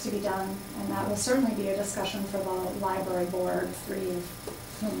 That's work to be done, and that will certainly be a discussion for the library board, 3 of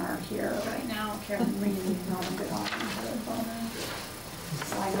whom are here right now, Karen Reed, Norman Goodall, and Heather Bowman.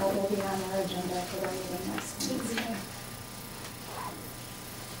 So I know it will be on their agenda for their meeting next Wednesday.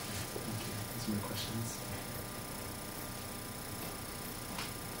 Thank you. Those are my questions.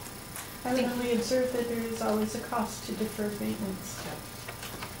 I really observe that there is always a cost to deferred maintenance.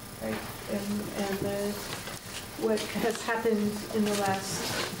 Right, and what has happened in the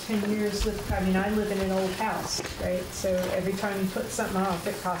last 10 years with, I mean, I live in an old house, right? So every time you put something off,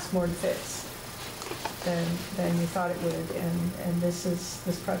 it costs more to fix than you thought it would, and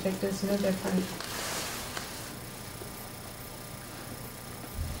this project is no different.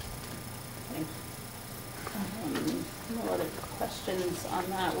 No other questions on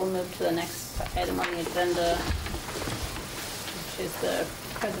that. We'll move to the next item on the agenda, which is the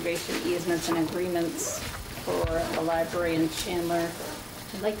preservation easements and agreements for the library in Chandler.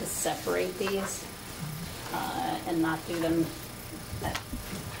 I'd like to separate these and not do them as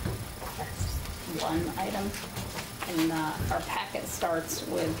one item. And our packet starts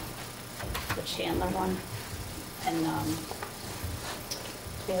with the Chandler one. And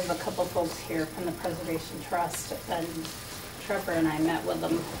we have a couple folks here from the Preservation Trust, and Trevor and I met with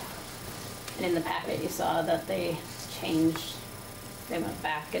them. And in the packet you saw that they went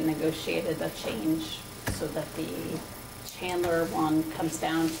back and negotiated a change so that the Chandler one comes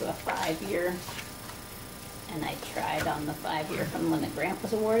down to a 5-year. And I tried on the 5-year from when the grant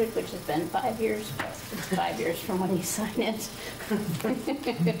was awarded, which has been 5 years, but it's 5 years from when you sign it.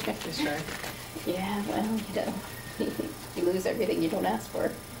 Sure. Yeah, well, you lose everything you don't ask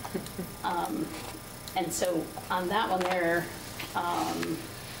for. And so on that one there,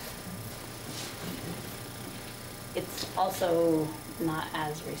 it's also not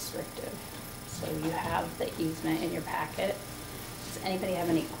as restrictive. So you have the easement in your packet. Does anybody have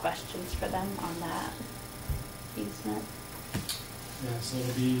any questions for them on that easement? Yeah, so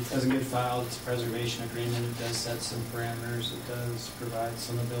it'll be, as a good filed, it's a preservation agreement. It does set some parameters. It does provide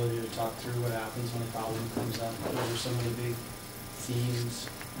some ability to talk through what happens when a problem comes up. What are some of the big themes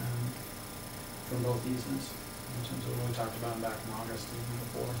from both easements in terms of what we talked about back in August even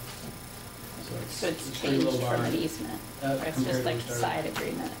before? So it's pretty low changed bar. from an easement. Or it's just like a side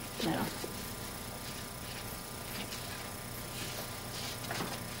agreement now.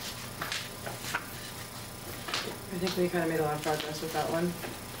 I think we kind of made a lot of progress with that one.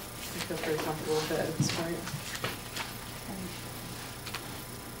 I feel pretty comfortable with it at this point.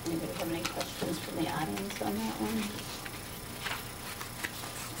 Anybody have any questions from the audience on that one?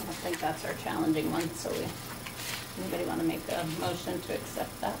 I don't think that's our challenging one, so anybody want to make a motion to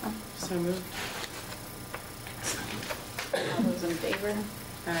accept that one? So moved. All those in favor?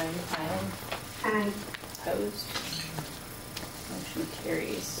 Aye. Aye. Opposed? Motion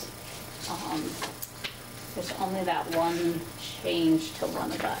carries. There's only that one change to one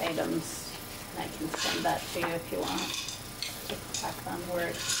of the items, and I can send that to you if you want to check on where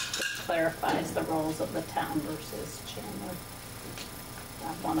it clarifies the roles of the town versus Chandler.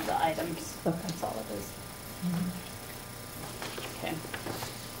 One of the items, that's all it is. Okay.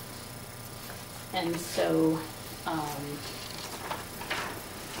 And so, on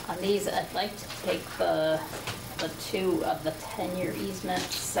these, I'd like to take the two of the 10-year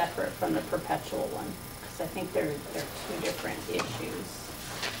easements separate from the perpetual one, because I think they're two different issues.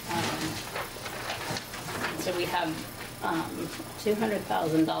 So we have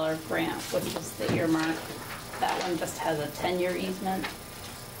 $200,000 grant, which is the earmark. That one just has a 10-year easement.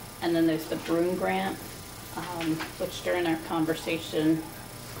 And then there's the Broom grant, which during our conversation,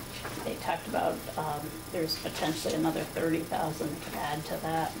 they talked about there's potentially another $30,000 they could add to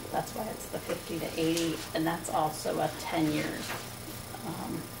that. That's why it's the 50 to 80, and that's also a 10-year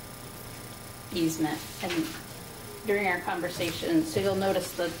easement. And during our conversation, so you'll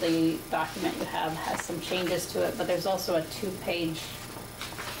notice that the document you have has some changes to it, but there's also a 2-page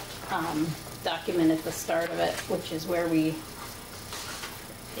document at the start of it, which is where we,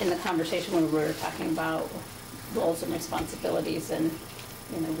 in the conversation when we were talking about roles and responsibilities and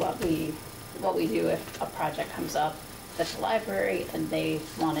what we do if a project comes up at the library and they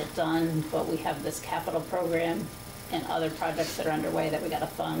want it done, but we have this capital program and other projects that are underway that we got to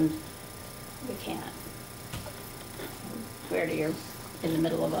fund. We can't. We already are in the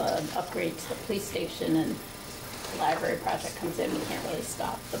middle of an upgrade to the police station, and the library project comes in, we can't really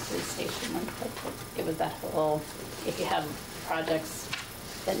stop the police station. It was that whole, if you have projects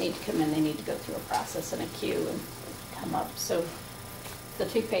that need to come in, they need to go through a process and a queue and come up. So the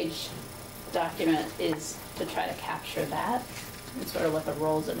 2-page document is to try to capture that and sort of what the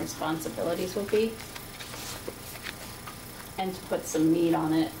roles and responsibilities will be, and to put some meat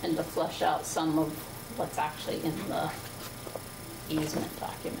on it and to flesh out some of what's actually in the easement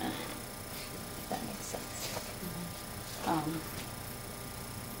document, if that makes sense.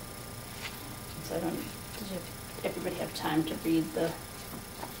 So did everybody have time to read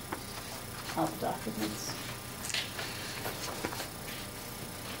all the documents?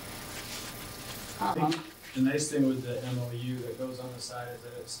 The nice thing with the MOU that goes on the side is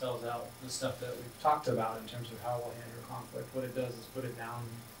that it spells out the stuff that we've talked about in terms of how we'll handle conflict. What it does is put it down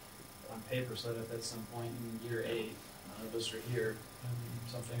on paper so that at some point in year 8, those are here, and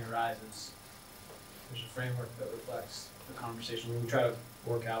something arises, there's a framework that reflects the conversation. We try to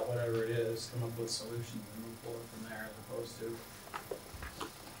work out whatever it is, come up with solutions, and move forward from there, as opposed to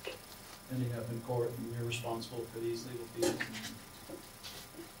ending up in court and you're responsible for these legal fees.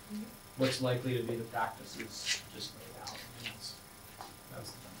 And what's likely to be the practices just laid out. And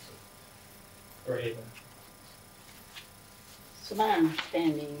that's the benefit. Or able. So my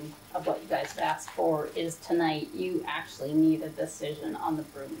understanding of what you guys have asked for is tonight you actually need a decision on the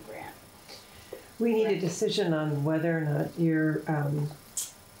Broom grant. We need a decision on whether or not your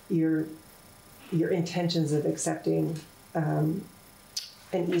intentions of accepting an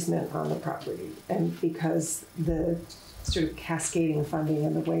easement on the property, and because the sort of cascading funding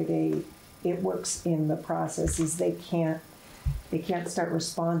and the way it works in the process is they can't start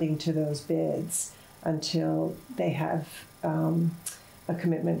responding to those bids until they have a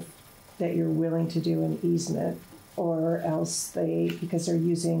commitment that you're willing to do an easement, or else because they're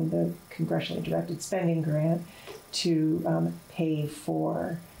using the congressionally directed spending grant to pay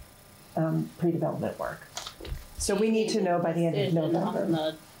for pre-development work. So we need to know by the end of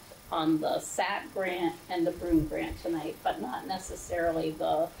November. On the SAT grant and the Broom grant tonight, but not necessarily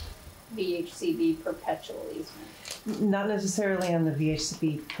the VHCB perpetual easement. Not necessarily on the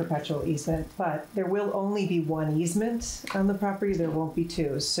VHCB perpetual easement, but there will only be one easement on the property. There won't be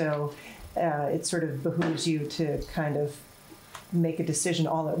two. So it sort of behooves you to kind of make a decision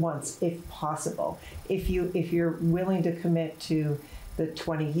all at once, if possible. If you're willing to commit to the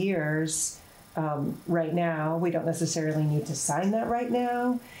 20 years, right now, we don't necessarily need to sign that right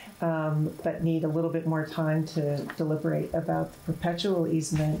now, but need a little bit more time to deliberate about the perpetual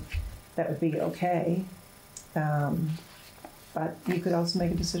easement. That would be okay. But you could also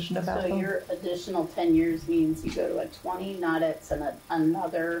make a decision about So your additional 10 years means you go to a 20, not it's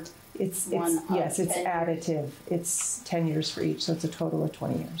another one. Yes, it's additive. It's 10 years for each, so it's a total of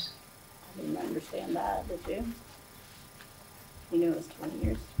 20 years. I didn't understand that, did you? You knew it was 20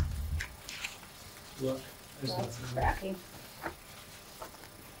 years. Look, that's crappy.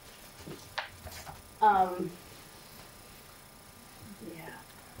 Yeah.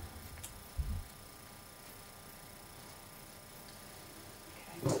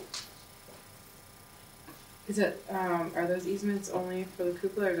 Okay. Is it, are those easements only for the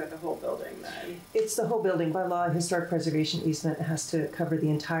cupola, or is that the whole building then? It's the whole building. By law, historic preservation easement has to cover the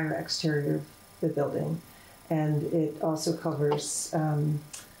entire exterior of the building. And it also covers,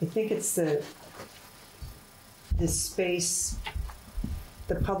 I think it's the space,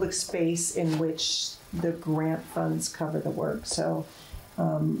 the public space in which the grant funds cover the work. So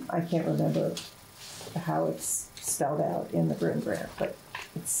I can't remember how it's spelled out in the Broom grant, but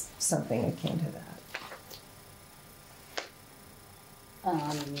it's something akin to that.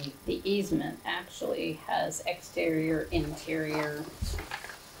 The easement actually has exterior, interior,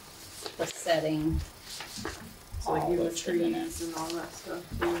 the setting. So like all even listed in it. trees and all that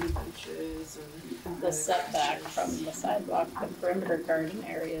stuff, and benches and. The setback from the sidewalk, the perimeter garden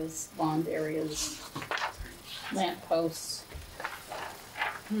areas, lawn areas, lamp posts.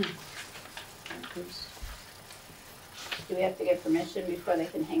 Do we have to get permission before they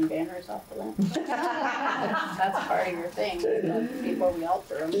can hang banners off the lamp? That's part of your thing, before we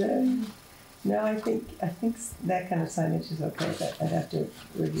alter them. No, I think that kind of signage is okay, but I'd have to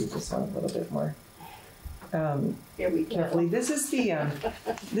review this one a little bit more carefully. This is the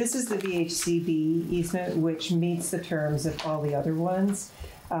VHCB easement, which meets the terms of all the other ones.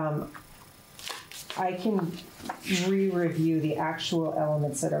 I can re-review the actual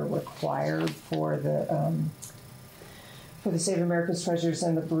elements that are required for the Save America's Treasures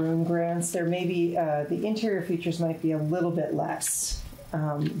and the Broom grants. There may be the interior features might be a little bit less,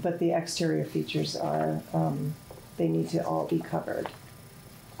 but the exterior features are they need to all be covered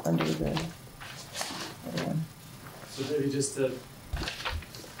under the other one. So maybe just the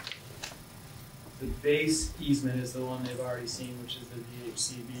base easement is the one they've already seen, which is the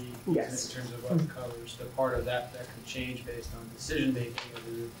VHCB Yes. in terms of what it covers. The part of that could change based on decision making of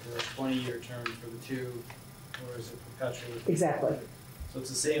the 20-year term for the two, or is it perpetual? Exactly. So it's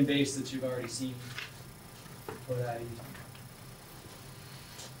the same base that you've already seen for that easement.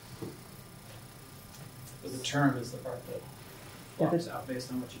 But the term is the part that flops out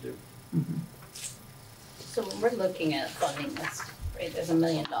based on what you do. Mm-hmm. So when we're looking at funding this, right, there's $1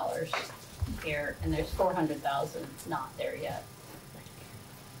 million here, and there's 400,000 not there yet.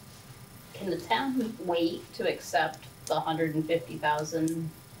 Can the town wait to accept the 150,000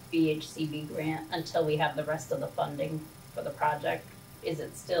 VHCB grant until we have the rest of the funding for the project? Is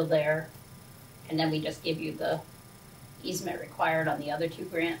it still there? And then we just give you the easement required on the other two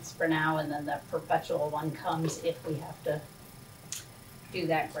grants for now, and then the perpetual one comes if we have to do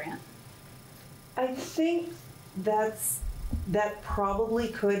that grant? I think that probably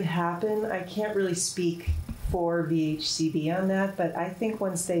could happen. I can't really speak for VHCB on that, but I think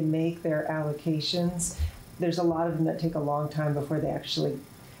once they make their allocations, there's a lot of them that take a long time before they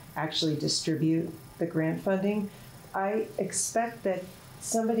actually distribute the grant funding. I expect that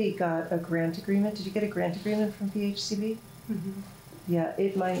somebody got a grant agreement. Did you get a grant agreement from VHCB? Mm-hmm. Yeah,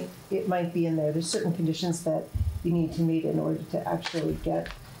 it might be in there. There's certain conditions that you need to meet in order to actually get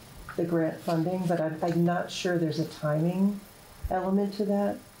the grant funding, but I'm not sure there's a timing element to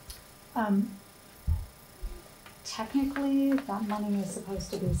that. Technically, that money is supposed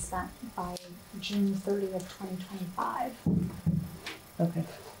to be spent by June 30th, 2025. Okay.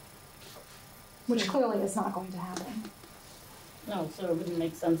 Which clearly is not going to happen. No, so it wouldn't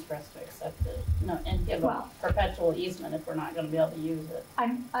make sense for us to accept it. No, and give a perpetual easement if we're not gonna be able to use it.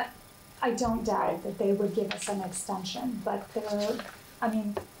 I don't doubt that they would give us an extension, but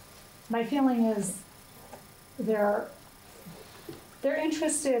my feeling is they're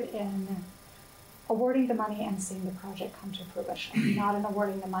interested in awarding the money and seeing the project come to fruition, not in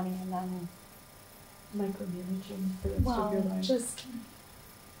awarding the money and then micromanaging for the rest of your life. Just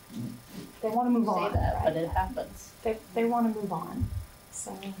they want to move on. Say that, right? but it happens. They want to move on.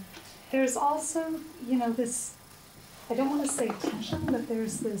 So there's also, this, I don't want to say tension, but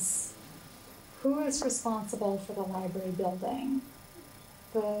there's this, who is responsible for the library building?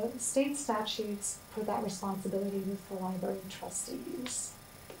 The state statutes put that responsibility with the library trustees.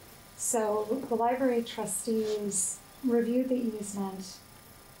 So the library trustees reviewed the easement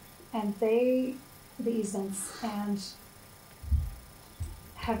and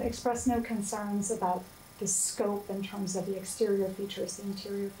have expressed no concerns about the scope in terms of the exterior features, the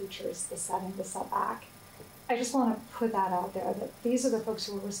interior features, the setting, the setback. I just want to put that out there, that these are the folks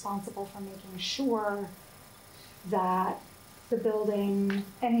who are responsible for making sure that the building,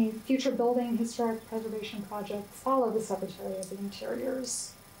 any future building historic preservation projects follow the Secretary of the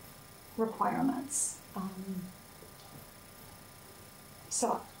Interior's requirements.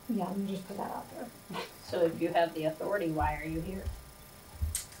 So, yeah, let me just put that out there. So if you have the authority, why are you here?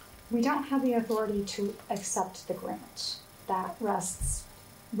 We don't have the authority to accept the grant. That rests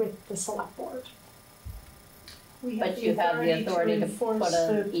with the select board. But you have the authority to put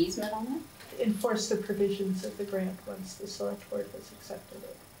an easement on it? Enforce the provisions of the grant once the select board has accepted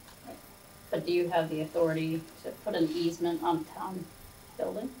it. Right. But do you have the authority to put an easement on town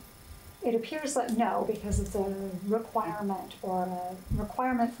building? It appears that no, because it's a requirement for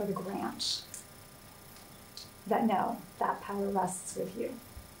the grant. That no, that power rests with you.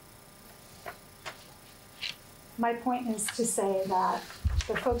 my point is to say that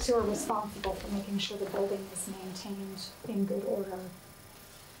the folks who are responsible for making sure the building is maintained in good order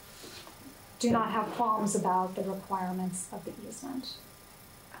do not have qualms about the requirements of the easement.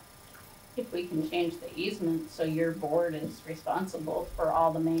 If we can change the easement so your board is responsible for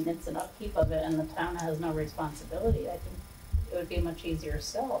all the maintenance and upkeep of it and the town has no responsibility, I think it would be a much easier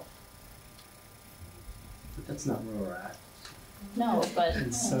sell. But that's not where we're at. No, but.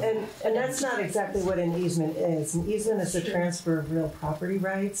 And that's not exactly what an easement is. An easement is a transfer of real property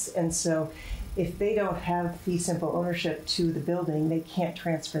rights, and so if they don't have fee simple ownership to the building, they can't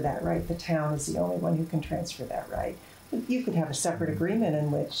transfer that right. The town is the only one who can transfer that right. You could have a separate agreement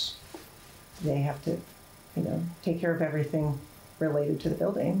in which they have to, take care of everything related to the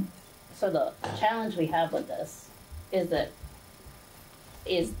building. So the challenge we have with this is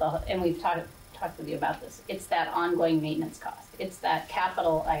and we've talked with you about this, it's that ongoing maintenance cost. It's that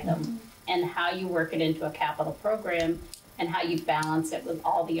capital item and how you work it into a capital program and how you balance it with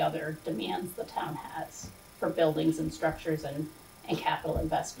all the other demands the town has for buildings and structures and capital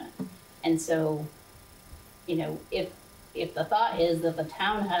investment. And so, if the thought is that the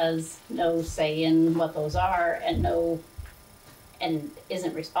town has no say in what those are and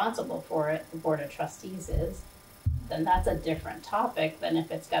isn't responsible for it, the Board of Trustees is, then that's a different topic than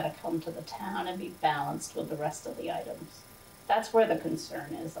if it's got to come to the town and be balanced with the rest of the items. That's where the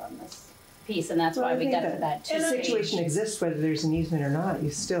concern is on this piece, and that's why we got to that two-stage. The situation exists whether there's an easement or not. You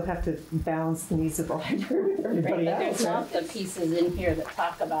still have to balance the needs of the library with everybody else. But there's not the pieces in here that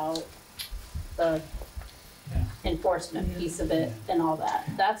talk about the enforcement piece of it and all that.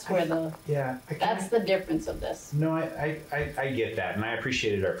 That's where that's the difference of this. No, I get that, and I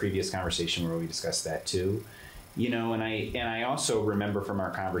appreciated our previous conversation where we discussed that too. And I also remember from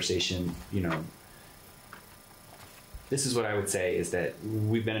our conversation, this is what I would say is that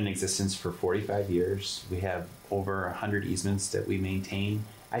we've been in existence for 45 years. We have over 100 easements that we maintain.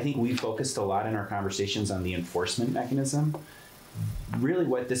 I think we focused a lot in our conversations on the enforcement mechanism. Really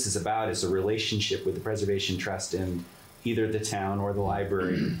what this is about is a relationship with the Preservation Trust and either the town or the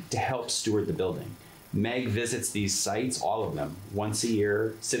library to help steward the building. Meg visits these sites, all of them, once a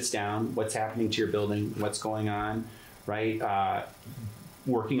year, sits down, what's happening to your building, what's going on, right?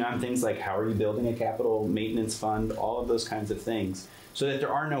 Working on things like how are you building a capital maintenance fund, all of those kinds of things, so that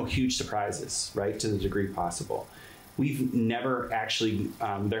there are no huge surprises, right, to the degree possible. We've never actually,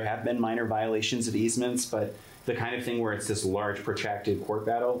 there have been minor violations of easements, but the kind of thing where it's this large protracted court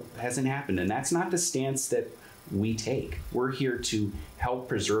battle hasn't happened. And that's not the stance that we take. We're here to help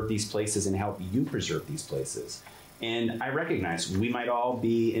preserve these places and help you preserve these places. And I recognize we might all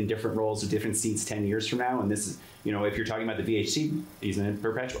be in different roles or different seats 10 years from now. And this is, if you're talking about the VHC easement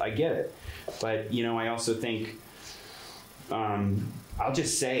perpetual, I get it. But, I also think, I'll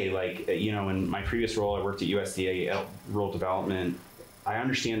just say, in my previous role, I worked at USDA Rural Development. I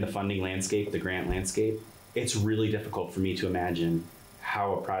understand the funding landscape, the grant landscape. It's really difficult for me to imagine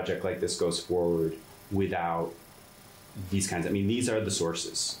how a project like this goes forward without these kinds. These are the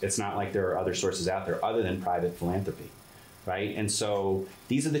sources. It's not like there are other sources out there other than private philanthropy, right? And so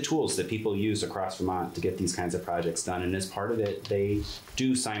these are the tools that people use across Vermont to get these kinds of projects done. And as part of it, they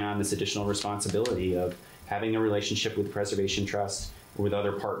do sign on this additional responsibility of having a relationship with the Preservation Trust or with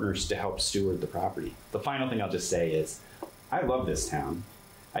other partners to help steward the property. The final thing I'll just say is, I love this town.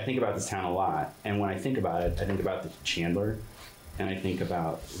 I think about this town a lot. And when I think about it, I think about the Chandler and I think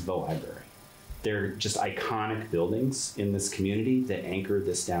about the library. They're just iconic buildings in this community that anchor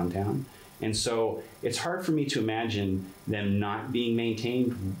this downtown. And so it's hard for me to imagine them not being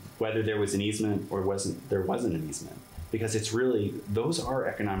maintained, whether there was an easement or there wasn't an easement. Because it's really, those are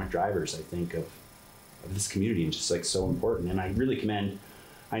economic drivers, I think, of this community and just so important. And I really commend,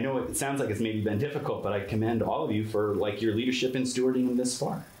 I know it sounds like it's maybe been difficult, but I commend all of you for your leadership in stewarding them this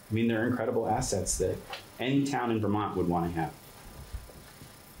far. They're incredible assets that any town in Vermont would want to have.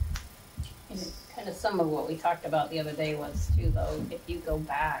 And kind of some of what we talked about the other day was too, though, if you go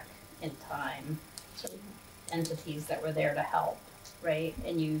back in time to entities that were there to help, right?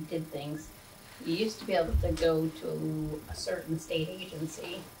 And you did things, you used to be able to go to a certain state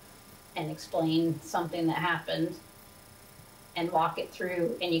agency and explain something that happened and walk it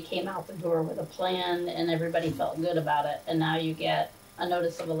through, and you came out the door with a plan and everybody felt good about it. And now you get a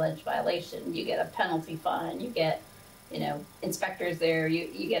notice of alleged violation, you get a penalty fine, you get, inspectors there,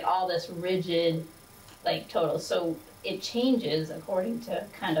 you get all this rigid, total. So it changes according to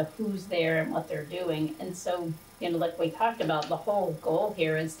kind of who's there and what they're doing. And so, like we talked about, the whole goal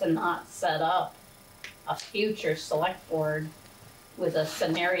here is to not set up a future select board with a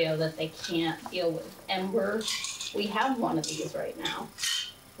scenario that they can't deal with. And we have one of these right now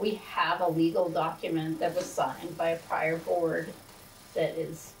we have a legal document that was signed by a prior board that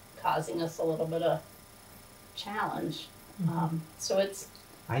is causing us a little bit of challenge. So it's,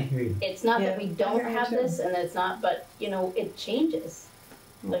 I hear you. it's not that we don't have too. this and it's not, but you know, it changes.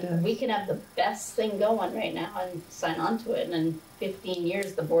 Like, we can have the best thing going right now and sign on to it, and in 15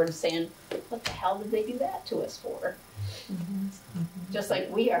 years the board's saying, what the hell did they do that to us for? Just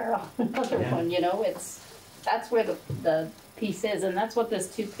like we are on another one, you know, that's where the piece is, and that's what this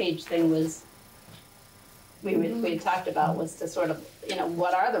 2-page thing was, we had talked about, was to sort of, you know,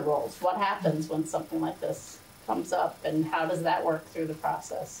 what are the roles? What happens when something like this comes up, and how does that work through the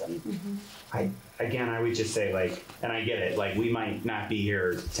process? And I would just say, like, and I get it, like, we might not be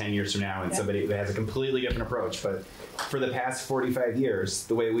here 10 years from now and somebody who has a completely different approach, but for the past 45 years,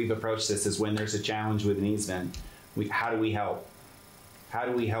 the way we've approached this is when there's a challenge with an easement, how do we help? How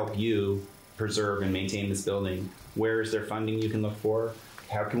do we help you preserve and maintain this building? Where is there funding you can look for?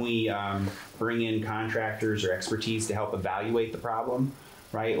 How can we bring in contractors or expertise to help evaluate the problem?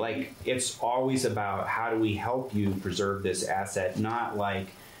 Right? Like, it's always about how do we help you preserve this asset, not like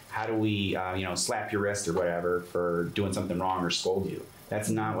how do we, you know, slap your wrist or whatever for doing something wrong or scold you. That's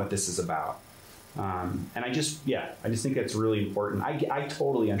not what this is about. And I just think that's really important. I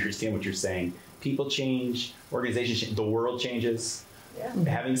totally understand what you're saying. People change, organizations change, the world changes. Yeah.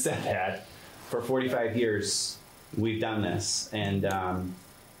 Having said that, for 45 years, we've done this. And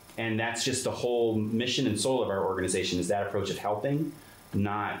that's just the whole mission and soul of our organization, is that approach of helping,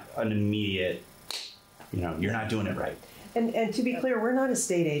 not an immediate, you know, you're not doing it right. And to be clear, we're not a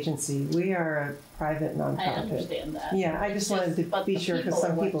state agency. We are a private nonprofit. I understand that. Yeah, I just wanted to be sure, because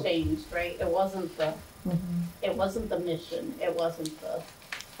some people changed, right? It wasn't the it wasn't the mission, it wasn't the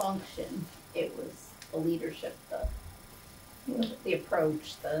function, it was the leadership, the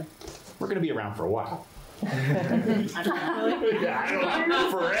approach, We're going to be around for a while. I don't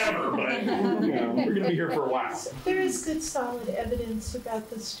know forever, but you know, we're going to be here for a while. There is good solid evidence about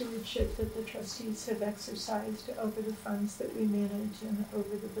the stewardship that the trustees have exercised over the funds that we manage and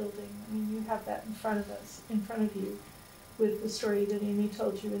over the building. I mean, you have that in front of you, with the story that Amy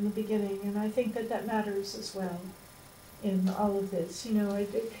told you in the beginning, and I think that matters as well in all of this. You know,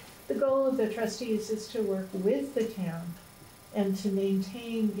 the goal of the trustees is to work with the town and to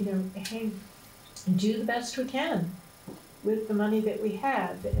maintain, you know, do the best we can with the money that we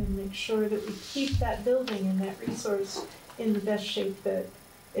have, and make sure that we keep that building and that resource in the best shape that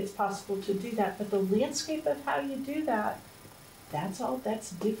it's possible to do that. But the landscape of how you do that,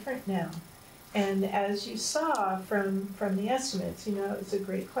 that's different now. And as you saw from the estimates, you know, it's a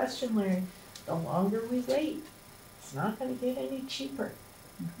great question, Larry. The longer we wait, it's not going to get any cheaper.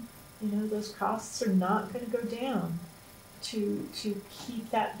 You know, those costs are not going to go down to keep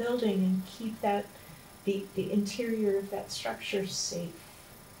that building and keep that the interior of that structure safe.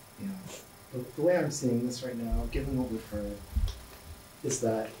 Yeah. The way I'm seeing this right now, given what we've heard, is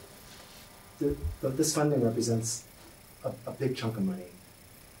that this funding represents a big chunk of money.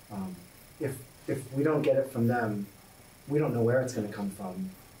 If we don't get it from them, we don't know where it's going to come from.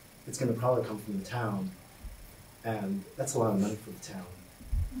 It's going to probably come from the town, and that's a lot of money for the town.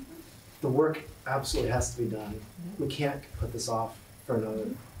 The work absolutely has to be done. We can't put this off for another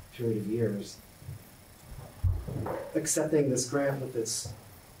period of years. Accepting this grant with its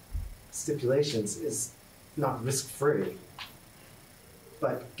stipulations is not risk-free.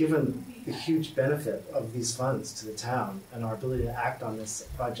 But given the huge benefit of these funds to the town and our ability to act on this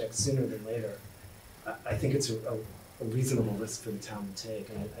project sooner than later, I think it's a reasonable risk for the town to take.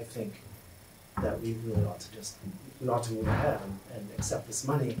 And I think that we really ought to move ahead and accept this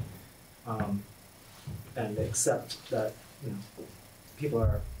money. And accept that, you know, people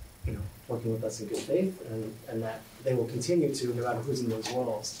are, you know, working with us in good faith, and that they will continue to, no matter who's in those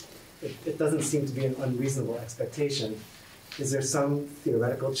roles. It doesn't seem to be an unreasonable expectation. Is there some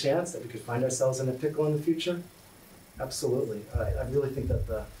theoretical chance that we could find ourselves in a pickle in the future? Absolutely. I really think that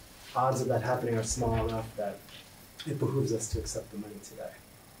the odds of that happening are small enough that it behooves us to accept the money today.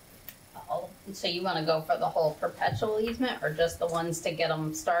 So you want to go for the whole perpetual easement, or just the ones to get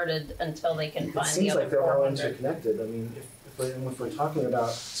them started until they can find the other 400? It seems like they're all interconnected. I mean, if we're talking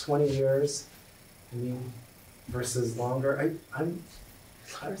about 20 years, I mean, versus longer,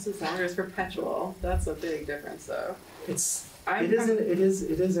 versus longer is perpetual. That's a big difference, though. It is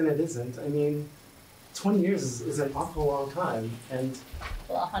and it isn't. I mean, 20 years is an awful long time, and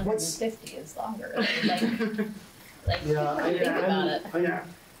well, 150 is longer. Like yeah, think about it.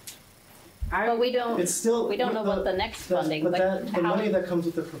 But we don't. It's still. We don't know what the next funding. But the money that comes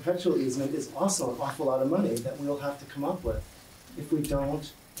with the perpetual easement is also an awful lot of money that we'll have to come up with if we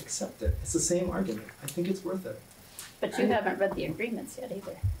don't accept it. It's the same argument. I think it's worth it. But you haven't read the agreements yet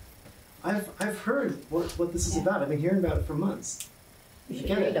either. I've heard what this is about. I've been hearing about it for months. I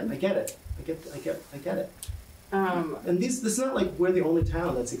get it. I get it. I get it. And this is not like we're the only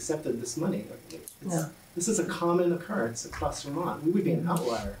town that's accepted this money. This is a common occurrence across Vermont. We would be an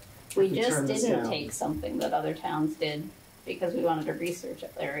outlier. We just didn't take something that other towns did because we wanted to research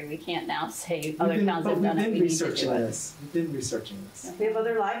it, Larry. We can't now say other towns have done it. We've been researching this. We've been researching this. We have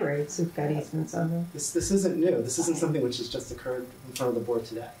other libraries who've got easements on them. This isn't new. This isn't something which has just occurred in front of the board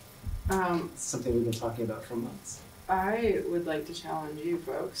today. It's something we've been talking about for months. I would like to challenge you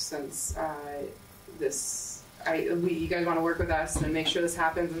folks, since you guys want to work with us and make sure this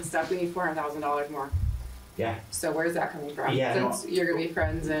happens and stuff. We need $400,000 more. Yeah. So where's that coming from? Yeah, Since you're gonna be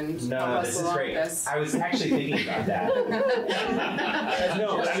friends and help us along with this. I was actually thinking about that.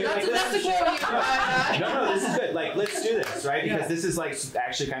 No, that's a quote. No, this is good. Like, let's do this, right? Because this is like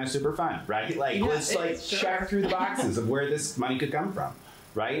actually kind of super fun, right? Like, let's like check through the boxes of where this money could come from,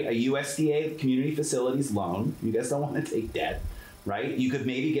 right? A USDA community facilities loan. You guys don't want to take debt, right? You could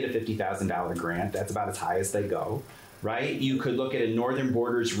maybe get a $50,000 grant. That's about as high as they go, right? You could look at a Northern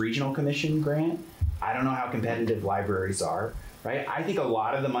Borders Regional Commission grant. I don't know how competitive libraries are, right? I think a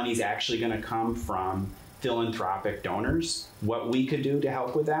lot of the money is actually going to come from philanthropic donors. What we could do to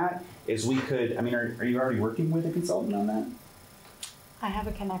help with that is we could, I mean, are you already working with a consultant on that? I have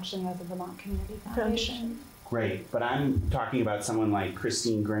a connection with the Vermont Community Foundation. Great, but I'm talking about someone like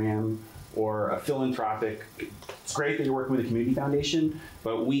Christine Graham or a philanthropic. It's great that you're working with a community foundation,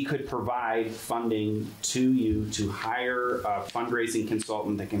 but we could provide funding to you to hire a fundraising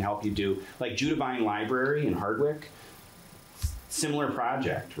consultant that can help you do, like Judavine Library in Hardwick, similar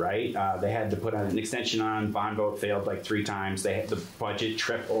project, right? They had to put an extension on, bond vote failed like 3 times, they had the budget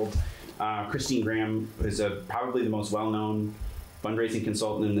tripled. Christine Graham is probably the most well-known fundraising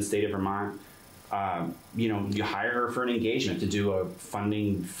consultant in the state of Vermont. You hire her for an engagement to do a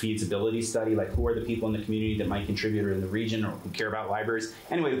funding feasibility study, like who are the people in the community that might contribute or in the region or who care about libraries.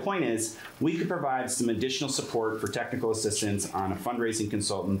 Anyway, the point is we could provide some additional support for technical assistance on a fundraising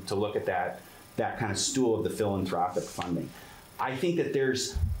consultant to look at that kind of stool of the philanthropic funding. I think that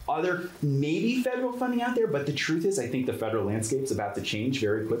there's other maybe federal funding out there, but the truth is I think the federal landscape is about to change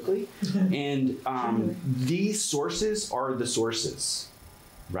very quickly. And these sources are the sources,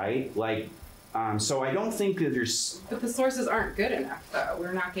 right? Like, so I don't think that there's... But the sources aren't good enough, though.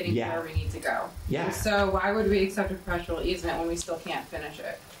 We're not getting where we need to go. Yeah. So why would we accept a perpetual easement when we still can't finish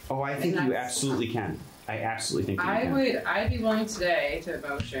it? Oh, I think you absolutely can. I absolutely think you can. I'd be willing today to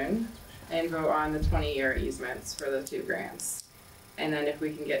motion and vote on the 20-year easements for the 2 grants. And then if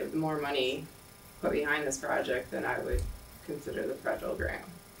we can get more money put behind this project, then I would consider the perpetual grant.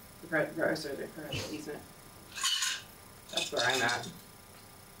 The perpetual easement. That's where I'm at.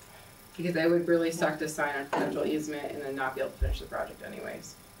 Because it would really suck to sign a potential easement and then not be able to finish the project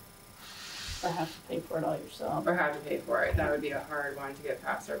anyways. Or have to pay for it all yourself. Or have to pay for it. That would be a hard one to get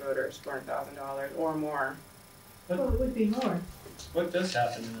past our voters, $400,000 or more. Well, it would be more. What does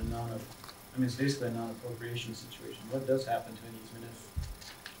happen in a it's basically a non-appropriation situation. What does happen to an easement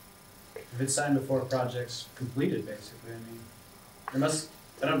if it's signed before a project's completed, basically? I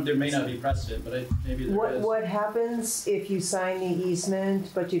mean, there may not be precedent, but maybe there is. What happens if you sign the easement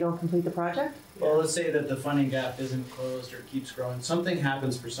but you don't complete the project? Well, let's say that the funding gap isn't closed or it keeps growing. Something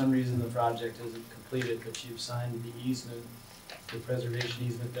happens for some reason the project isn't completed, but you've signed the easement, the preservation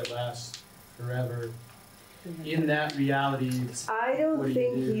easement that lasts forever. In that reality, I don't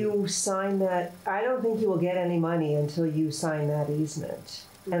think you sign that. I don't think you will get any money until you sign that easement.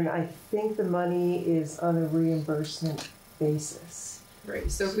 And I think the money is on a reimbursement basis.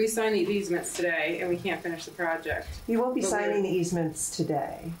 Right, so if we sign the easements today and we can't finish the project. You won't be signing the easements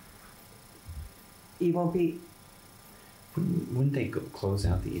today. You won't be. Wouldn't they close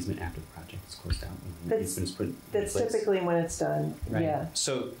out the easement after the project is closed out? That's typically when it's done, right. Yeah.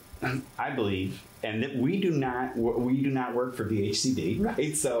 So I believe, and that we do not work for VHCD,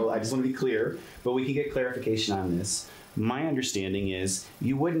 right? So I just want to be clear, but we can get clarification on this. My understanding is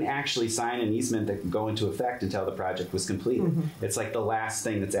you wouldn't actually sign an easement that could go into effect until the project was completed. Mm-hmm. It's like the last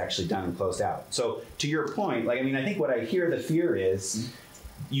thing that's actually done and closed out. So to your point, I think what I hear the fear is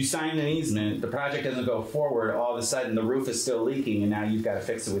you sign an easement, the project doesn't go forward, all of a sudden the roof is still leaking and now you've got to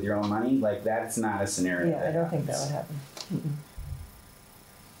fix it with your own money. Like, that's not a scenario. Yeah, I don't think that would happen. Mm-mm.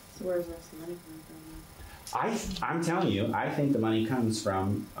 So where's the rest of the money coming from? I'm telling you, I think the money comes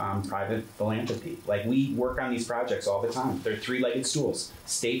from private philanthropy. Like, we work on these projects all the time. They're 3-legged stools: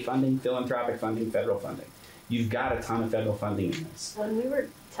 state funding, philanthropic funding, federal funding. You've got a ton of federal funding in this. When we were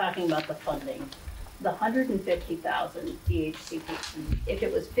talking about the funding, the $150,000 DHCP, if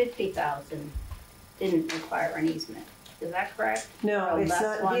it was $50,000 didn't require an easement. Is that correct? No, The it's last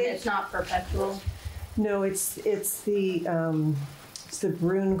not. one, it's not perpetual? No, it's the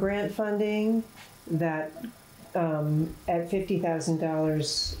Bruin grant funding that at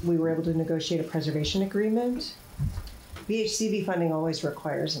 $50,000 we were able to negotiate a preservation agreement. VHCB funding always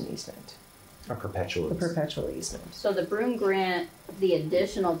requires an easement. A perpetual. A perpetual easement. So the Broom grant, the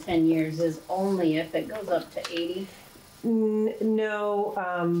additional 10 years is only if it goes up to 80? No,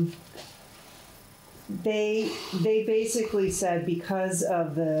 they basically said because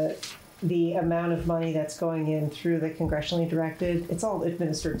of the amount of money that's going in through the congressionally directed, it's all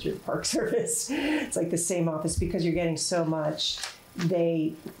administered through the Park Service. It's like the same office, because you're getting so much,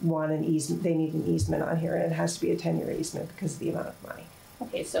 they want an easement, they need an easement on here, and it has to be a 10-year easement because of the amount of money.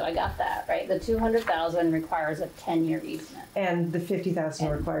 Okay, so I got that, right? The 200,000 requires a 10-year easement. And the 50,000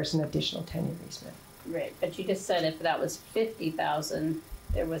 requires an additional 10-year easement. Right, but you just said if that was 50,000,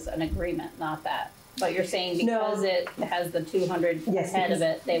 there was an agreement, not that. But you're saying because it has the 200 ahead of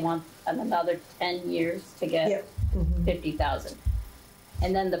it, they want another 10 years to get 50,000.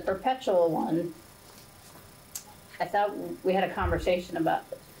 And then the perpetual one, I thought we had a conversation about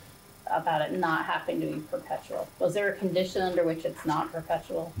it not having to be perpetual. Was there a condition under which it's not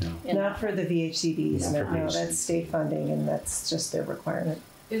perpetual? No. Not for the VHCD easement, no, that's state funding and that's just their requirement.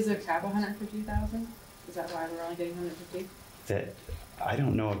 Is the cap 150,000? Is that why we're only getting 150? That, I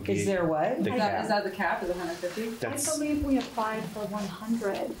don't know if Is there what? Is that the cap, is 150? I believe we applied for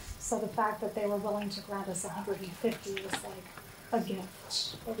 100, so the fact that they were willing to grant us 150 was like a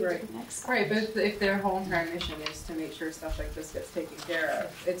gift that we didn't expect. Right, but if their whole entire mission is to make sure stuff like this gets taken care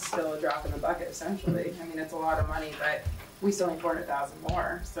of, it's still a drop in the bucket essentially. I mean, it's a lot of money, but we still need 400,000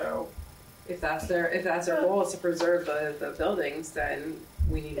 more. So if that's their goal is to preserve the buildings, then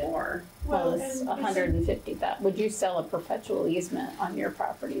we need more. Well, it's 150,000. Would you sell a perpetual easement on your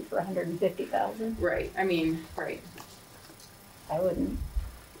property for 150,000? Right. I mean, right. I wouldn't.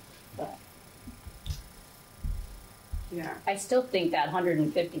 But yeah. I still think that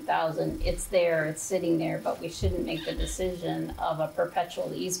 150,000, it's there, it's sitting there, but we shouldn't make the decision of a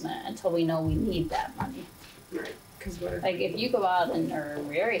perpetual easement until we know we need that money. Right. Like if you go out and are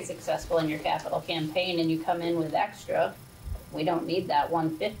very successful in your capital campaign and you come in with extra, we don't need that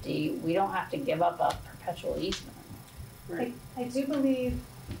 150. We don't have to give up a perpetual easement. Right. I do believe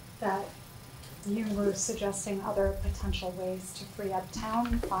that you were suggesting other potential ways to free up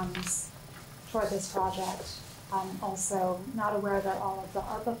town funds for this project. I'm also not aware that all of the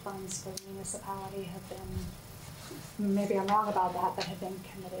ARPA funds for the municipality have been, maybe I'm wrong about that, but have been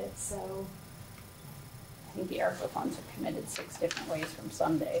committed. So I think the ARPA funds are committed 6 different ways from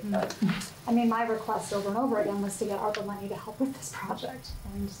Sunday. But I mean, my request over and over again was to get ARPA money to help with this project,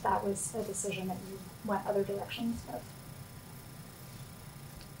 and that was a decision that you went other directions with.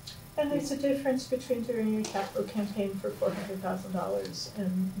 And there's a difference between doing a capital campaign for $400,000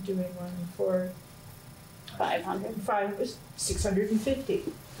 and doing one for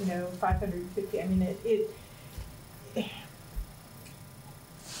 650. 550. I mean, I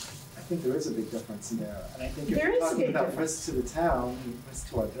think there is a big difference in there. And I think if There you're is a talking big about difference. risk to the town and risk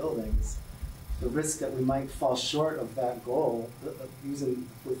to our buildings, the risk that we might fall short of that goal, using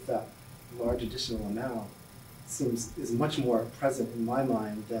with that large additional amount, is much more present in my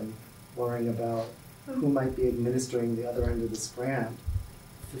mind than worrying about who might be administering the other end of this grant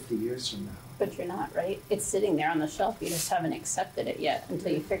 50 years from now. But you're not, right? It's sitting there on the shelf. You just haven't accepted it yet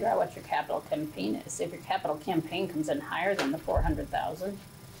until you figure out what your capital campaign is. If your capital campaign comes in higher than the 400,000,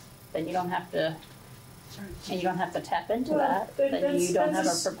 then you don't have to, and you don't have to tap into that. Then you don't have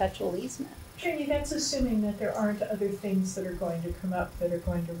a perpetual easement. Trini, that's assuming that there aren't other things that are going to come up that are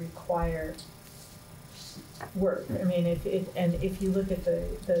going to require work. I mean, if you look at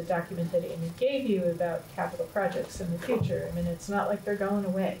the document that Amy gave you about capital projects in the future, I mean, it's not like they're going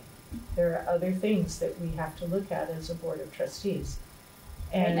away. There are other things that we have to look at as a board of trustees.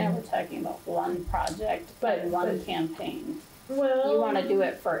 And right now we're talking about one project and one campaign. Well, you want to do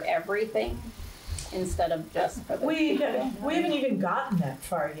it for everything instead of just for the we haven't even gotten that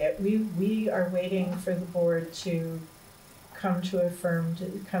far yet. We are waiting for the board to come to a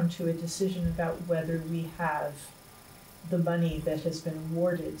decision about whether we have the money that has been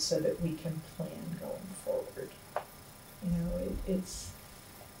awarded so that we can plan going forward.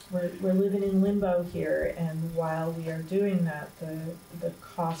 We're living in limbo here, and while we are doing that, the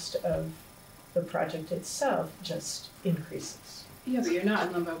cost of the project itself just increases. Yeah, but you're not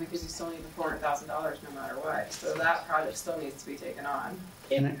in limbo because you still need the $400,000 no matter what. So that project still needs to be taken on.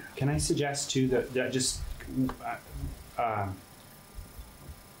 Can I suggest too that just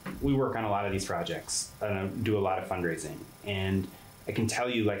we work on a lot of these projects, do a lot of fundraising, and I can tell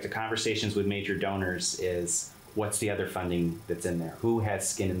you, like, the conversations with major donors is, what's the other funding that's in there? Who has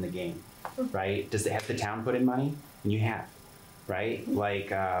skin in the game, right? Does it have the town put in money? And you have, right?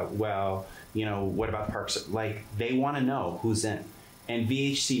 Like, well, you know, what about parks? Like, they want to know who's in. And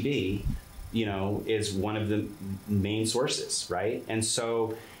VHCB, you know, is one of the main sources, right? And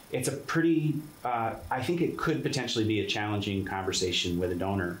so it's a pretty, I think it could potentially be a challenging conversation with a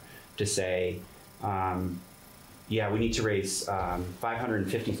donor to say, yeah, we need to raise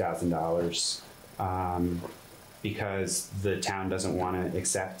 $550,000 because the town doesn't want to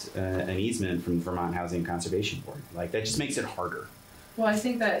accept an easement from the Vermont Housing Conservation Board. Like, that just makes it harder. Well, I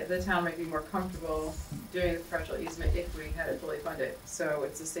think that the town might be more comfortable doing the preferential easement if we had it fully funded. So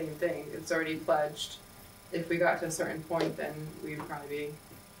it's the same thing. It's already pledged. If we got to a certain point, then we would probably be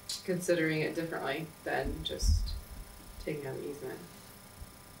considering it differently than just taking out an easement.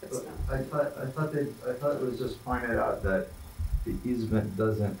 That's not. I thought it was just pointed out that the easement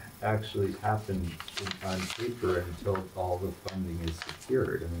doesn't actually happen on paper until all the funding is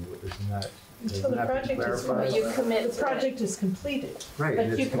secured. I mean, isn't that? Until the project is the project is completed. Right, But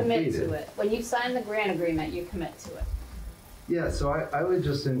and you it's commit completed. to it. When you sign the grant agreement, you commit to it. Yeah, so I would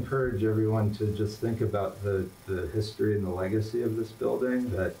just encourage everyone to just think about the history and the legacy of this building,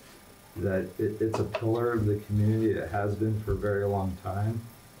 that it's a pillar of the community. It has been for a very long time,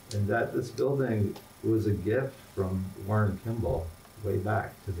 and that this building was a gift from Warren Kimball way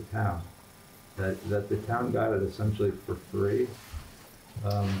back to the town, that the town got it essentially for free.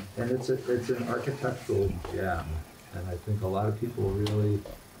 And it's an architectural gem, and I think a lot of people really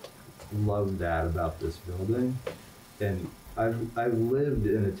love that about this building. And I've lived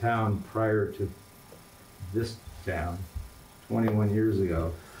in a town prior to this town, 21 years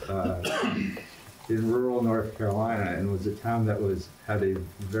ago, in rural North Carolina, and was a town that had a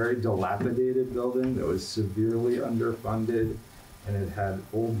very dilapidated building that was severely underfunded, and it had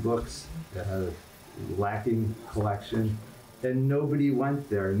old books, it had a lacking collection. And nobody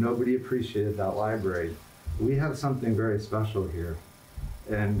went there. Nobody appreciated that library. We have something very special here,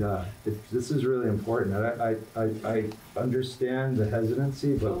 and this is really important. I understand the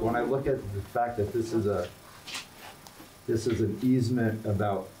hesitancy, but when I look at the fact that this is an easement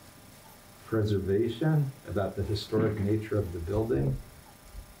about preservation, about the historic nature of the building,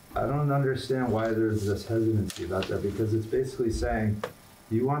 I don't understand why there's this hesitancy about that, because it's basically saying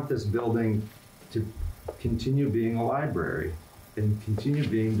you want this building to continue being a library and continue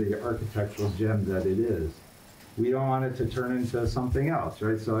being the architectural gem that it is. We don't want it to turn into something else,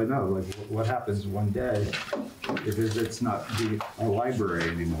 right? So I know, like, what happens one day if it's not a library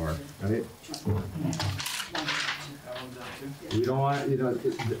anymore, right? We don't want, you know,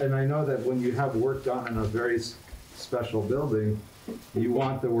 and I know that when you have work done in a very special building, you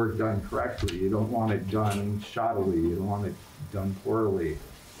want the work done correctly. You don't want it done shoddily. You don't want it done poorly.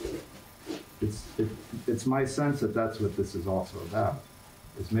 It's my sense that that's what this is also about,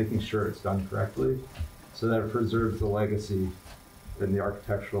 is making sure it's done correctly so that it preserves the legacy and the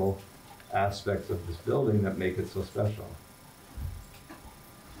architectural aspects of this building that make it so special.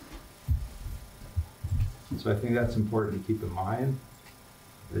 So I think that's important to keep in mind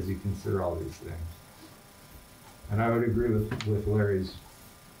as you consider all these things. And I would agree with Larry's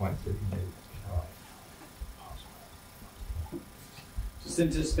points that he made. Just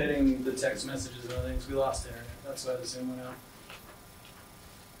anticipating the text messages and other things, we lost internet. That's why the Zoom went out.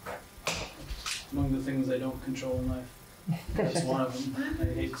 Among the things I don't control in life, that's one of them. I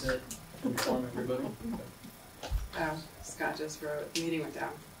hate to inform everybody. Oh, Scott just wrote, the meeting went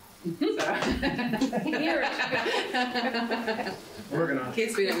down. Here. Working on it. In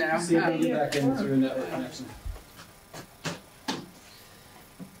case we didn't know. See if we can get back in through a network connection.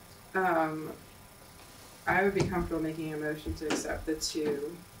 I would be comfortable making a motion to accept the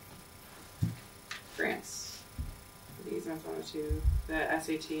two grants. The easements on the two, the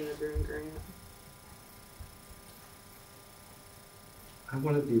SAT and the Bruin grant. I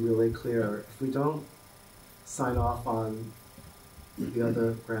want to be really clear. If we don't sign off on the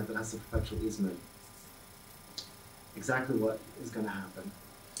other grant that has the perpetual easement, exactly what is going to happen?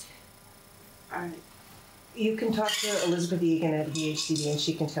 You can talk to Elizabeth Egan at VHCD and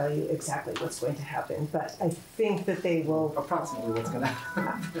she can tell you exactly what's going to happen, but I think that they will... Approximately what's going to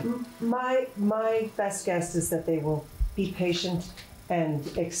happen. My best guess is that they will be patient and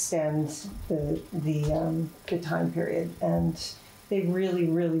extend the time period, and they really,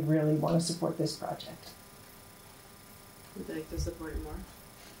 really, really want to support this project. Would they like to support it more?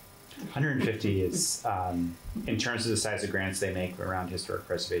 150 is, in terms of the size of grants they make around historic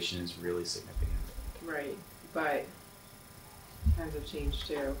preservation, is really significant. Right, but times have changed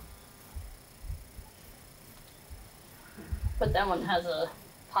too. But that one has a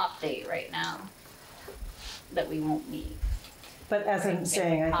pop date right now that we won't meet. But as I'm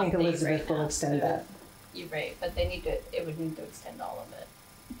saying, I think Elizabeth will extend that. You're right, but it would need to extend all of it.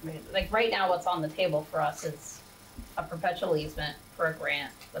 I mean, like right now, what's on the table for us is a perpetual easement for a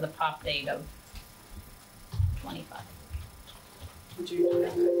grant with a pop date of 25.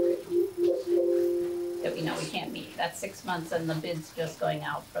 That we know we can't meet. That's 6 months and the bid's just going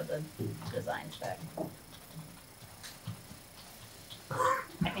out for the design spec.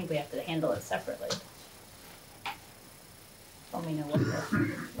 I think we have to handle it separately. Let me know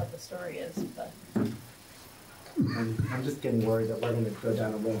what the story is, but. I'm just getting worried that we're going to go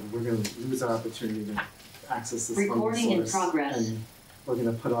down a road. We're going to lose our opportunity to access this Recording funding in source, progress. and we're going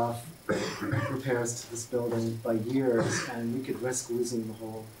to put off repairs to this building by years, and we could risk losing the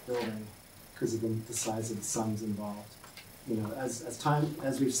whole building because of the size of the sums involved. You know, as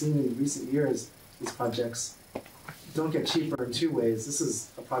we've seen in recent years, these projects don't get cheaper in two ways. This is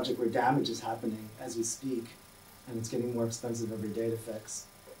a project where damage is happening as we speak, and it's getting more expensive every day to fix.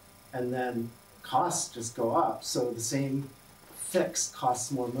 And then costs just go up, so the same fix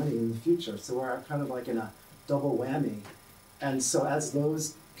costs more money in the future. So we're kind of like in a double whammy. And so as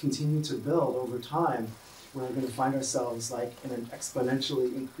those continue to build over time, we're going to find ourselves like in an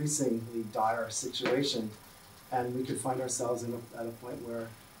exponentially increasingly dire situation. And we could find ourselves at a point where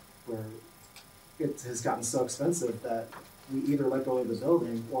it has gotten so expensive that we either let go of the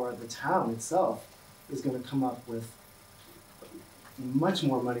building or the town itself is going to come up with much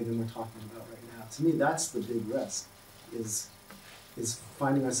more money than we're talking about right now. To me, that's the big risk, is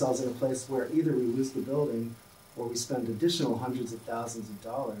finding ourselves in a place where either we lose the building or we spend additional hundreds of thousands of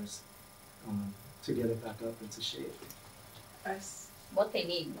dollars to get it back up into shape. What they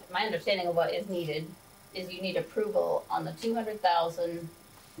need, my understanding of what is needed, is you need approval on the 200,000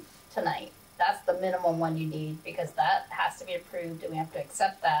 tonight. That's the minimum one you need, because that has to be approved and we have to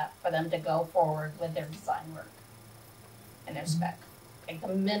accept that for them to go forward with their design work and their spec. Like the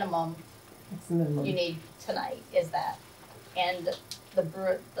minimum you need tonight is that. And the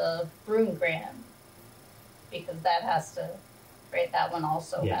broom grant, because that has to, right, that one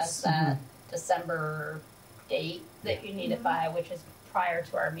also has that December date that you need it by, which is prior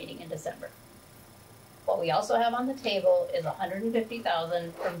to our meeting in December. What we also have on the table is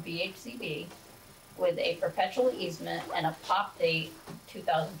 $150,000 from VHCB with a perpetual easement and a pop date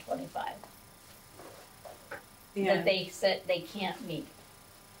 2025 that they said they can't meet.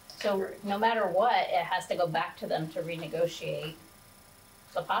 So no matter what, it has to go back to them to renegotiate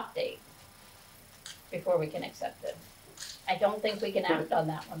the pop date before we can accept it. I don't think we can act on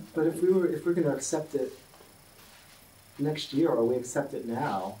that one. But if we're going to accept it next year, or we accept it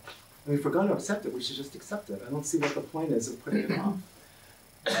now, I mean, if we're going to accept it, we should just accept it. I don't see what the point is of putting it off.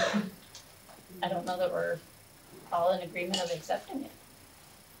 I don't know that we're all in agreement of accepting it.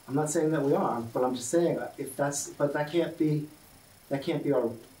 I'm not saying that we are, but I'm just saying but that can't be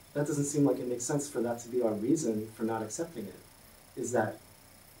our, that doesn't seem like it makes sense for that to be our reason for not accepting it. Is that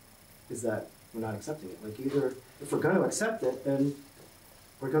we're not accepting it. Like, either if we're going to accept it, then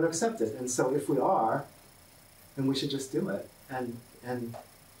we're going to accept it. And so if we are, then we should just do it and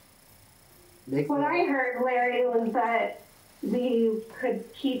make. What I heard, Larry, was that we could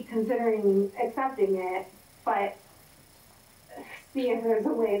keep considering accepting it, but see if there's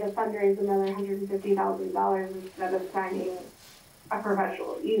a way to fundraise another $150,000 instead of signing a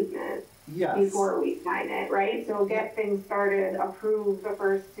perpetual easement before we sign it, right? So get things started, approve the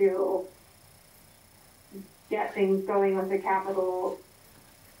first two, get things going with the capital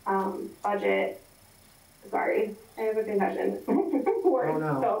budget. Sorry, I have a concussion. Words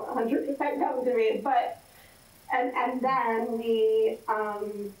don't 100% come to me, but and then we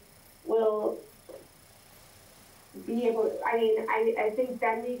will be able. I mean, I think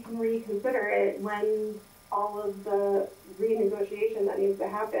then we can reconsider it when all of the renegotiation that needs to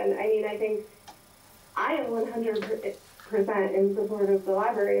happen. I mean, I think I am 100% in support of the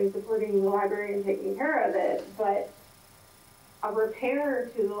library and supporting the library and taking care of it, but a repair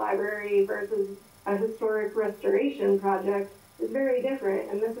to the library versus a historic restoration project is very different,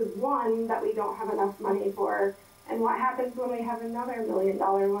 and this is one that we don't have enough money for. And what happens when we have another $1 million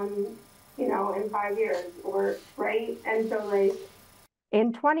one, you know, in 5 years, or right? And so, like,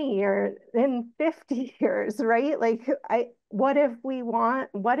 in 20 years, in 50 years, right? Like, what if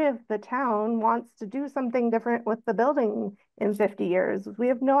the town wants to do something different with the building in 50 years? We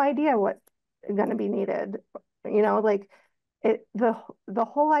have no idea what's going to be needed, you know, like the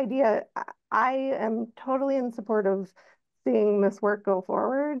whole idea. I am totally in support of seeing this work go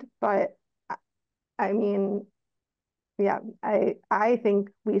forward, but I mean, yeah, I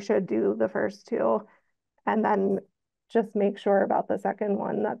think we should do the first two and then just make sure about the second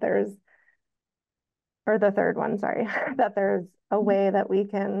one that there's, or the third one, sorry, that there's a way that we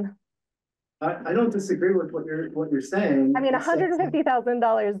can. I don't disagree with what you're saying. I mean,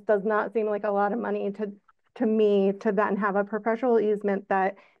 $150,000 does not seem like a lot of money to me to then have a perpetual easement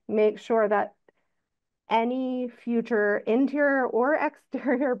that makes sure that any future interior or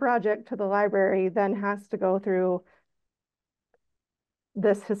exterior project to the library then has to go through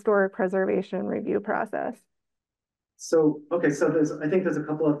this historic preservation review process. So, okay, so I think there's a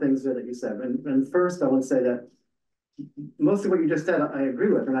couple of things there that you said. And first I want to say that most of what you just said, I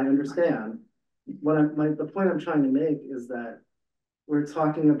agree with and I understand. The point I'm trying to make is that we're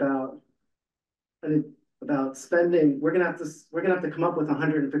talking about spending. We're gonna have to come up with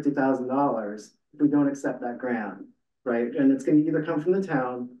 $150,000 if we don't accept that grant, right? And it's gonna either come from the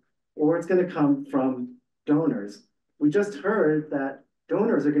town or it's gonna come from donors. We just heard that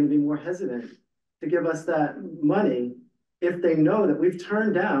donors are gonna be more hesitant to give us that money if they know that we've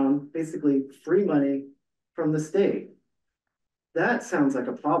turned down basically free money from the state. That sounds like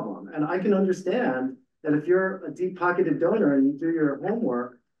a problem. And I can understand that if you're a deep-pocketed donor and you do your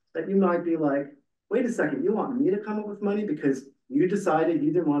homework, that you might be like, wait a second, you want me to come up with money because you decided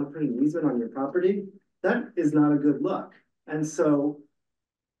you didn't want to put an easement on your property? That is not a good look. And so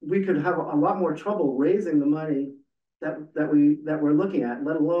we could have a lot more trouble raising the money that we're looking at,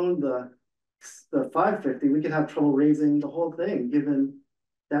 let alone the 550. We could have trouble raising the whole thing given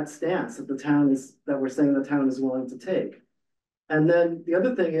that stance that we're saying the town is willing to take. And then the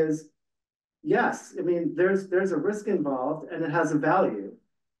other thing is, yes, I mean, there's a risk involved and it has a value.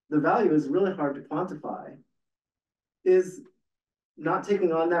 The value is really hard to quantify. Is not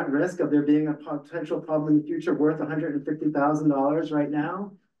taking on that risk of there being a potential problem in the future worth $150,000 right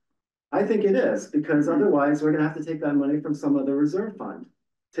now? I think it is, because otherwise we're gonna have to take that money from some other reserve fund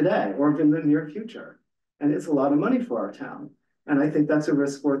today or in the near future. And it's a lot of money for our town. And I think that's a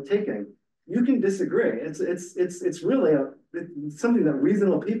risk worth taking. You can disagree. It's really something that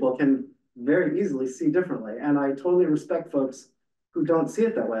reasonable people can very easily see differently. And I totally respect folks who don't see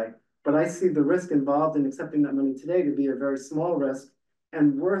it that way, but I see the risk involved in accepting that money today to be a very small risk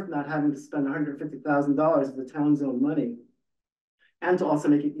and worth not having to spend $150,000 of the town's own money, and to also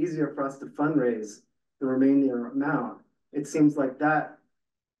make it easier for us to fundraise the remaining amount. It seems like that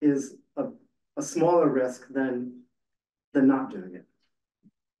is a smaller risk than not doing it.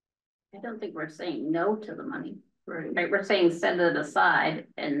 I don't think we're saying no to the money. Right, we're saying set it aside,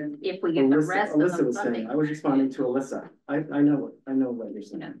 and if we get the rest Alyssa of the was funding, saying, I was responding to Alyssa. I know what you're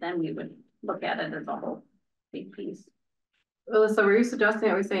saying. then we would look at it as a whole big piece. Alyssa, were you suggesting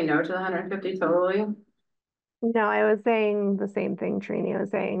that we say no to the 150 totally? No, I was saying the same thing Trini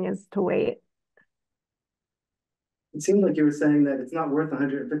was saying, is to wait. It seemed like you were saying that it's not worth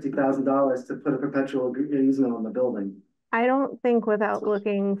 $150,000 to put a perpetual easement on the building. I don't think without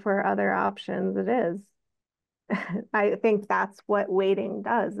looking for other options it is. I think that's what waiting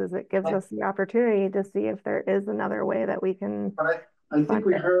does, is it gives us the opportunity to see if there is another way that we can. But I think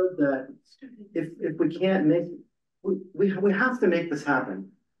we heard that if we can't make, we have to make this happen,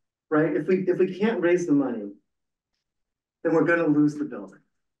 right? If we can't raise the money, then we're going to lose the building,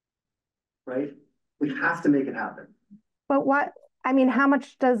 right? We have to make it happen. But I mean, how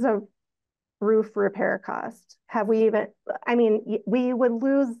much does a roof repair cost? Have we even, I mean, we would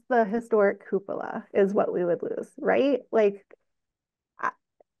lose the historic cupola is what we would lose, right? Like,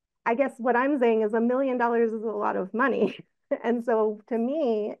 I guess what I'm saying is $1 million is a lot of money. And so to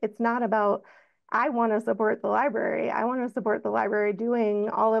me, it's not about, I want to support the library. I want to support the library doing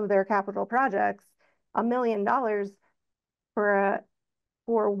all of their capital projects. $1 million for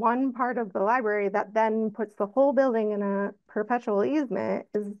one part of the library that then puts the whole building in a perpetual easement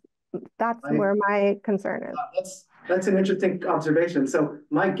that's where my concern is. That's an interesting observation. So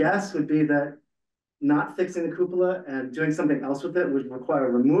my guess would be that not fixing the cupola and doing something else with it would require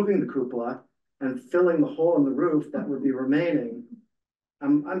removing the cupola and filling the hole in the roof that would be remaining.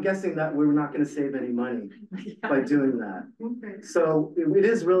 I'm guessing that we're not going to save any money by doing that. So it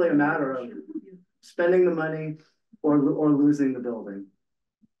is really a matter of spending the money or losing the building.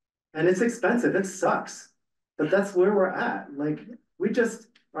 And it's expensive, it sucks, but that's where we're at. Like, we just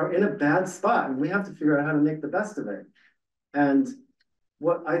are in a bad spot and we have to figure out how to make the best of it. And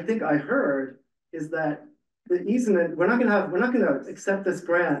what I think I heard is that the easement, we're not gonna accept this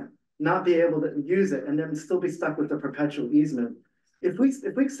grant, not be able to use it, and then still be stuck with the perpetual easement. If we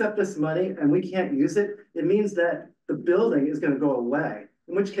accept this money and we can't use it, it means that the building is gonna go away.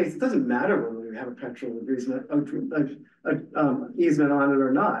 In which case, it doesn't matter whether we have a perpetual easement on it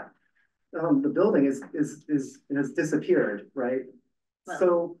or not. The building has disappeared, right? Well,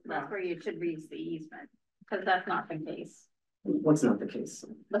 So that's where you should reach the easement. Because that's not the case. What's not the case?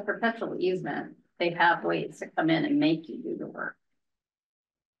 The perpetual easement, they have ways to come in and make you do the work.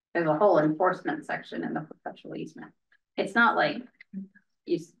 There's a whole enforcement section in the perpetual easement. It's not like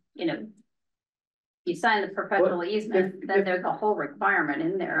you know, you sign the perpetual easement, then there's a whole requirement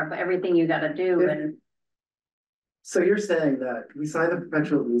in there of everything you gotta do and. So you're saying that we signed a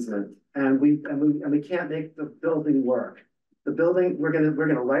perpetual easement and we can't make the building work. The building, we're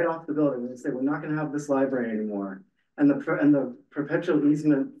gonna write off the building and say we're not gonna have this library anymore. And the perpetual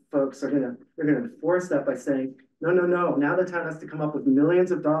easement folks they're gonna enforce that by saying, no, now the town has to come up with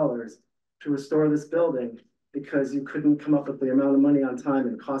millions of dollars to restore this building because you couldn't come up with the amount of money on time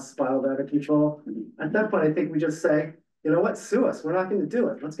and costs spiraled out of control. At that point, I think we just say, you know what, sue us. We're not gonna do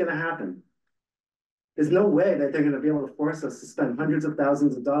it. What's gonna happen? There's no way that they're gonna be able to force us to spend hundreds of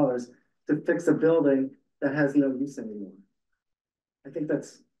thousands of dollars to fix a building that has no use anymore. I think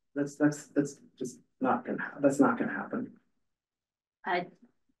that's just not gonna happen. That's not gonna happen. I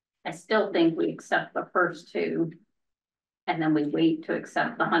still think we accept the first two, and then we wait to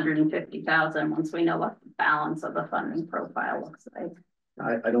accept the 150,000 once we know what the balance of the funding profile looks like.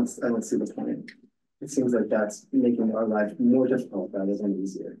 I don't see the point. It seems like that's making our life more difficult rather than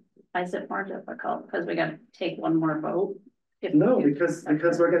easier. Why is it more difficult? Because we got to take one more vote. No, because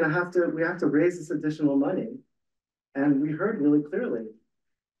we have to raise this additional money, and we heard really clearly.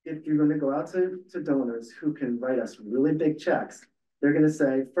 If you're going to go out to donors who can write us really big checks, they're going to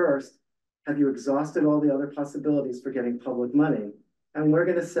say, first, have you exhausted all the other possibilities for getting public money? And we're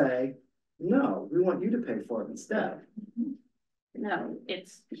going to say, no, we want you to pay for it instead. No,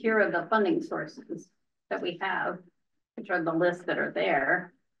 it's here are the funding sources that we have, which are the lists that are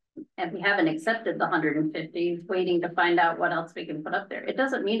there. And we haven't accepted the 150, waiting to find out what else we can put up there. It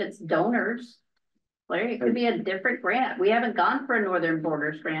doesn't mean it's donors. Larry, it could be a different grant. We haven't gone for a Northern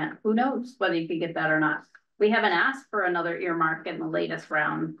Borders grant. Who knows whether you could get that or not? We haven't asked for another earmark in the latest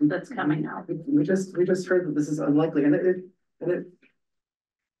round that's coming out. We just heard that this is unlikely, and it.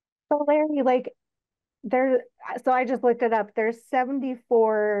 So Larry, like so I just looked it up. There's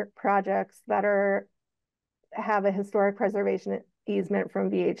 74 projects that have a historic preservation easement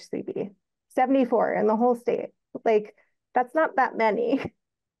from VHCB. 74 in the whole state. Like that's not that many.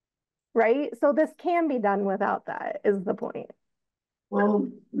 Right? So this can be done without that, is the point. Well,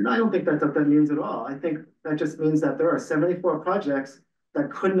 I don't think that's what that means at all. I think that just means that there are 74 projects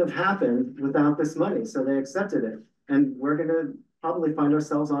that couldn't have happened without this money. So they accepted it. And we're going to probably find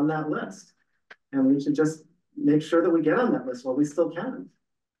ourselves on that list. And we should just make sure that we get on that list while we still can.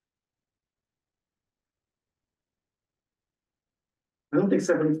 I don't think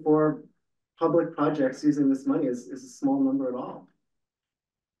 74 public projects using this money is a small number at all.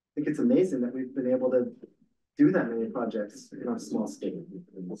 I think it's amazing that we've been able to do that many projects in our small state.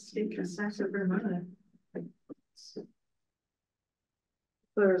 So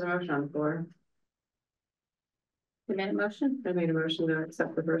there was a motion on the floor. You made a motion? I made a motion to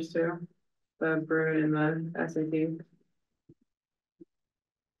accept the first two, the Bruin and the SAP.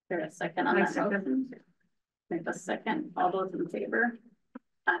 There a second on that motion? Make a second. All those in favor?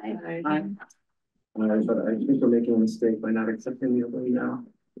 Aye. Aye. But I think we're making a mistake by not accepting the other now.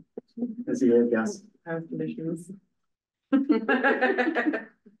 As you may have guessed. Have conditions. Motion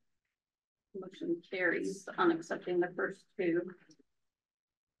carries on accepting the first two.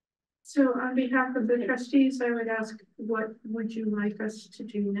 So on behalf of the trustees, I would ask, what would you like us to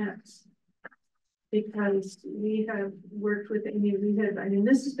do next? Because we have worked with Amy, I mean,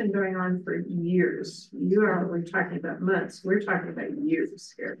 this has been going on for years. You are only talking about months. We're talking about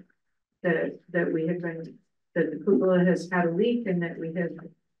years here. That we have been, that the cupola has had a leak and that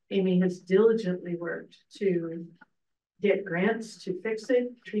Amy has diligently worked to get grants to fix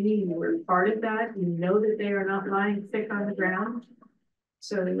it. Trini, you were part of that. You know that they are not lying thick on the ground.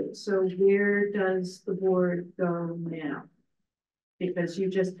 So where does the board go now? Because you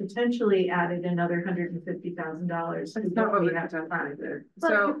just potentially added another $150,000. That's not what we have to find there.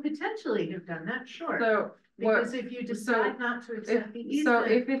 Well, So you potentially have done that, sure. So because if you decide not to accept the easement.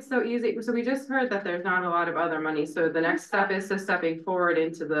 So if it's so easy, so we just heard that there's not a lot of other money. So the next step is to stepping forward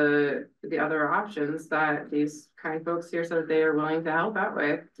into the other options that these kind folks here said that they are willing to help out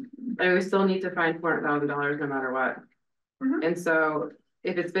with. And we still need to find $400,000 no matter what. Mm-hmm. And so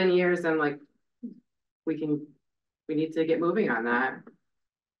if it's been years, then like we need to get moving on that.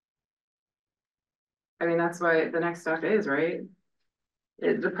 I mean, that's what the next step is, right?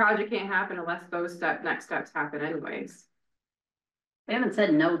 The project can't happen unless those next steps happen anyways. They haven't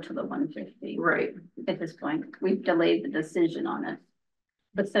said no to the 150. Right. At this point, we've delayed the decision on it.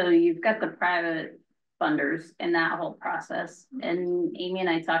 But so you've got the private funders in that whole process. And Amy and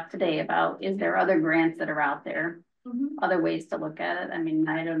I talked today about, is there other grants that are out there? Other ways to look at it? I mean,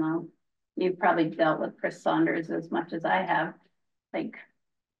 I don't know. You've probably dealt with Chris Saunders as much as I have. Like,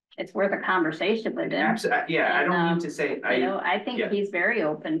 it's worth a conversation with him. Absolutely. Yeah, I don't mean to say, I think he's very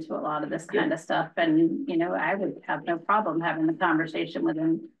open to a lot of this kind of stuff. And, I would have no problem having the conversation with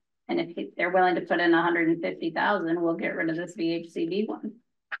him. And if they're willing to put in 150,000, we'll get rid of this VHCD one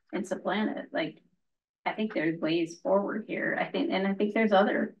and supplant it. Like, I think there's ways forward here. I think there's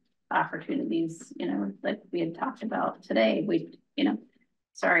other opportunities, like we had talked about today.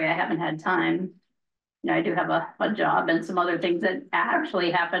 Sorry, I haven't had time. I do have a job and some other things that actually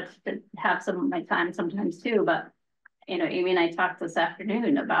happen to have some of my time sometimes too. But, Amy and I talked this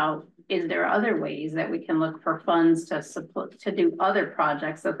afternoon about, is there other ways that we can look for funds to support, to do other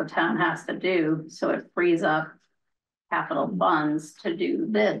projects that the town has to do, so it frees up capital funds to do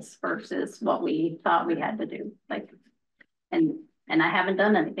this versus what we thought we had to do. Like, and I haven't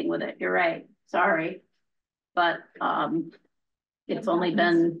done anything with it. You're right. Sorry. But it's only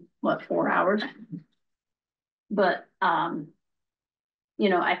been what, 4 hours? But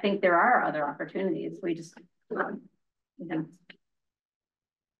I think there are other opportunities. We just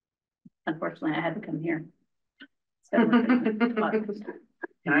unfortunately I had to come here. So,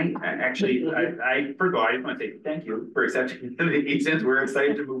 Can I actually, first of all, I just want to say thank you for accepting the easements. We're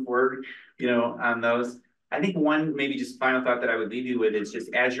excited to move forward, on those. I think one maybe just final thought that I would leave you with is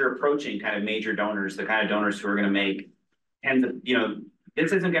just as you're approaching kind of major donors, the kind of donors who are going to make tens of,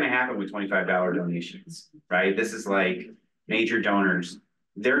 this isn't going to happen with $25 donations, right? This is like major donors.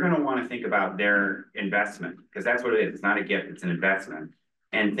 They're going to want to think about their investment, because that's what it is. It's not a gift, it's an investment.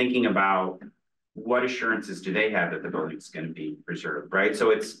 And thinking about what assurances do they have that the building's going to be preserved, right?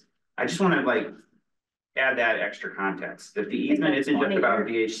 So I just want to add that extra context, that the easement isn't just about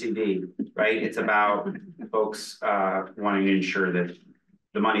VHCD, right? It's about folks wanting to ensure that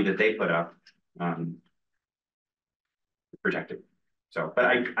the money that they put up is protected. So, but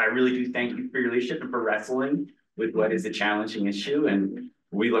I really do thank you for your leadership and for wrestling with what is a challenging issue. And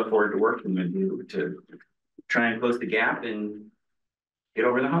we look forward to working with you to try and close the gap and get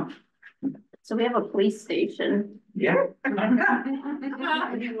over the hump. So we have a police station. Yeah. Money.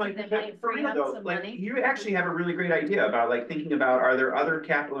 You actually have a really great idea about thinking about, are there other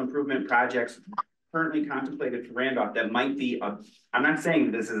capital improvement projects currently contemplated for Randolph that might be I'm not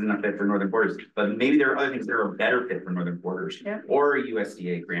saying this isn't a fit for Northern Borders, but maybe there are other things that are a better fit for Northern Borders, or a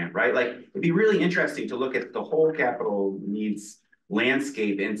USDA grant, right? It'd be really interesting to look at the whole capital needs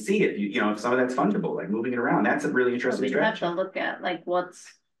landscape and see if if some of that's fungible, moving it around. That's a really interesting strategy. We have to look at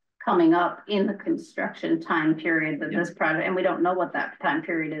what's coming up in the construction time period that this project, and we don't know what that time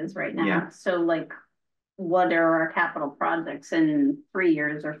period is right now. Yeah. So what are our capital projects in 3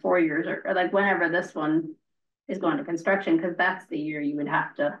 years or 4 years or whenever this one is going to construction, because that's the year you would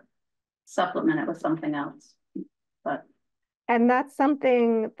have to supplement it with something else. And that's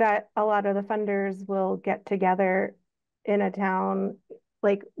something that a lot of the funders will get together in a town.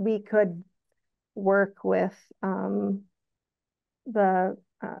 We could work with the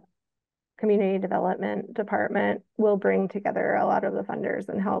community development department. Will bring together a lot of the funders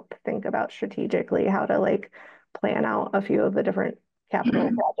and help think about strategically how to plan out a few of the different capital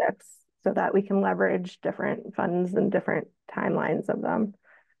projects so that we can leverage different funds and different timelines of them.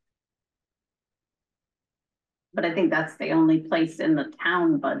 But I think that's the only place in the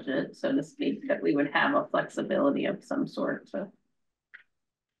town budget, so to speak, that we would have a flexibility of some sort to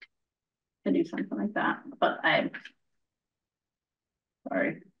do something like that. But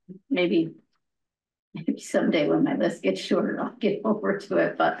sorry, maybe someday when my list gets shorter, I'll get over to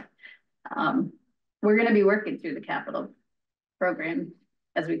it. But we're going to be working through the capital program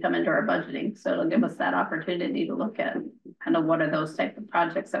as we come into our budgeting. So it'll give us that opportunity to look at kind of what are those type of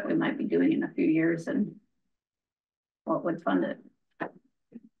projects that we might be doing in a few years and what would fund it.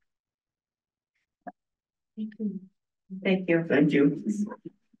 Thank you. Thank you.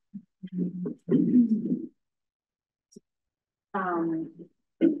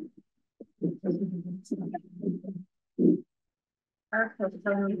 Our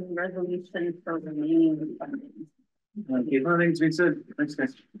resolution for remaining funding. One of the things we said, thanks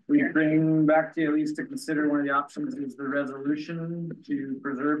guys. We bring back to you at least to consider one of the options is the resolution to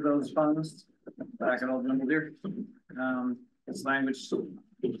preserve those funds. Back at all jumbled here. This language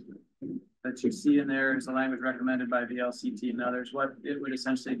that you see in there is the language recommended by VLCT and others. What it would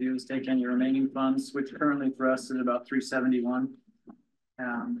essentially do is take any remaining funds, which currently for us is about 371.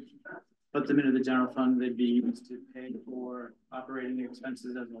 Put them into the general fund. They'd be used to pay for operating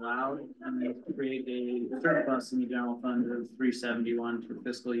expenses as allowed, and then create a surplus in the general fund of 371 for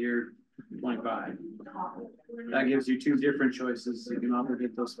fiscal year 25. That gives you two different choices. You can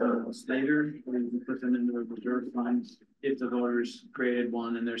obligate those funds later, or you can put them into a reserve fund if the voters created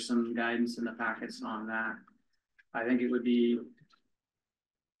one, and there's some guidance in the packets on that. I think it would be,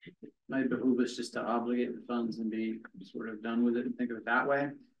 might behoove us just to obligate the funds and be sort of done with it and think of it that way.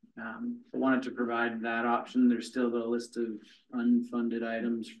 I wanted to provide that option. There's still the list of unfunded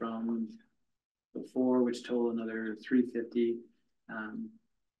items from before, which total another 350.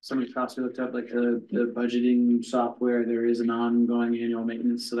 Somebody possibly looked up like the budgeting software. There is an ongoing annual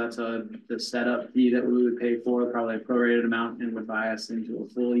maintenance, so that's the setup fee that we would pay for, probably a prorated amount, and would buy us into a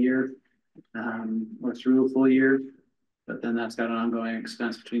full year, or through a full year. But then that's got an ongoing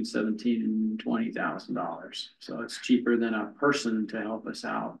expense between $17,000 and $20,000. So it's cheaper than a person to help us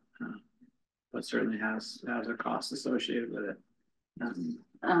out, but certainly has a cost associated with it.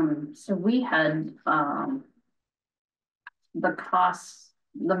 So we had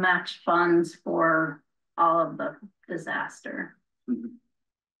the match funds for all of the disaster. Mm-hmm.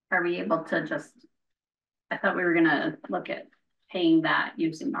 Are we able to just, I thought we were gonna look at paying that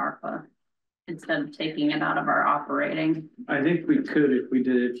using ARPA instead of taking it out of our operating. I think we could if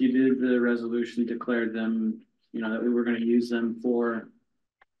you did the resolution, declared them, that we were gonna use them for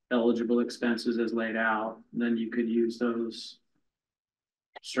eligible expenses as laid out, then you could use those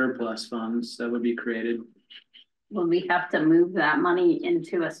surplus funds that would be created. Will we have to move that money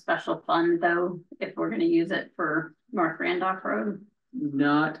into a special fund though, if we're gonna use it for North Randolph Road?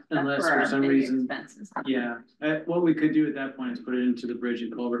 Not unless for some reason, expenses. yeah. What we could do at that point is put it into the bridge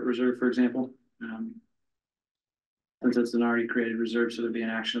and culvert reserve, for example. Since it's an already created reserve, so there'd be an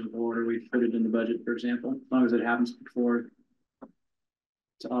action of the board, or we put it in the budget, for example, as long as it happens before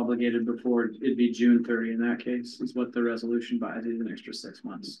it's obligated before it'd be June 30 in that case, is what the resolution buys you an extra 6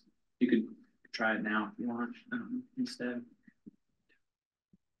 months. You could try it now if you want instead.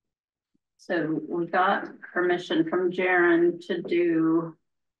 So we got permission from Jaron to do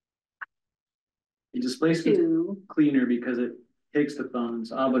the displacement cleaner because it takes the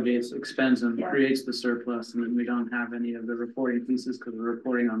funds, obligates, expends them, creates the surplus, and then we don't have any of the reporting pieces because we're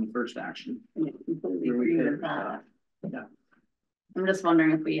reporting on the first action. Completely agree with that. Yeah. I'm just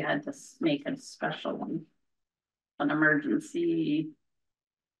wondering if we had to make a special one, an emergency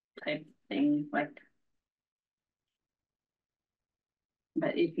type thing, like.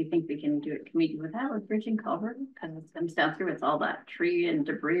 But if you think we can do it, can we do that with bridge and culvert? Because it comes down through with all that tree and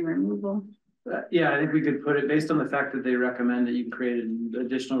debris removal. Yeah, I think we could put it based on the fact that they recommend that you create an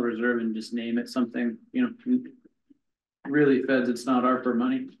additional reserve and just name it something, really feds, it's not ARPA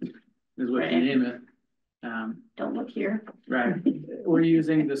money, is what you name it. Don't look here. Right. We're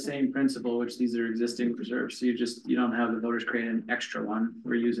using the same principle, which these are existing reserves. So you don't have the voters create an extra one.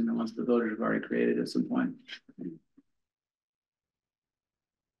 We're using the ones the voters have already created at some point.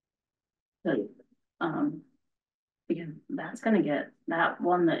 So, again, that's gonna get that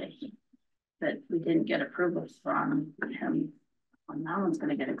one that we didn't get approval from him. On that one's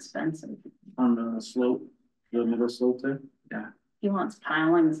gonna get expensive. On the slope, the middle slope there. Yeah. He wants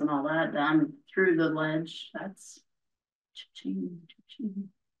pilings and all that done through the ledge. That's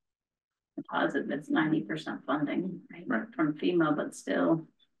deposit. That's 90% funding, right? From FEMA, but still.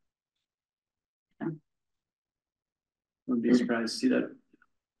 Yeah. Would be surprised to see that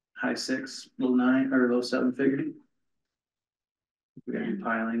high 6, low 9, or low 7 figure. We got any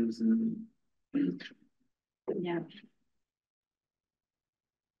pilings and yeah.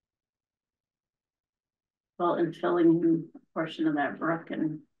 Well, and filling a portion of that brook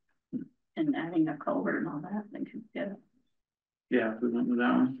and adding a culvert and all that, they could get it. Yeah, if we went with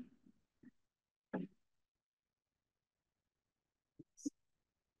that one.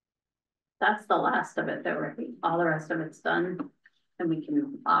 That's the last of it, though. All the rest of it's done, and we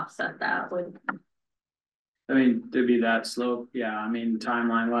can offset that with. I mean, there'd be that slope. Yeah, I mean,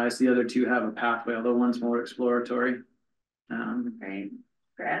 timeline wise, the other two have a pathway, although one's more exploratory. Right,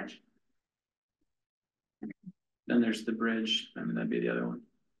 scratch. Then there's the bridge. I mean, that'd be the other one.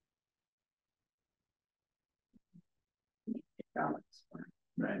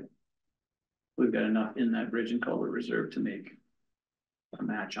 Right. We've got enough in that bridge and culvert reserve to make a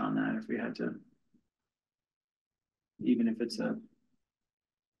match on that if we had to. Even if it's a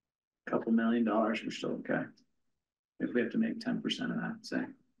couple $1 million, we're still okay. If we have to make 10% of that, say. I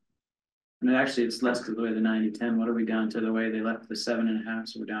mean, actually, it's less because the way the 90-10. What are we down to the way they left the 7.5?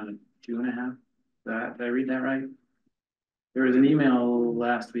 So we're down to 2.5. Did I read that right? There was an email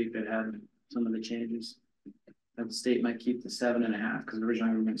last week that had some of the changes. That the state might keep the 7.5 because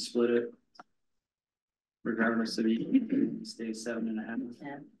originally we were going to split it. Regardless of it stays 7.5.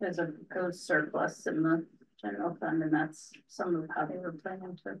 Yeah, there's a proposed surplus in the general fund, and that's some of how they were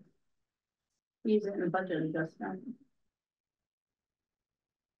planning to use it in budget adjustment.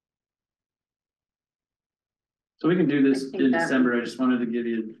 So we can do this I think in that December. I just wanted to give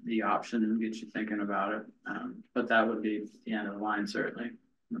you the option and get you thinking about it. But that would be the end of the line, certainly.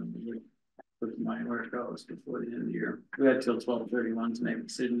 With money where it goes before the end of the year. We had till 12/31 to make a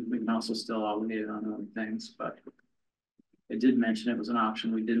decision. We can also still obligate on other things, but I did mention it was an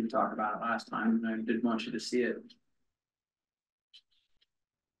option. We didn't talk about it last time, and I did want you to see it.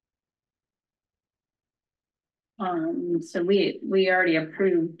 So we already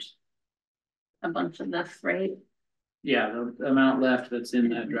approved a bunch of this, right? Yeah, the amount left that's in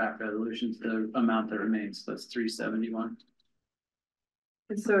that draft resolution is the amount that remains. That's 371.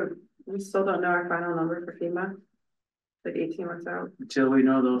 So we still don't know our final number for FEMA, like 18 months out. Until we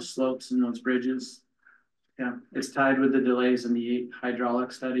know those slopes and those bridges. Yeah, it's tied with the delays in the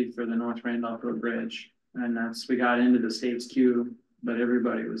hydraulic study for the North Randolph Road Bridge. And we got into the state's queue, but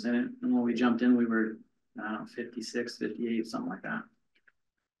everybody was in it. And when we jumped in, we were, I don't know, 56, 58, something like that.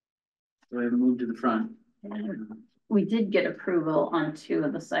 So we moved to the front. We did get approval on 2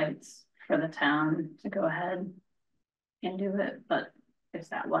 of the sites for the town to go ahead and do it, but there's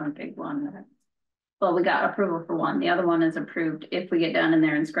that one big one. Well, we got approval for one. The other one is approved if we get down in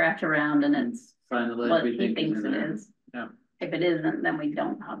there and scratch around and it's what he thinks it is. Yeah. If it isn't, then we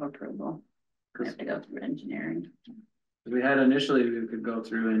don't have approval. We have to go through engineering. We had initially, we could go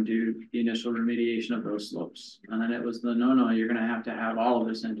through and do the initial remediation of those slopes. And then it was no, you're going to have all of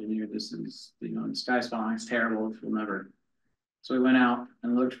this engineered. This is, the sky's falling, it's terrible, we'll never. So we went out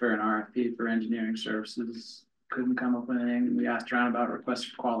and looked for an RFP for engineering services. Couldn't come up with anything. We asked around about requests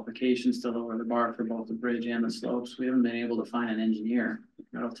for qualifications to lower the bar for both the bridge and the slopes. We haven't been able to find an engineer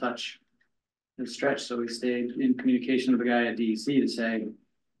that'll touch the stretch. So we stayed in communication with the guy at DEC to say,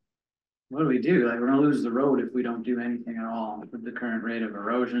 what do we do? Like, we're gonna lose the road if we don't do anything at all with the current rate of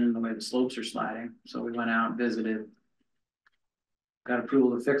erosion, the way the slopes are sliding. So we went out, visited, got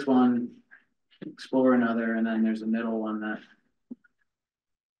approval to fix one, explore another, and then there's a middle one that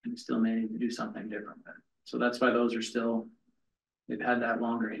we still may need to do something different with. So that's why those are still, they've had that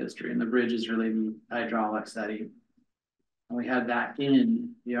longer history, and the bridge is really the hydraulic study. And we had that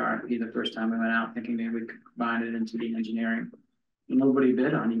in the RFP the first time we went out, thinking maybe we could combine it into the engineering. And nobody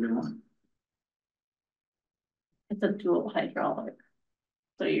bid on either one. It's a dual hydraulic.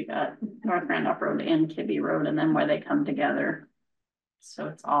 So you got North Randolph Road and Kibbe Road, and then where they come together. So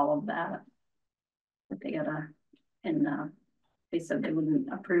it's all of that. But they gotta, and they said they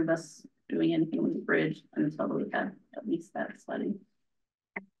wouldn't approve us doing anything with the bridge until we had at least that study.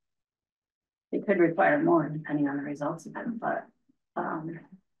 They could require more depending on the results of it, but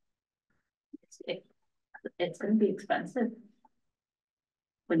it's going to be expensive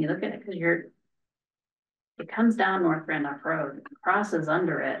when you look at it, because it comes down North Randolph Road, crosses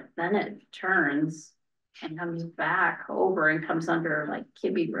under it, then it turns and comes back over and comes under like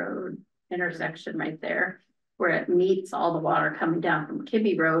Kibbe Road intersection right there, where it meets all the water coming down from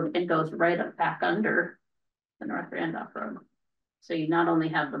Kibbe Road and goes right up back under the North Randolph Road. So you not only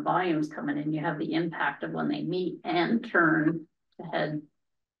have the volumes coming in, you have the impact of when they meet and turn to head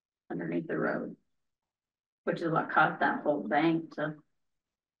underneath the road, which is what caused that whole bank to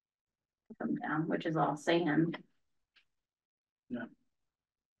come down, which is all sand. Yeah.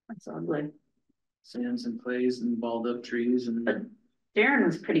 That's ugly. Sands and clays and balled up trees. But Darren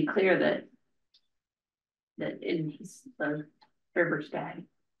was pretty clear that he's the Rivers guy,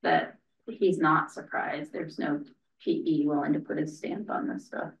 that he's not surprised. There's no PE willing to put his stamp on this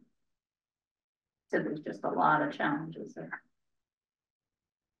stuff. So there's just a lot of challenges there.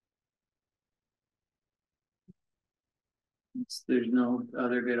 There's no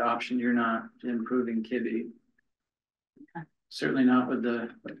other good option. You're not improving Kibbe. Okay. Certainly not with the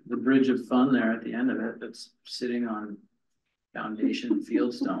bridge of fun there at the end of it that's sitting on foundation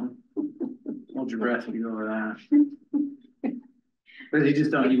fieldstone. Hold your breath when you go over that. But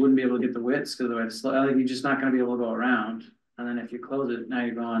you wouldn't be able to get the widths because the way it's slow. Like, you're just not going to be able to go around. And then if you close it, now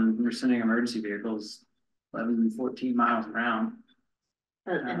you're sending emergency vehicles 11, 14 miles around.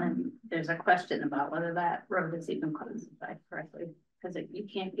 And then there's a question about whether that road is even classified correctly, because you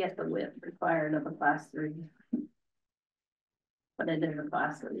can't get the width required of a class 3. But it is a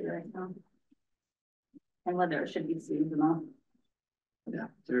class 3 right now. And whether it should be seasonal. Yeah,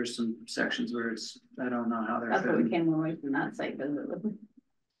 there's some sections where I don't know how they're. That's what we came away from that site visit with.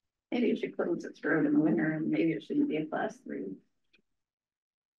 Maybe it should close its road in the winter, and maybe it shouldn't be a class 3.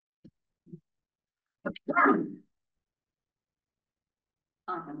 I'm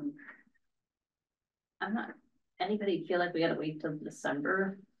not. Anybody feel like we gotta wait till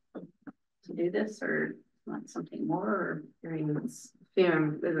December to do this, or want something more, or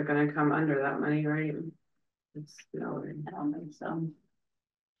FEMA isn't gonna come under that money, right? It's, no, I don't think so.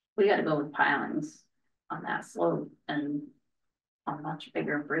 We gotta go with pilings on that slope and a much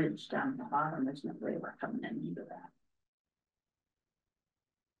bigger bridge down the bottom. There's no way we're coming in either that.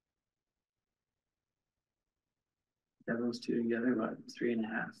 Have those two together, about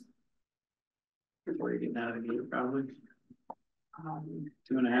 3.5. Before you get out of the gate, probably.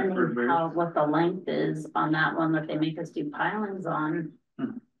 2.5 for a bridge. What the length is on that one that they make us do pilings on,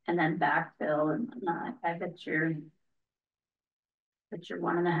 and then backfill and whatnot. I bet you're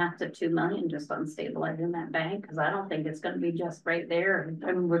 1.5 to 2 million just on stabilizing that bank, because I don't think it's going to be just right there.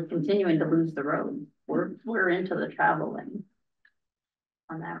 I mean, we're continuing to lose the road. We're into the travel lane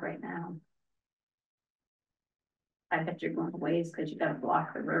on that right now. I bet you're going ways because you got to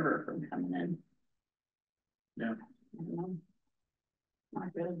block the river from coming in. Yeah.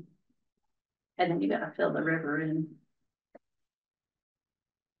 Not good. And then you got to fill the river in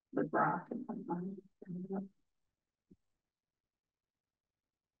with rock and something.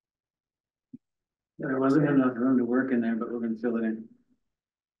 There wasn't enough room to work in there, but we're gonna fill it in.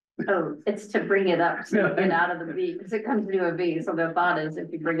 Oh, it's to bring it up so you get out of the V, because it comes to a V. So the thought is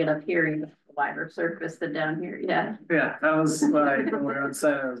if you bring it up here, you have a wider surface than down here. Yeah. Yeah, that was why when we were on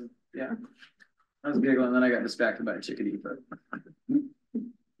site, I was giggling, then I got distracted by a chickadee, but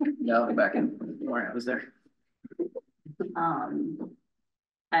yeah, I'll go back in where I was there.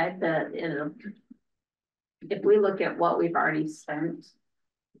 I bet if we look at what we've already spent,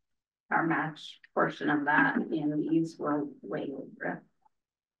 our match portion of that in these were way over.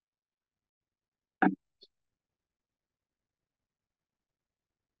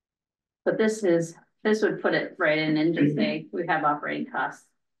 But this would put it right in and just say we have operating costs,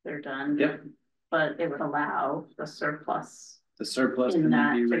 they're done. Yep. But it would allow the surplus in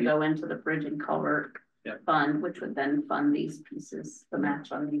that to go into the bridge and culvert fund, which would then fund these pieces, the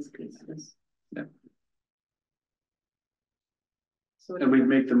match on these pieces. Yep. So and we'd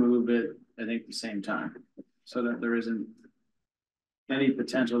make the move at, I think, the same time, so that there isn't any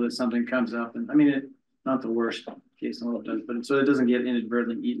potential that something comes up. And I mean, not the worst case in the world does, but so it doesn't get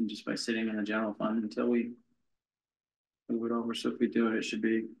inadvertently eaten just by sitting in the general fund until we move it over. So if we do it, it should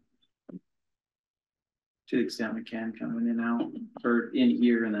be to the extent we can coming in and out, or in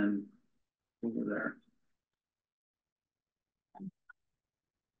here and then over there.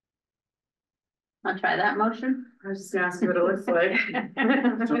 I'll try that motion. I was just gonna ask you what it looks like.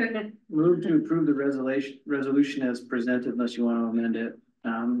 So, move to approve the resolution as presented, unless you want to amend it,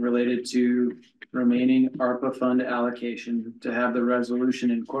 related to remaining ARPA fund allocation, to have the resolution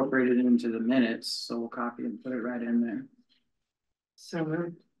incorporated into the minutes. So we'll copy and put it right in there. So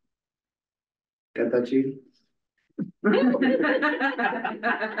moved. Got that, Judy? You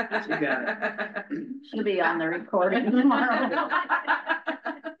got it. She'll be on the recording tomorrow.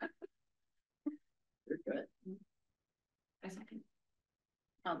 Good.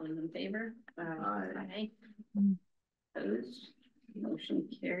 All those in favor? Aye. Opposed? Motion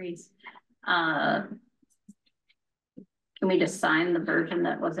carries. Can we just sign the version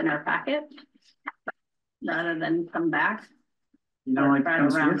that was in our packet rather than come back? You know,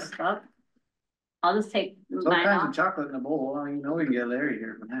 like stuff. I'll just take all mine kinds off. of chocolate in a bowl. I mean, you know we can get Larry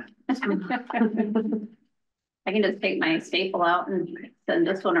here for that. I can just take my staple out and send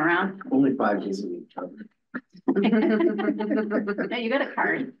this one around. Only 5 days a week. No, you got a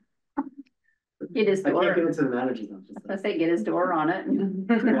card. Get his door. I can't give it to the manager's office. I say get his door on it.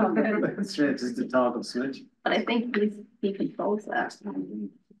 That's right, just a toggle switch. But I think he controls that.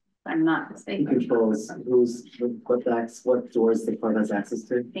 I'm not He mistaken. controls what doors the club has access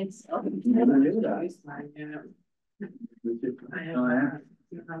to. I think so. Never knew that.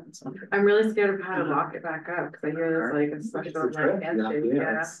 I'm really scared of how to lock it back up because I hear there's like a special like handshake.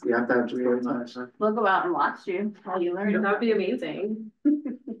 Yeah. You have to have to touch. We'll go out and watch you while you learn. That'd be amazing.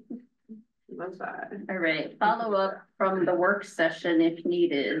 Love that. All right, follow up from the work session if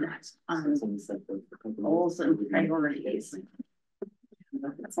needed on goals and priorities. Do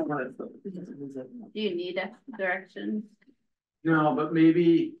you need a direction? No, but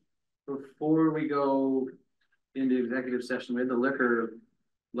maybe before we go into executive session, we had the liquor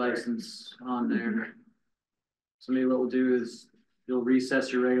license on there. So maybe what we'll do is you'll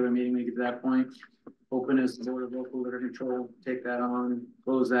recess your regular meeting, make it to that point. Open as the Board of Local Liquor Control, take that on,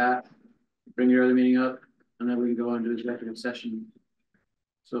 close that, bring your other meeting up, and then we can go into executive session.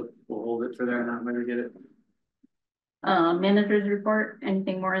 So we'll hold it for there and that way we get it. Manager's report,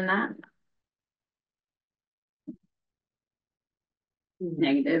 anything more in that?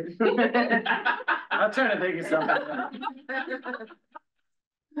 Negative. I'm trying to think of something.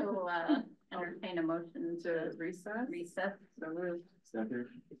 So, entertain a motion To recess? recess. So moved. Second.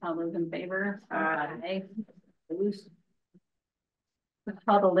 All those in favor? Aye. Opposed? Let's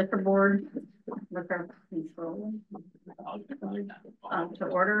call the liquor board, liquor control. To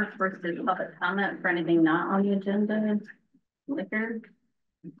order, first is public comment for anything not on the agenda. Liquor.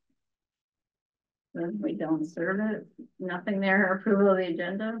 We don't serve it. Nothing there. Approval of the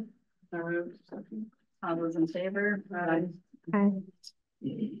agenda. All those in favor? Aye.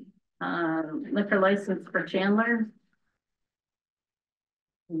 Liquor license for Chandler.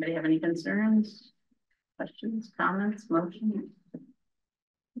 Anybody have any concerns? Questions, comments, motion?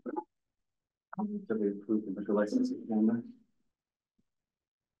 So we approve the liquor license agenda.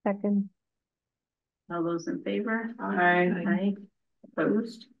 Second. All those in favor? Aye. Aye.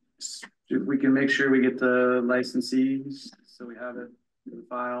 Opposed? If we can make sure we get the licensees, so we have it in the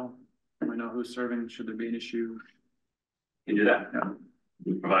file, and we know who's serving, should there be an issue. You can do that. Yeah.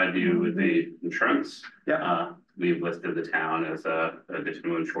 We provide you with the insurance. Yeah. We've listed the town as a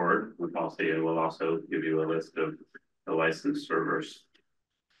additional insured. We'll also give you a list of the licensed servers.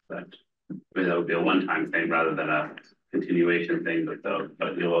 But that would be a one-time thing rather than a continuation thing,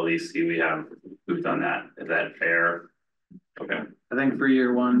 but you'll at least see we've done that. Is that fair? Okay. I think for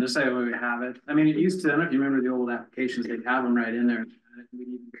year one, just say we have it. I mean, it used to, I don't know if you remember the old applications, they'd have them right in there. We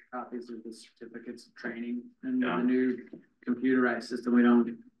need copies of the certificates of training and the new computerized system. We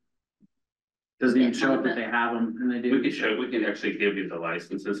don't, doesn't even show up that they have them, and they do. We can actually give you the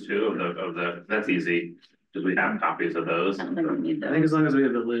licenses too of the that's easy, because we have copies of those. I don't think we need I those. think as long as we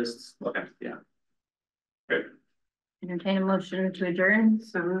have the lists. Okay. Yeah. Great. Entertain a motion to adjourn.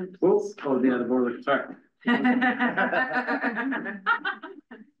 So moved. Whoa, oh yeah, the board, sorry.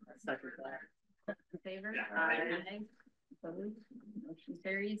 In favor? Aye. Opposed? Motion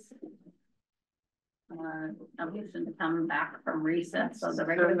carries. A motion to come back from recess of the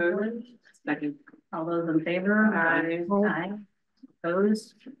regular board. Second. All those in favor? Aye. Aye.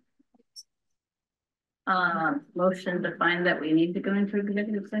 Opposed? Motion to find that we need to go into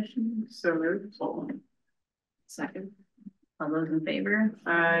executive session. So moved. Second. All those in favor?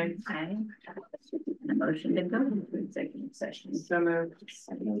 Aye. Aye. And a motion to go into executive session. So moved.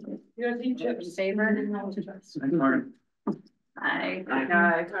 In favor? Thank you, Morgan. Aye.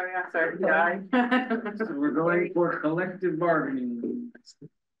 Aye. Oh, yeah, sorry. Aye. So we're going for collective bargaining.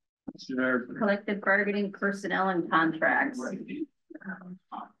 Collective bargaining, personnel and contracts.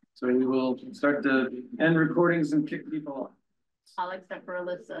 So we will start to end recordings and kick people off. All except for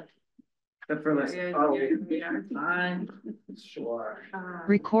Alyssa. Except for this. Yeah, Oh, yeah. fine. Sure.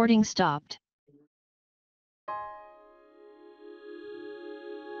 Recording stopped.